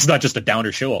 It's not just a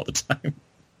downer show all the time.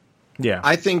 Yeah,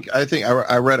 I think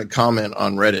I read a comment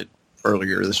on Reddit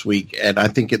earlier this week, and I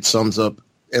think it sums up,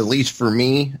 at least for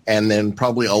me, and then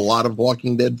probably a lot of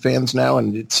Walking Dead fans now,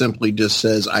 and it simply just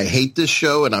says, I hate this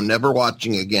show and I'm never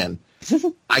watching again.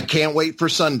 I can't wait for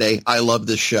Sunday. I love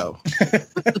this show. It's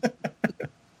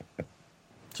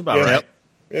about right.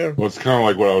 Yeah. Well, it's kind of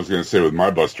like what I was going to say with my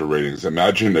Buster ratings.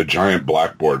 Imagine a giant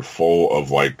blackboard full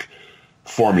of like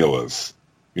formulas,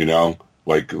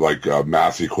 like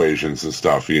math equations and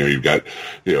stuff. You've got,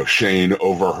 Shane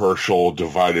over Herschel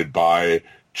divided by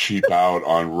cheap out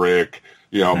on Rick,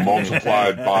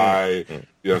 multiplied by,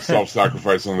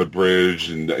 self-sacrifice on the bridge,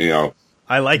 and,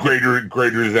 I like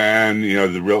greater than,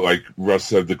 the real, like Russ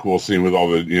said, the cool scene with all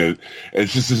the,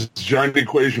 it's just this giant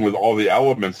equation with all the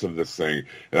elements of this thing.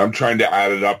 And I'm trying to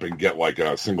add it up and get like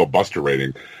a single Buster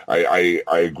rating. I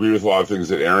agree with a lot of things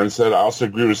that Aaron said. I also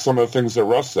agree with some of the things that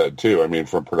Russ said too. I mean,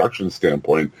 from a production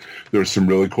standpoint, there were some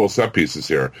really cool set pieces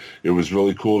here. It was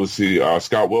really cool to see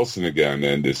Scott Wilson again,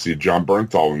 and to see John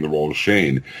Bernthal in the role of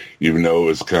Shane, even though it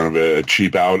was kind of a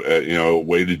cheap out,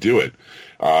 way to do it.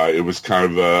 It was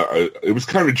kind of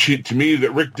a cheat to me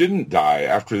that Rick didn't die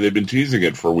after they've been teasing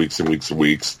it for weeks and weeks and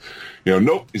weeks.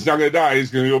 Nope, he's not going to die.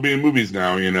 He's going to go be in movies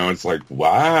now. It's like,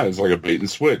 wow, it's like a bait and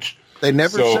switch. They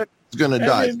never said he's going to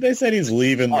die. They said he's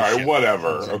leaving. All right, whatever.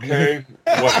 Okay,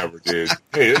 whatever, dude.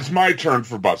 Hey, it's my turn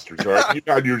for Busters. All right, you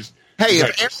got yours. Hey,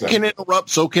 if Aaron can interrupt,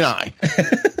 so can I.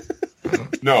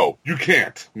 No, you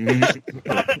can't.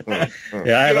 I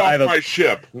have my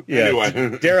ship. Yeah, anyway.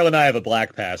 Daryl and I have a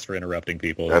black pass for interrupting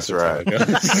people. That's right.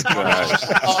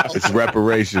 It's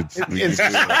reparations. It's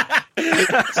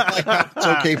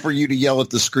okay for you to yell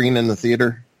at the screen in the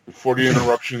theater. 40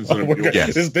 interruptions.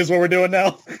 Yes. This is what we're doing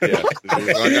now? Yes. You're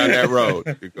going down that road.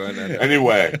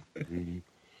 Anyway,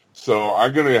 so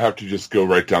I'm going to have to just go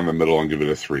right down the middle and give it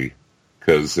a 3,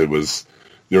 because there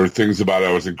were things about it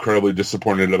I was incredibly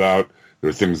disappointed about. There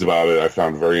were things about it I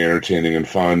found very entertaining and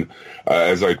fun.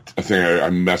 As I think I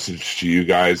messaged to you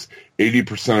guys,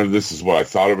 80% of this is what I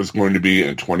thought it was going to be,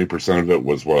 and 20% of it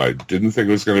was what I didn't think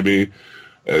it was going to be.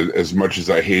 As much as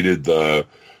I hated the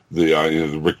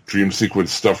Rick Dream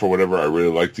sequence stuff or whatever, I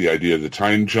really liked the idea of the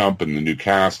time jump and the new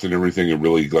cast and everything, and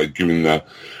really like hitting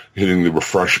the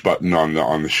refresh button on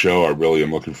the show. I really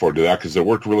am looking forward to that, because it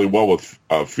worked really well with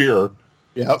Fear.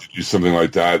 Yeah, to do something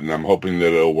like that, and I'm hoping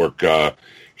that it'll work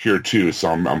here too. So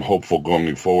I'm hopeful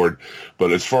going forward.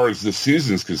 But as far as this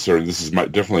season's concerned, this is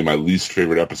definitely my least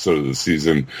favorite episode of the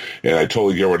season. And I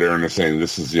totally get what Aaron is saying.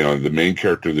 This is the main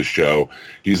character of the show.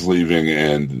 He's leaving,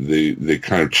 and they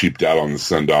kind of cheaped out on the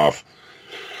send off.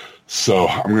 So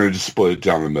I'm going to just split it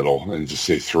down the middle and just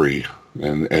say 3,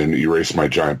 and erase my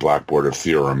giant blackboard of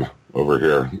theorem over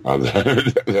here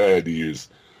that I had to use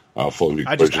full of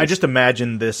equations. I just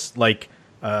imagine this like.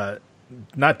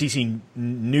 Not DC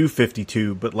New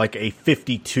 52, but like a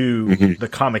 52, the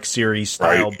comic series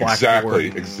style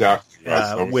blackboard.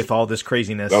 Exactly. With all this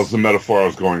craziness. That was the metaphor I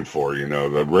was going for,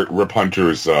 the Rip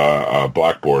Hunter's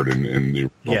blackboard in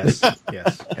the... Yes.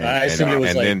 And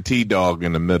then T-Dog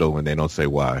in the middle, and they don't say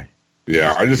why.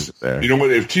 Yeah, I just, there. you know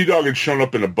what, if T-Dog had shown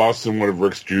up in a bus in one of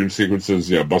Rick's dream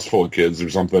sequences, a bus full of kids or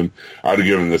something, I'd have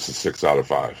given this a 6 out of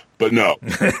 5. But no.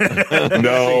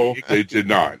 No, they did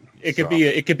not. It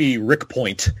could be Rick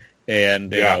Point.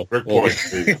 And Rick Point.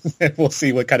 We'll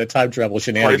see what kind of time travel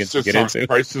shenanigans we get into.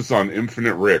 Crisis on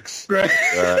Infinite Ricks. Right.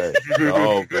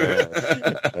 Oh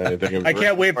man! I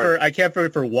can't wait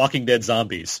for Walking Dead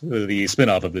Zombies, the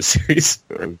spinoff of this series.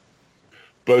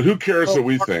 But who cares what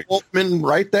we think? Wolfman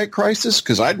write that Crisis?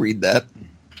 Because I'd read that.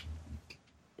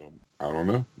 I don't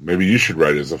know. Maybe you should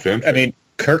write it as a fan. I mean,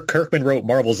 Kirkman wrote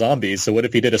Marvel Zombies, so what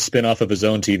if he did a spinoff of his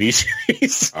own TV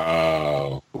series?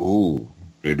 Ooh.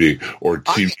 Maybe, or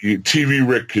TV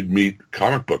Rick could meet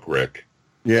comic book Rick.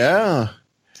 Yeah,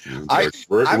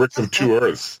 Rick of Two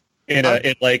Earths. In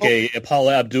a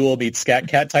Paula Abdul meets Scat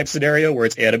Cat type scenario where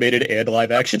it's animated and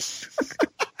live action.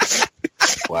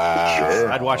 Wow,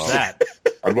 sure. I'd watch that.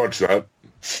 I'd watch that.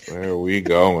 Where are we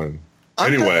going?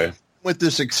 Anyway, with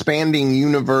this expanding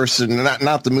universe and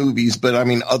not the movies, but I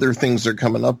mean other things they're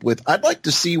coming up with, I'd like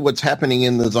to see what's happening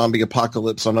in the zombie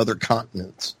apocalypse on other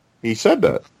continents. He said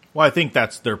that. Well, I think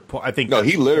that's their point. I think No,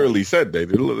 he literally said that.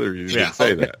 He literally did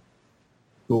say that.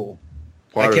 Cool.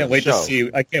 I can't wait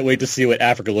to see what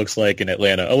Africa looks like in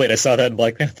Atlanta. Oh wait, I saw that in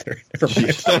Black Panther.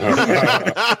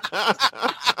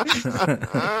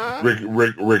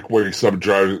 Rick wakes up,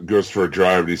 goes for a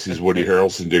drive, and he sees Woody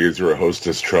Harrelson digging through a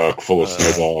Hostess truck full of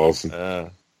snowballs.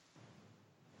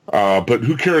 But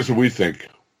who cares what we think?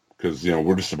 Because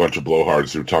we're just a bunch of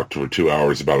blowhards who talked for 2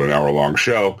 hours about an hour-long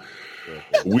show.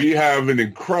 We have an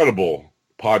incredible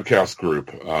podcast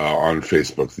group on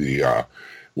Facebook. The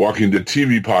Walking Dead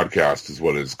TV podcast is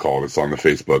what it's called. It's on the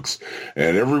Facebooks.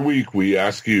 And every week we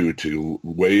ask you to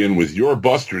weigh in with your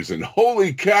busters. And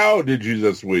holy cow, did you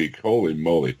this week? Holy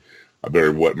moly. I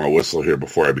better wet my whistle here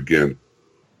before I begin.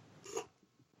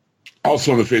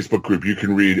 Also on the Facebook group, you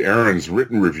can read Aaron's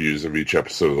written reviews of each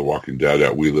episode of The Walking Dead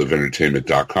at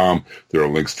WeLiveEntertainment.com. There are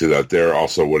links to that there.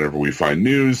 Also, whenever we find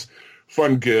news,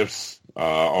 fun gifts,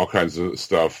 all kinds of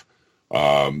stuff,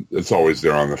 it's always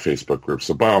there on the Facebook group.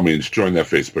 So by all means, join that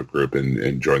Facebook group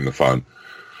and join the fun.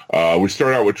 We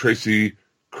start out with Tracy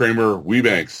Kramer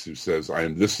Webanks, who says, I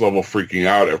am this level freaking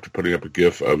out after putting up a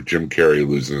GIF of Jim Carrey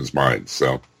losing his mind.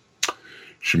 So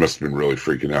she must have been really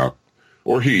freaking out.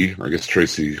 Or he. I guess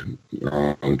Tracy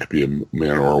could be a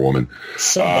man or a woman.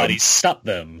 Somebody stop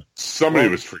them. Somebody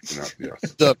was freaking out,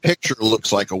 yes. The picture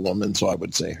looks like a woman, so I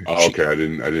would say. Oh, okay, I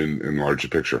didn't enlarge the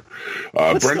picture.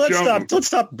 Let's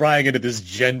stop prying into this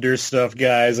gender stuff,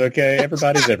 guys, okay?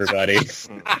 Everybody's everybody.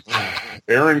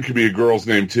 Aaron could be a girl's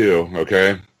name, too,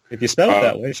 okay? If you spell it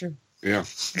that way, sure. Yeah.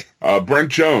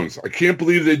 Brent Jones, I can't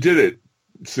believe they did it.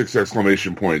 6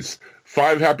 exclamation points.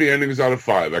 5 happy endings out of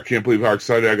 5. I can't believe how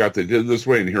excited I got they did it this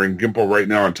way, and hearing Gimple right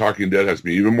now on Talking Dead has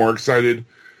me even more excited.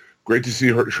 Great to see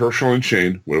Herschel and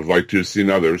Shane. Would have liked to have seen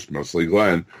others, mostly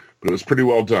Glenn, but it was pretty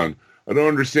well done. I don't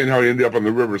understand how he ended up on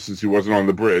the river since he wasn't on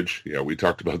the bridge. Yeah, we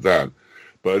talked about that.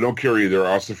 But I don't care either.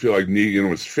 I also feel like Negan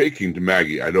was faking to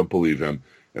Maggie. I don't believe him,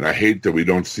 and I hate that we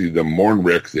don't see them mourn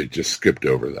Rick. They just skipped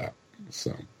over that.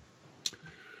 So,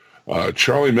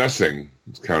 Charlie Messing,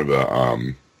 it's kind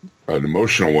of an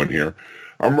emotional one here.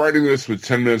 I'm writing this with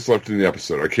 10 minutes left in the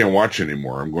episode. I can't watch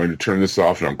anymore. I'm going to turn this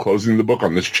off, and I'm closing the book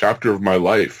on this chapter of my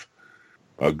life.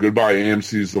 Goodbye,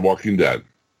 AMC's The Walking Dead.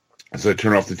 As I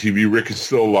turn off the TV, Rick is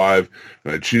still alive,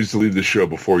 and I choose to leave the show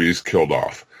before he's killed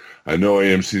off. I know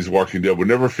AMC's Walking Dead would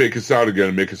never fake us out again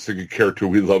and make us think a character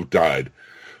we love died.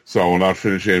 So I will not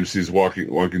finish AMC's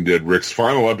Walking Dead Rick's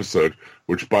final episode,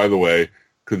 which, by the way,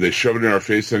 could they shove it in our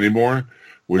face anymore?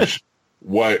 Which,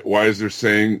 why is there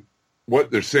saying...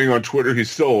 What? They're saying on Twitter he's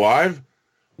still alive?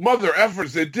 Mother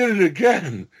effers, they did it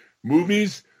again.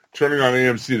 Movies? Turning on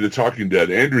AMC, The Talking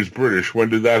Dead. Andrew's British. When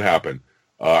did that happen?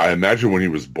 I imagine when he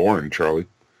was born, Charlie.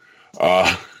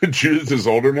 Judith is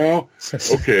older now?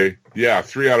 Okay. Yeah,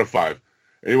 3 out of 5.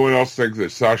 Anyone else think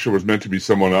that Sasha was meant to be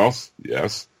someone else?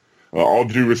 Yes. All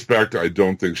due respect, I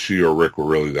don't think she or Rick were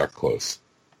really that close.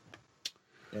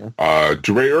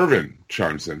 DeRay Irvin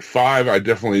chimes in. 5, I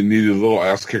definitely needed a little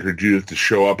ass-kicker Judith to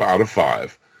show up out of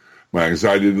 5. My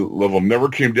anxiety level never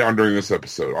came down during this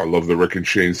episode. I love the Rick and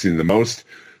Shane scene the most.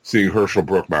 Seeing Herschel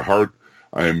broke my heart.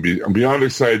 I'm beyond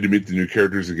excited to meet the new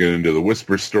characters and get into the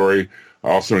Whisper story. I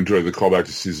also enjoyed the callback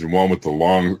to season 1 with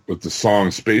the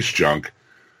song Space Junk.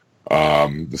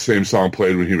 The same song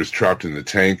played when he was trapped in the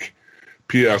tank.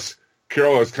 P.S.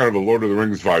 Carol has kind of a Lord of the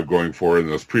Rings vibe going for her in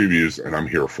those previews, and I'm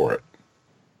here for it.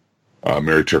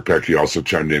 Mary Terpecki also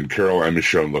chimed in. Carol and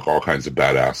Michonne look all kinds of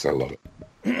badass. I love it.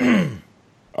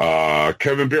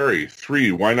 Kevin Barry,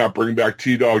 3. Why not bring back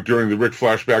T-Dog during the Rick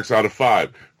flashbacks out of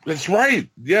 5? That's right.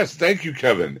 Yes, thank you,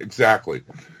 Kevin. Exactly.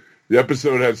 The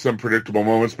episode had some predictable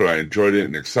moments, but I enjoyed it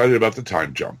and excited about the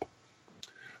time jump.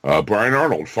 Brian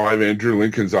Arnold, 5 Andrew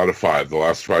Lincolns out of 5. The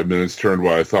last 5 minutes turned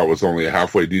what I thought was only a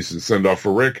halfway decent send-off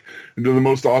for Rick into the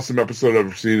most awesome episode I've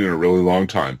ever seen in a really long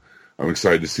time. I'm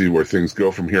excited to see where things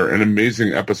go from here. An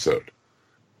amazing episode.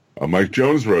 Mike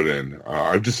Jones wrote in,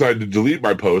 I've decided to delete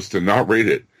my post and not rate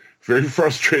it. Very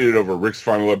frustrated over Rick's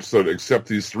final episode, except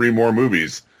these 3 more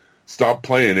movies. Stop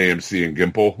playing AMC and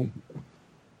Gimple.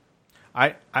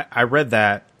 I read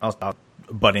that. I'll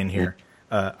butt in here.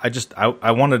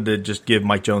 I wanted to just give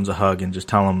Mike Jones a hug and just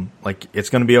tell him, like, it's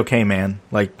going to be okay, man.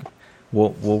 Like,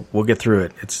 we'll get through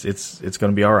it. It's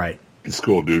going to be all right. It's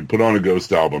cool, dude. Put on a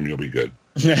Ghost album, you'll be good.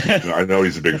 I know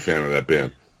he's a big fan of that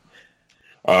band.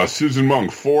 Susan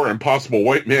Monk, 4 Impossible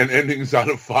White Man endings out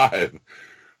of 5.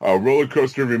 Roller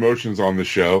coaster of emotions on the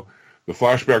show. The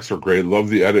flashbacks were great. Love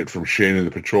the edit from Shane in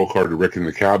the patrol car to Rick in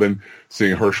the cabin.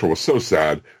 Seeing Herschel was so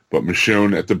sad, but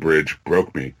Michonne at the bridge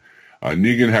broke me.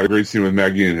 Negan had a great scene with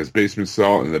Maggie in his basement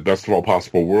cell. In the best of all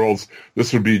possible worlds,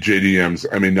 this would be JDM's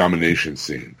Emmy nomination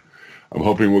scene. I'm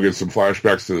hoping we'll get some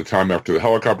flashbacks to the time after the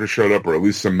helicopter showed up, or at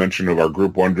least some mention of our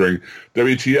group wondering,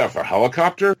 WTF, a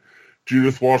helicopter?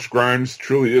 Judith Walsh Grimes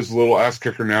truly is a little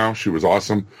ass-kicker now. She was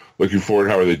awesome. Looking forward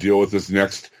to how they deal with this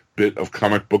next bit of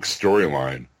comic book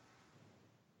storyline.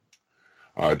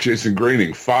 Jason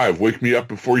Graining, 5, Wake Me Up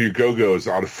Before You Go-Go's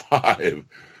out of 5.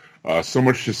 So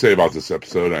much to say about this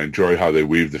episode. I enjoy how they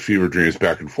weave the fever dreams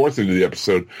back and forth into the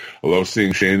episode. I love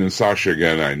seeing Shane and Sasha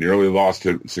again. I nearly lost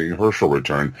it seeing Herschel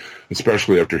return,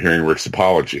 especially after hearing Rick's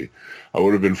apology. I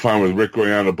would have been fine with Rick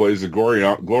going on a blaze of glory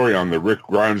on the Rick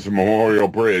Grimes Memorial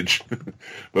Bridge,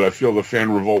 but I feel the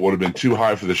fan revolt would have been too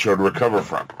high for the show to recover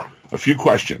from. A few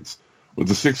questions. With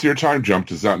the 6-year time jump,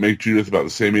 does that make Judith about the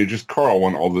same age as Carl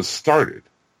when all this started?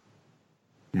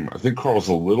 I think Carl's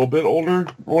a little bit older,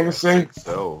 I want to say.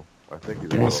 So, I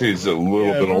think I want to say he's a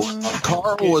little bit older.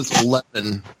 Carl was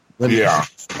 11 when he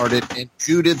started, and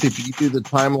Judith, if you do the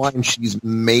timeline, she's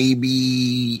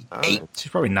maybe 8.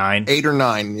 She's probably 9. 8 or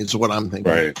 9 is what I'm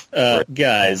thinking. Right.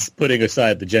 Guys, putting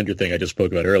aside the gender thing I just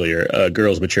spoke about earlier,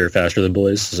 girls mature faster than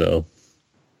boys, so...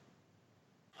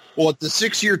 Well, at the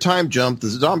 6-year time jump, the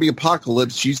zombie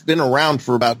apocalypse, she's been around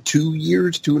for about 2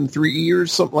 years, 2 and 3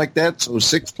 years, something like that. So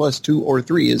 6 plus 2 or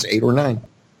 3 is 8 or 9.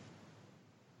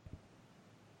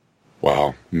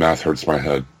 Wow, math hurts my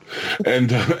head. And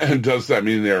does that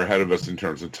mean they're ahead of us in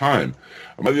terms of time?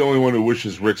 Am I the only one who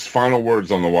wishes Rick's final words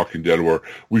on The Walking Dead were,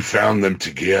 "We found them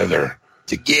together"?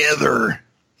 Together.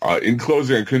 In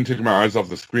closing, I couldn't take my eyes off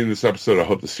the screen this episode. I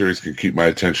hope the series can keep my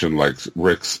attention like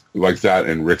that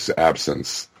in Rick's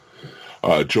absence.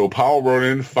 Joe Powell wrote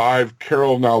in 5.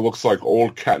 Carol now looks like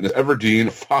old Katniss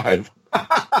Everdeen. 5.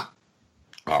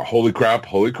 Holy crap!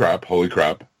 Holy crap! Holy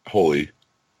crap! Holy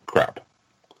crap!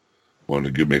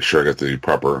 Wanted to make sure I got the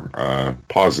proper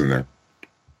pause in there.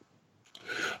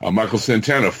 Michael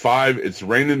Santana, 5. It's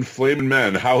raining flaming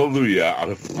men. Hallelujah! Out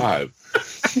of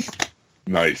 5.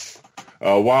 Nice.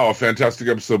 Wow, a fantastic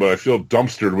episode, but I feel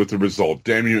dumpstered with the result.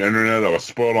 Damn you, Internet! I was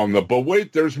spoiled on the. But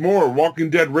wait, there's more Walking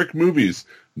Dead Rick movies.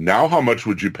 Now how much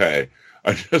would you pay?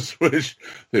 I just wish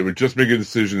they would just make a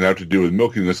decision that have to do with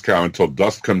milking this cow until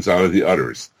dust comes out of the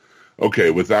udders.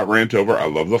 Okay, with that rant over, I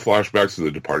love the flashbacks of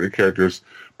the departed characters.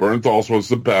 Bernthal's was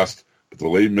the best, but the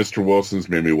late Mr. Wilson's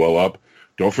made me well up.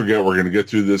 Don't forget, we're going to get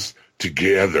through this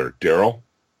together. Daryl?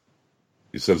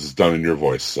 He says it's done in your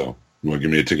voice, so you want to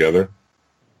give me a together?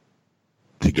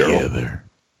 Together. Daryl?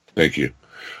 Thank you.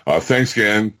 Thanks,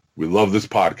 gang. We love this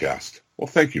podcast. Well,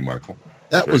 thank you, Michael.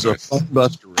 That Very was nice. a fun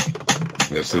buster.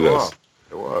 Yes, it is.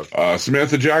 It was.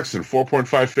 Samantha Jackson,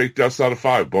 4.5 fake deaths out of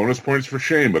 5. Bonus points for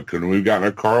Shane, but couldn't we have gotten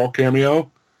a Carl cameo?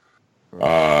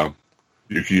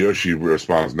 Yukiyoshi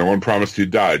responds, no one promised he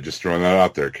died. Just throwing that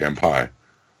out there, Kampai.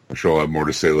 I'm sure I'll have more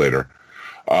to say later.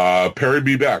 Perry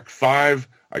B. Beck, 5.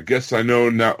 I guess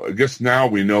now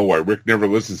we know why Rick never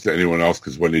listens to anyone else,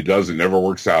 because when he does, it never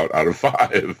works out of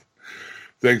 5.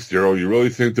 Thanks, Daryl. You really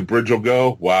think the bridge will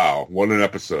go? Wow, what an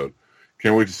episode.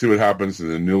 Can't wait to see what happens in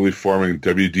the newly forming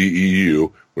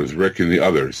WDEU with Rick and the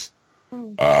others.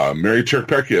 Mary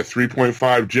Turkpeckia,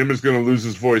 3.5. Jim is going to lose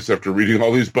his voice after reading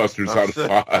all these busters out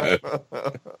of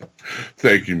 5.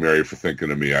 Thank you, Mary, for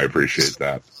thinking of me. I appreciate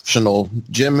that.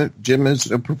 Jim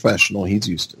is a professional. He's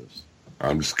used to this.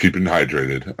 I'm just keeping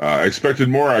hydrated. I expected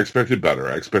more. I expected better.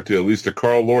 I expected at least a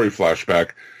Carl Laurie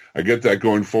flashback. I get that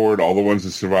going forward, all the ones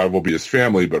that survive will be his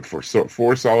family, but for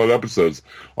 4 solid episodes,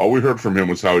 all we heard from him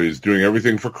was how he was doing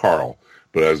everything for Carl.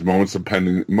 But as moment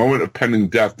of pending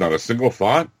death, not a single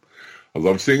thought. I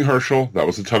loved seeing Herschel. That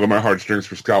was a tug on my heartstrings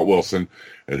for Scott Wilson.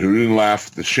 And who didn't laugh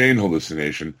at the Shane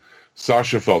hallucination?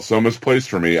 Sasha felt so misplaced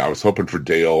for me. I was hoping for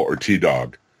Dale or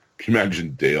T-Dog. Can you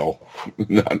imagine Dale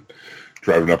not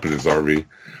driving up in his RV?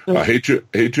 I hate to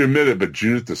admit it, but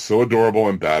Judith is so adorable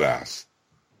and badass.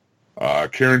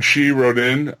 Karen Shee wrote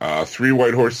in, 3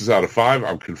 white horses out of 5.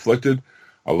 I'm conflicted.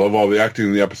 I love all the acting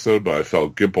in the episode, but I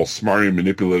felt Gimple's smarmy,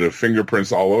 manipulative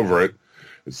fingerprints all over it.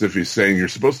 As if he's saying, you're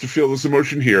supposed to feel this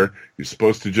emotion here. You're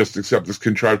supposed to just accept this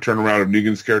contrived turnaround of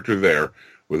Negan's character there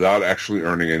without actually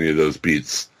earning any of those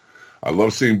beats. I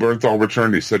love seeing Bernthal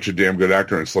return. He's such a damn good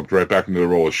actor and slipped right back into the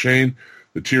role of Shane.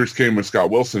 The tears came when Scott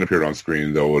Wilson appeared on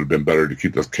screen, though it would have been better to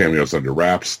keep those cameos under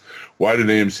wraps. Why did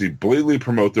AMC blatantly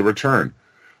promote the return?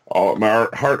 My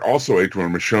heart also ached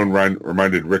when Michonne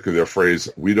reminded Rick of their phrase,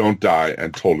 "We don't die,"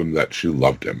 and told him that she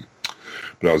loved him.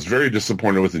 But I was very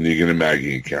disappointed with the Negan and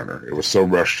Maggie encounter. It was so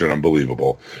rushed and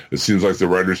unbelievable. It seems like the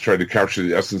writers tried to capture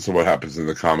the essence of what happens in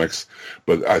the comics,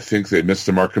 but I think they missed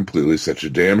the mark completely. Such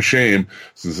a damn shame,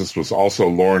 since this was also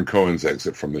Lauren Cohen's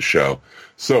exit from the show.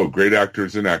 So, great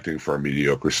actors in acting for a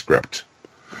mediocre script.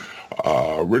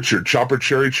 Richard Chopper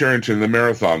Cherry Charrington, the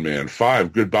Marathon Man.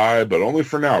 5, goodbye, but only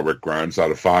for now. Rick Grimes out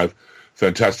of 5.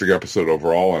 Fantastic episode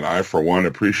overall, and I, for one,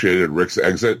 appreciated Rick's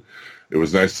exit. It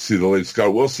was nice to see the late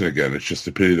Scott Wilson again. It's just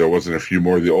a pity there wasn't a few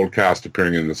more of the old cast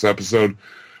appearing in this episode,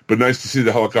 but nice to see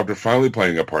the helicopter finally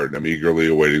playing a part, and I'm eagerly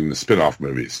awaiting the spin-off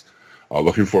movies.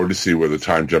 Looking forward to see where the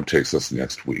time jump takes us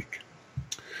next week.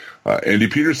 Andy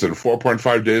Peterson,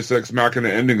 4.5 Deus Ex Machina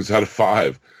endings out of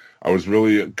 5. I was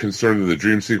really concerned that the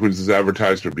dream sequences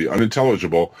advertised would be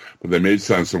unintelligible, but they made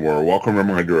sense and were a welcome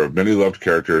reminder of many loved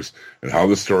characters and how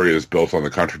the story is built on the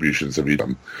contributions of each of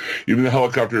them. Even the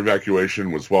helicopter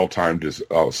evacuation was well-timed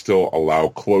to still allow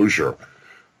closure.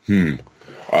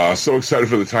 So excited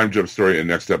for the time jump story in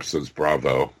next episode's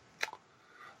Bravo.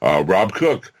 Rob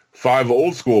Cook, 5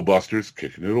 old school busters,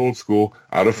 kicking it old school,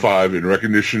 out of 5 in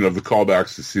recognition of the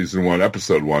callbacks to Season 1,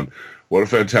 Episode 1. What a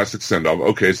fantastic send-off.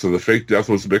 Okay, so the fake death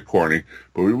was a bit corny,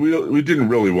 but we didn't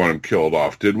really want him killed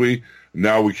off, did we?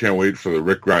 Now we can't wait for the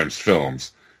Rick Grimes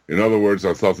films. In other words,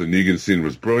 I thought the Negan scene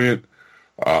was brilliant.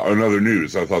 In other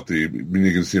news, I thought the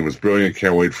Negan scene was brilliant.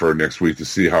 Can't wait for next week to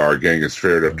see how our gang has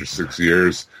fared after 6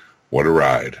 years. What a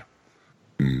ride.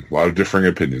 A lot of differing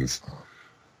opinions.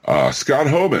 Scott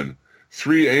Hoban,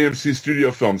 3 AMC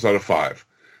studio films out of 5.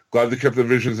 Glad they kept the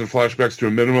visions and flashbacks to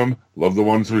a minimum. Love the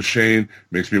ones with Shane.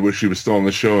 Makes me wish he was still on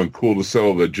the show, and cool to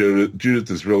settle that Judith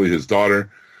is really his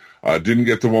daughter. Didn't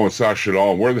get the one with Sasha at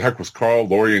all. And where the heck was Carl,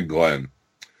 Lori, and Glenn?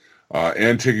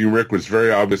 And taking Rick was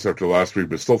very obvious after last week,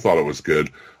 but still thought it was good.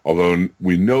 Although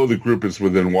we know the group is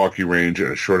within walking range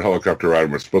and a short helicopter ride,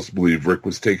 and we're supposed to believe Rick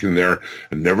was taken there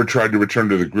and never tried to return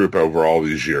to the group over all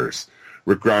these years.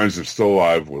 Rick Grimes, if still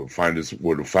alive, would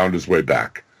have found his way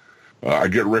back. I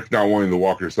get Rick not wanting the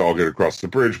walkers to all get across the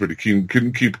bridge, but he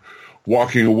couldn't keep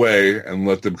walking away and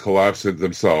let them collapse it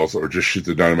themselves or just shoot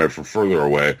the dynamite from further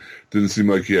away. Didn't seem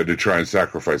like he had to try and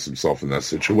sacrifice himself in that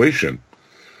situation.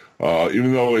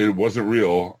 Even though it wasn't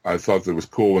real, I thought that it was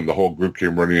cool when the whole group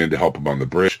came running in to help him on the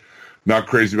bridge. Not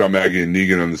crazy about Maggie and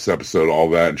Negan on this episode,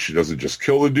 all that, and she doesn't just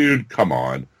kill the dude. Come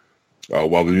on.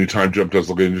 While the new time jump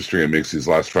does look interesting and makes these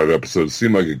last 5 episodes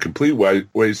seem like a complete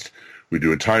waste, we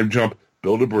do a time jump,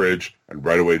 build a bridge, and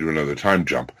right away do another time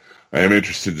jump. I am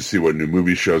interested to see what new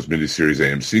movie shows miniseries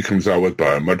AMC comes out with, but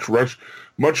I'd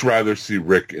much rather see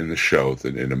Rick in the show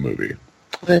than in a movie.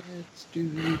 Let's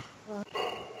do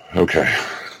Okay,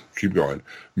 keep going.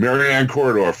 Marianne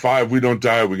Corridor, 5, We Don't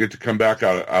Die. We get to come back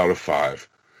out of 5.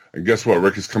 And guess what?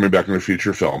 Rick is coming back in a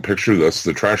feature film. Picture this.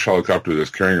 The trash helicopter that's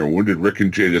carrying a wounded Rick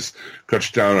and Jadis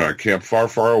cuts down on a camp far,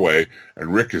 far away,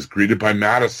 and Rick is greeted by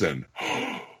Madison.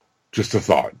 Just a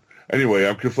thought. Anyway,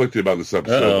 I'm conflicted about this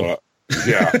episode.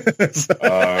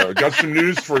 Got some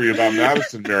news for you about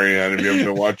Madison, Marianne. If you haven't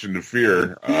been watching The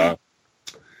Fear, you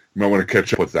might want to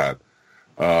catch up with that.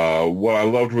 What I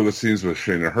loved were the scenes with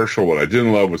Shane and Herschel. What I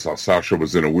didn't love was how Sasha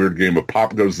was in a weird game of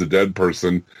Pop Goes the Dead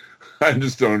Person. I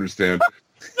just don't understand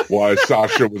why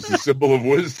Sasha was the symbol of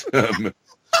wisdom.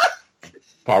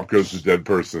 Pop Goes the Dead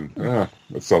Person. That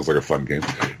sounds like a fun game.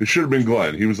 It should have been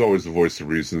Glenn. He was always the voice of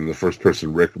reason and the first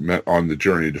person Rick met on the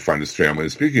journey to find his family.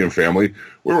 And speaking of family,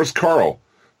 where was Carl?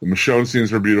 The Michonne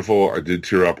scenes were beautiful. I did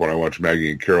tear up when I watched Maggie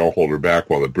and Carol hold her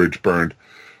back while the bridge burned.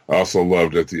 I also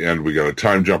loved at the end we got a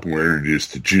time jump and we're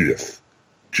introduced to Judith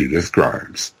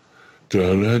Grimes.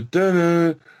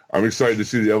 Da-da-da-da. I'm excited to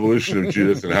see the evolution of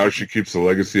Judith and how she keeps the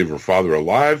legacy of her father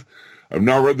alive. I've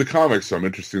not read the comics, so I'm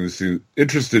interested to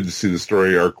see the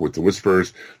story arc with the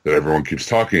Whisperers that everyone keeps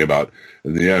talking about.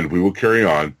 In the end, we will carry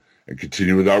on and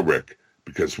continue without Rick,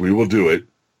 because we will do it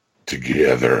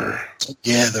Together.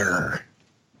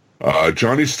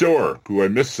 Johnny Stower, who I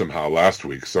missed somehow last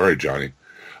week. Sorry, Johnny.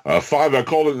 5, I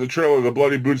called it in the trailer, the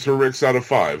bloody boots for Rick's out of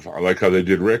 5. I like how they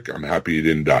did Rick. I'm happy he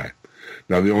didn't die.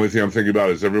 Now, the only thing I'm thinking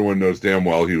about is everyone knows damn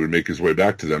well he would make his way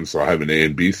back to them, so I have an A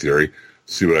and B theory.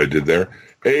 See what I did there?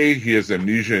 A, he has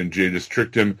amnesia and Jadis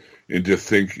tricked him into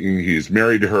thinking he's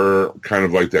married to her, kind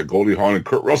of like that Goldie Hawn and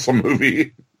Kurt Russell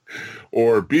movie.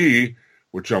 Or B,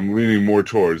 which I'm leaning more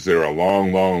towards, they're a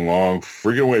long, long, long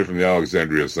freaking way from the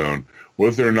Alexandria zone. What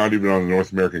if they're not even on the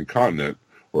North American continent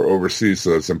or overseas,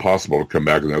 so it's impossible to come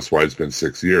back, and that's why it's been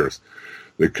 6 years?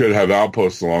 They could have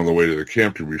outposts along the way to the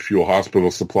camp to refuel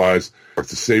hospital supplies, like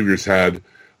the Saviors had.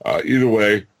 Either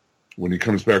way, when he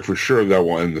comes back for sure, that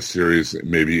will end the series,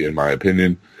 maybe, in my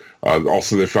opinion.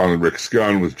 Also, they found Rick's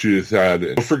gun with Judith had.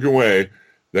 No freaking way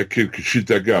that kid could shoot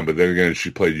that gun, but then again,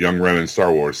 she played young Ren in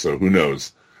Star Wars, so who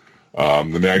knows?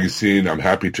 The Maggie scene, I'm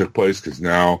happy took place, because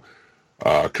now,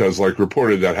 because like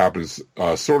reported, that happens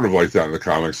sort of like that in the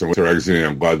comics, and with their magazine,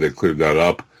 I'm glad they cleared that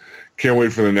up. Can't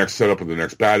wait for the next setup of the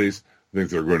next baddies. I think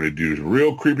they're going to do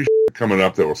real creepy shit coming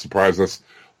up that will surprise us.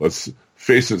 Let's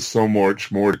face it, so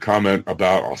much more to comment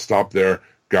about. I'll stop there.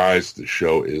 Guys, the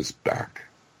show is back.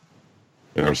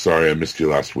 And I'm sorry I missed you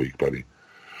last week, buddy.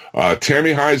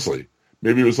 Tammy Heisley.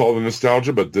 Maybe it was all the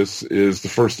nostalgia, but this is the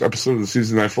first episode of the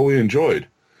season I fully enjoyed.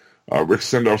 Rick's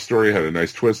send-off story had a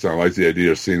nice twist, and I like the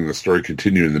idea of seeing the story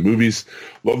continue in the movies.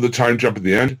 Love the time jump at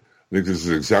the end. I think this is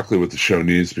exactly what the show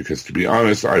needs, because to be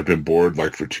honest, I've been bored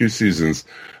like for 2 seasons.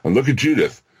 And look at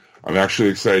Judith. I'm actually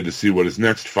excited to see what is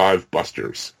next. 5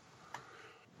 busters.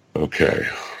 Okay,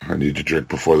 I need to drink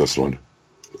before this one.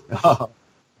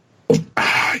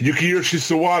 Yukiyoshi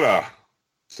Sawada.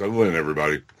 Settle in,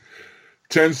 everybody.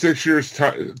 10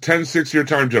 6-year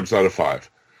time jumps out of 5.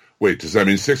 Wait, does that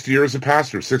mean 60 years have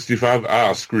passed or 65?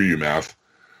 Ah, screw you, math.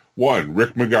 1,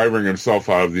 Rick MacGyvering himself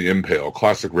out of the impale.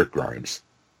 Classic Rick Grimes.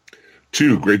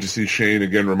 2, great to see Shane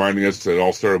again reminding us that it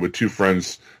all started with 2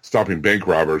 friends stopping bank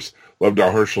robbers. Loved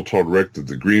how Herschel told Rick that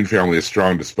the Green family is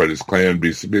strong despite his clan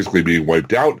basically being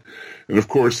wiped out. And of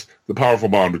course, the powerful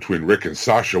bond between Rick and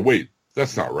Sasha. Wait,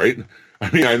 that's not right. I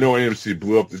mean, I know AMC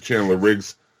blew up the Chandler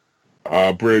Riggs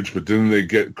bridge, but couldn't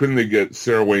they get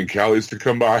Sarah Wayne Callies to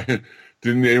come by?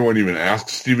 Didn't anyone even ask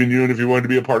Stephen Yeun if he wanted to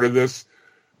be a part of this?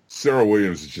 Sarah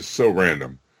Williams is just so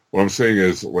random. What I'm saying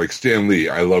is, like Stan Lee,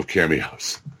 I love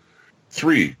cameos.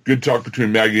 3, good talk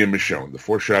between Maggie and Michonne. The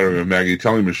foreshadowing of Maggie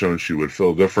telling Michonne she would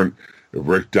feel different if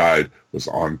Rick died was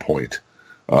on point.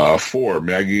 4,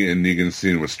 Maggie and Negan's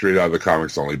scene was straight out of the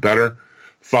comics, only better.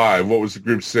 5, what was the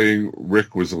group saying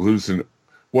Rick was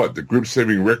What, the group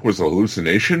saving Rick was a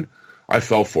hallucination? I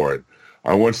fell for it.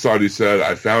 I once thought he said,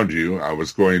 I found you. I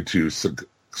was going to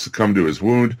succumb to his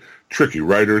wound. Tricky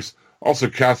writers. Also,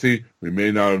 Kathy, we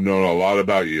may not have known a lot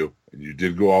about you, and you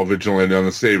did go all vigilante on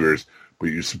the Saviors, but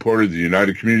you supported the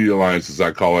United Community Alliance, as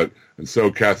I call it, and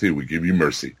so, Kathy, we give you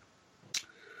mercy.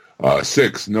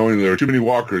 6, knowing there are too many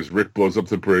walkers, Rick blows up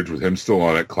the bridge with him still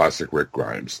on it. Classic Rick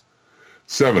Grimes.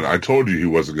 7, I told you he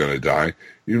wasn't going to die,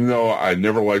 even though I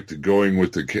never liked going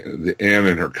with the Anne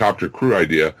and her copter crew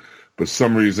idea, but for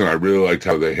some reason I really liked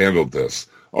how they handled this.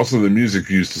 Also, the music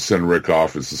used to send Rick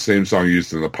off is the same song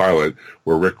used in the pilot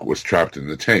where Rick was trapped in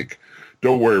the tank.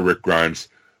 Don't worry, Rick Grimes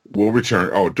will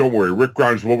return. Oh, don't worry, Rick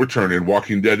Grimes will return in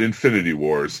Walking Dead Infinity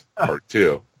Wars Part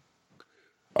 2.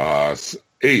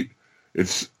 8,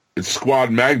 it's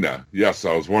Squad Magna. Yes,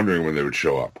 I was wondering when they would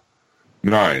show up.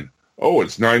 9, oh,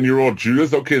 it's 9-year-old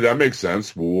Judith? Okay, that makes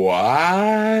sense.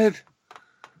 What?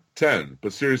 10,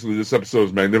 but seriously, this episode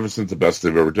is magnificent, the best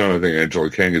they've ever done. I think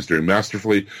Angela Kang is doing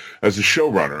masterfully as a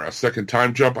showrunner. A second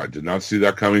time jump, I did not see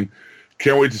that coming.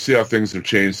 Can't wait to see how things have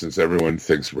changed since everyone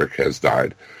thinks Rick has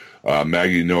died.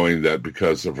 Maggie, knowing that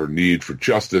because of her need for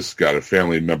justice, got a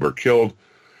family member killed.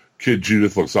 Kid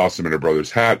Judith looks awesome in her brother's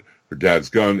hat, her dad's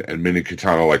gun, and mini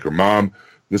katana like her mom.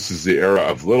 This is the era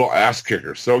of little ass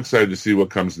kicker. So excited to see what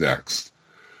comes next.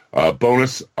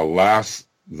 Bonus, alas,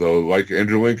 though, like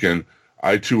Andrew Lincoln,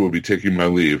 I too will be taking my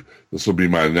leave. This will be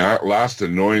my last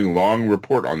annoying long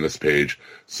report on this page.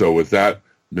 So with that,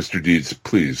 Mr. Deeds,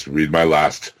 please read my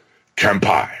last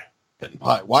Kampai.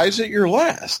 Kampai. Why is it your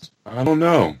last? I don't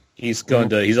know. He's only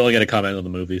going to comment on the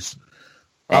movies.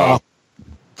 Oh.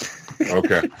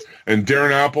 Okay. And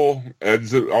Darren Apple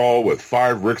ends it all with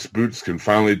 5 Rick's boots can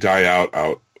finally die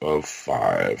out of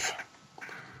 5.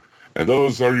 And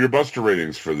those are your Buster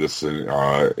ratings for this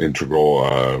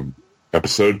integral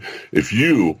episode. If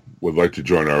you would like to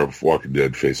join our Walking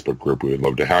Dead Facebook group, we would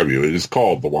love to have you. It is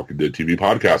called the Walking Dead TV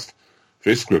Podcast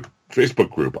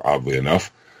Facebook group, oddly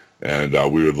enough. And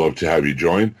we would love to have you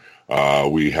join.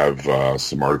 We have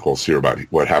some articles here about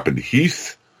what happened to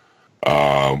Heath.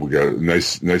 We got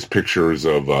nice pictures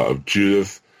of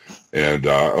Judith. And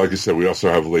like I said, we also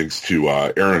have links to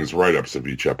Aaron's write-ups of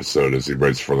each episode as he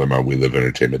writes for them on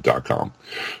WeLiveEntertainment.com.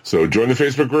 So join the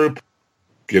Facebook group,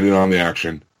 get in on the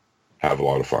action, have a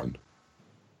lot of fun.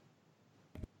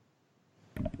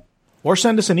 Or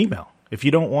send us an email. If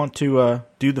you don't want to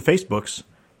do the Facebooks,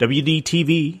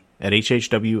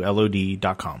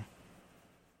 WDTV@HHWLOD.com.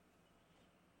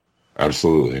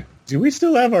 Absolutely. Do we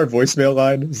still have our voicemail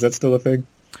line? Is that still a thing?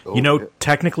 You know,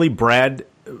 technically, Brad,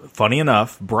 funny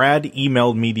enough, Brad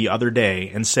emailed me the other day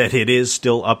and said it is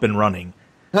still up and running.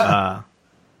 I'd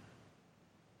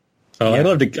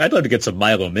love to get some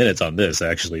Milo minutes on this,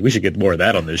 actually. We should get more of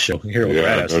that on this show. Hear what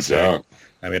Brad has to say. Doubt.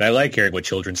 I mean, I like hearing what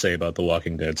children say about The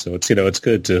Walking Dead, so it's it's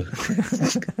good to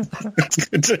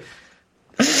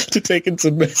to take in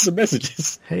some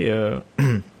messages. Hey,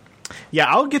 yeah,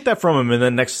 I'll get that from him, and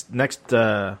then next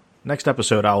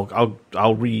episode,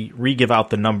 I'll re-give out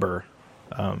the number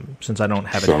since I don't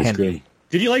have it Sounds handy. good.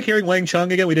 Did you like hearing Wang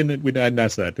Chung again? We didn't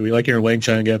ask that. Did we like hearing Wang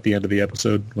Chung at the end of the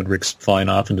episode when Rick's flying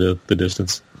off into the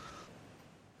distance?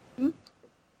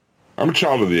 I'm a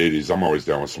child of the 80s. I'm always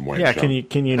down with some Wayne. Yeah,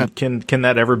 Chung. can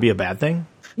that ever be a bad thing?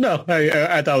 No,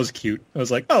 I thought it was cute. I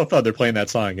was like, oh, fun, they're playing that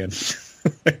song again.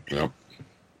 Yep.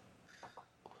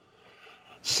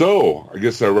 So, I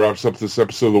guess that wraps up this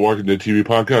episode of the Walking Dead TV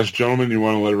podcast. Gentlemen, you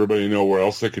want to let everybody know where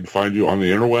else they can find you on the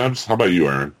interwebs? How about you,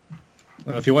 Aaron?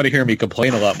 If you want to hear me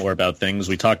complain a lot more about things,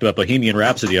 we talked about Bohemian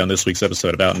Rhapsody on this week's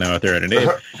episode about Now Out There at an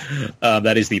Abe.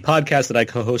 That is the podcast that I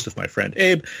co-host with my friend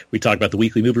Abe. We talk about the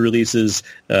weekly movie releases.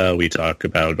 We talk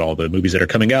about all the movies that are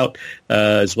coming out,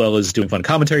 as well as doing fun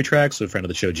commentary tracks with a friend of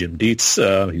the show, Jim Dietz,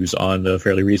 who's on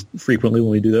fairly frequently when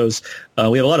we do those.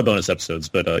 We have a lot of bonus episodes,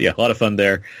 but yeah, a lot of fun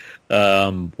there.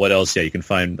 What else? Yeah, you can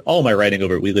find all of my writing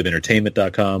over at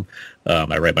WeLiveEntertainment.com.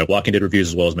 I write my Walking Dead reviews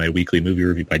as well as my weekly movie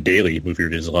review, my daily movie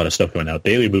reviews. A lot of stuff going out,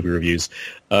 daily movie reviews.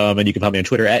 And you can find me on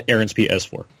Twitter at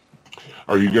AaronsPS4.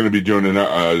 Are you going to be doing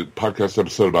a podcast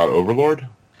episode about Overlord?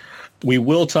 We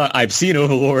will talk. I've seen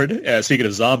Overlord. Speaking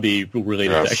of zombie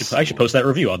related, Yes. I should post that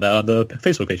review on the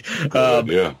Facebook page.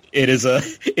 Yeah. It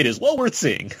is well worth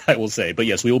seeing, I will say. But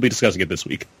yes, we will be discussing it this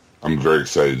week. I'm very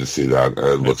excited to see that.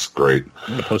 It looks great.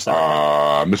 I'm going to post that.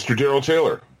 Mr. Daryl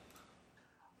Taylor.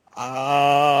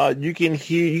 You can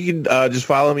just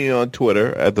follow me on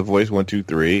Twitter at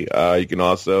TheVoice123. You can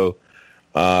also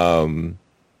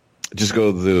just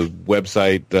go to the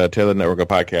website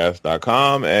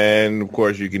TaylorNetworkPodcast.com, and of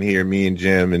course you can hear me and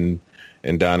Jim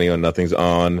and Donnie on Nothing's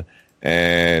On,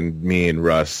 and me and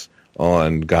Russ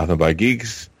on Gotham by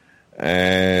Geeks,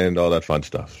 and all that fun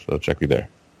stuff. So check me there.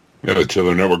 Yeah, the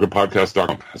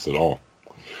TaylorNetworkPodcast.com has it all.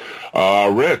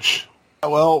 Rich.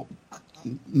 Well,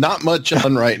 not much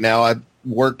on right now.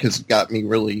 Work has got me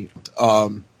really,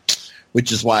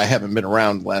 which is why I haven't been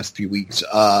around the last few weeks.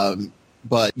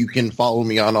 But you can follow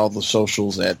me on all the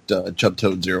socials at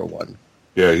ChubToad01.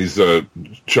 Yeah, he's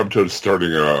Chubtoad's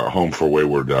starting a home for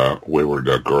wayward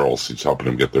girls. He's helping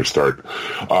them get their start.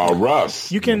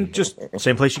 Russ. You can just,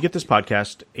 same place you get this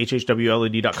podcast,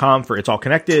 hhwled.com for It's All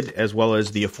Connected, as well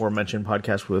as the aforementioned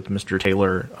podcast with Mr.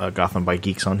 Taylor, Gotham by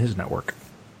Geeks on his network.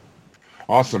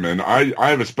 Awesome, and I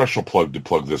have a special plug to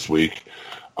plug this week.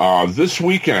 This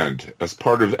weekend, as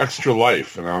part of Extra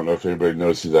Life, and I don't know if anybody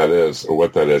knows who that is or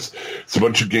what that is, it's a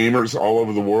bunch of gamers all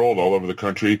over the world, all over the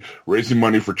country, raising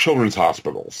money for children's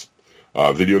hospitals.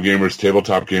 Video gamers,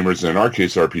 tabletop gamers, and in our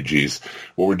case, RPGs.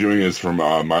 What we're doing is from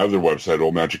my other website,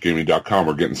 oldmagicgaming.com,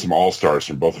 we're getting some all-stars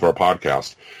from both of our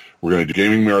podcasts. We're going to do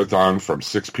gaming marathon from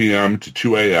 6 p.m. to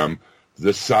 2 a.m.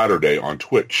 this Saturday on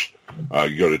Twitch.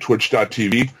 You go to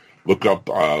twitch.tv. Look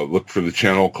for the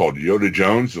channel called Yoda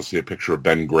Jones. You'll see a picture of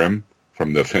Ben Grimm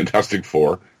from the Fantastic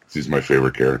Four, because he's my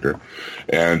favorite character.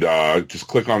 And just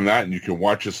click on that, and you can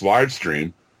watch this live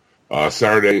stream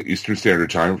Saturday Eastern Standard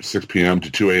Time, 6 p.m.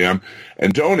 to 2 a.m.,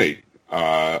 and donate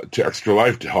to Extra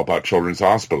Life to help out children's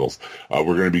hospitals. We're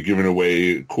going to be giving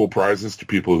away cool prizes to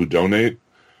people who donate.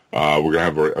 We're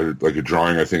going to have a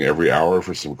drawing, I think, every hour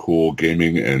for some cool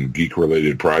gaming and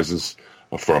geek-related prizes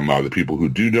from the people who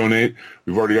do donate.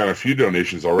 We've already got a few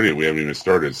donations already, and we haven't even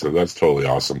started, so that's totally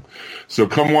awesome. So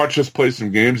come watch us play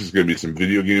some games. There's going to be some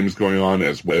video games going on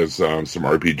as well as some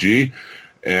RPG,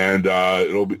 and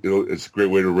it's a great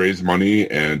way to raise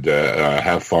money and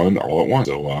have fun all at once.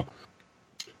 So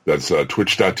that's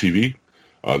twitch.tv.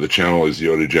 The channel is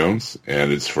Yoda Jones,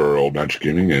 and it's for Old Magic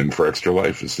Gaming and for Extra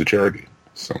Life. It's the charity.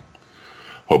 So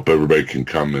hope everybody can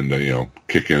come and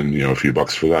kick in a few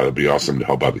bucks for that. It'd be awesome to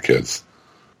help out the kids.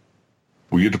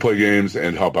 We get to play games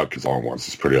and help out kids all at once.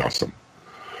 It's pretty awesome.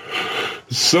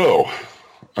 So,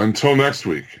 until next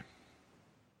week,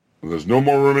 there's no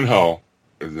more room in hell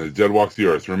as the dead walk the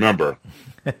earth. Remember,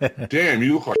 damn,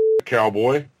 you look like a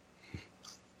cowboy.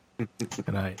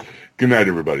 Good night. Good night,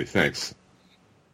 everybody. Thanks.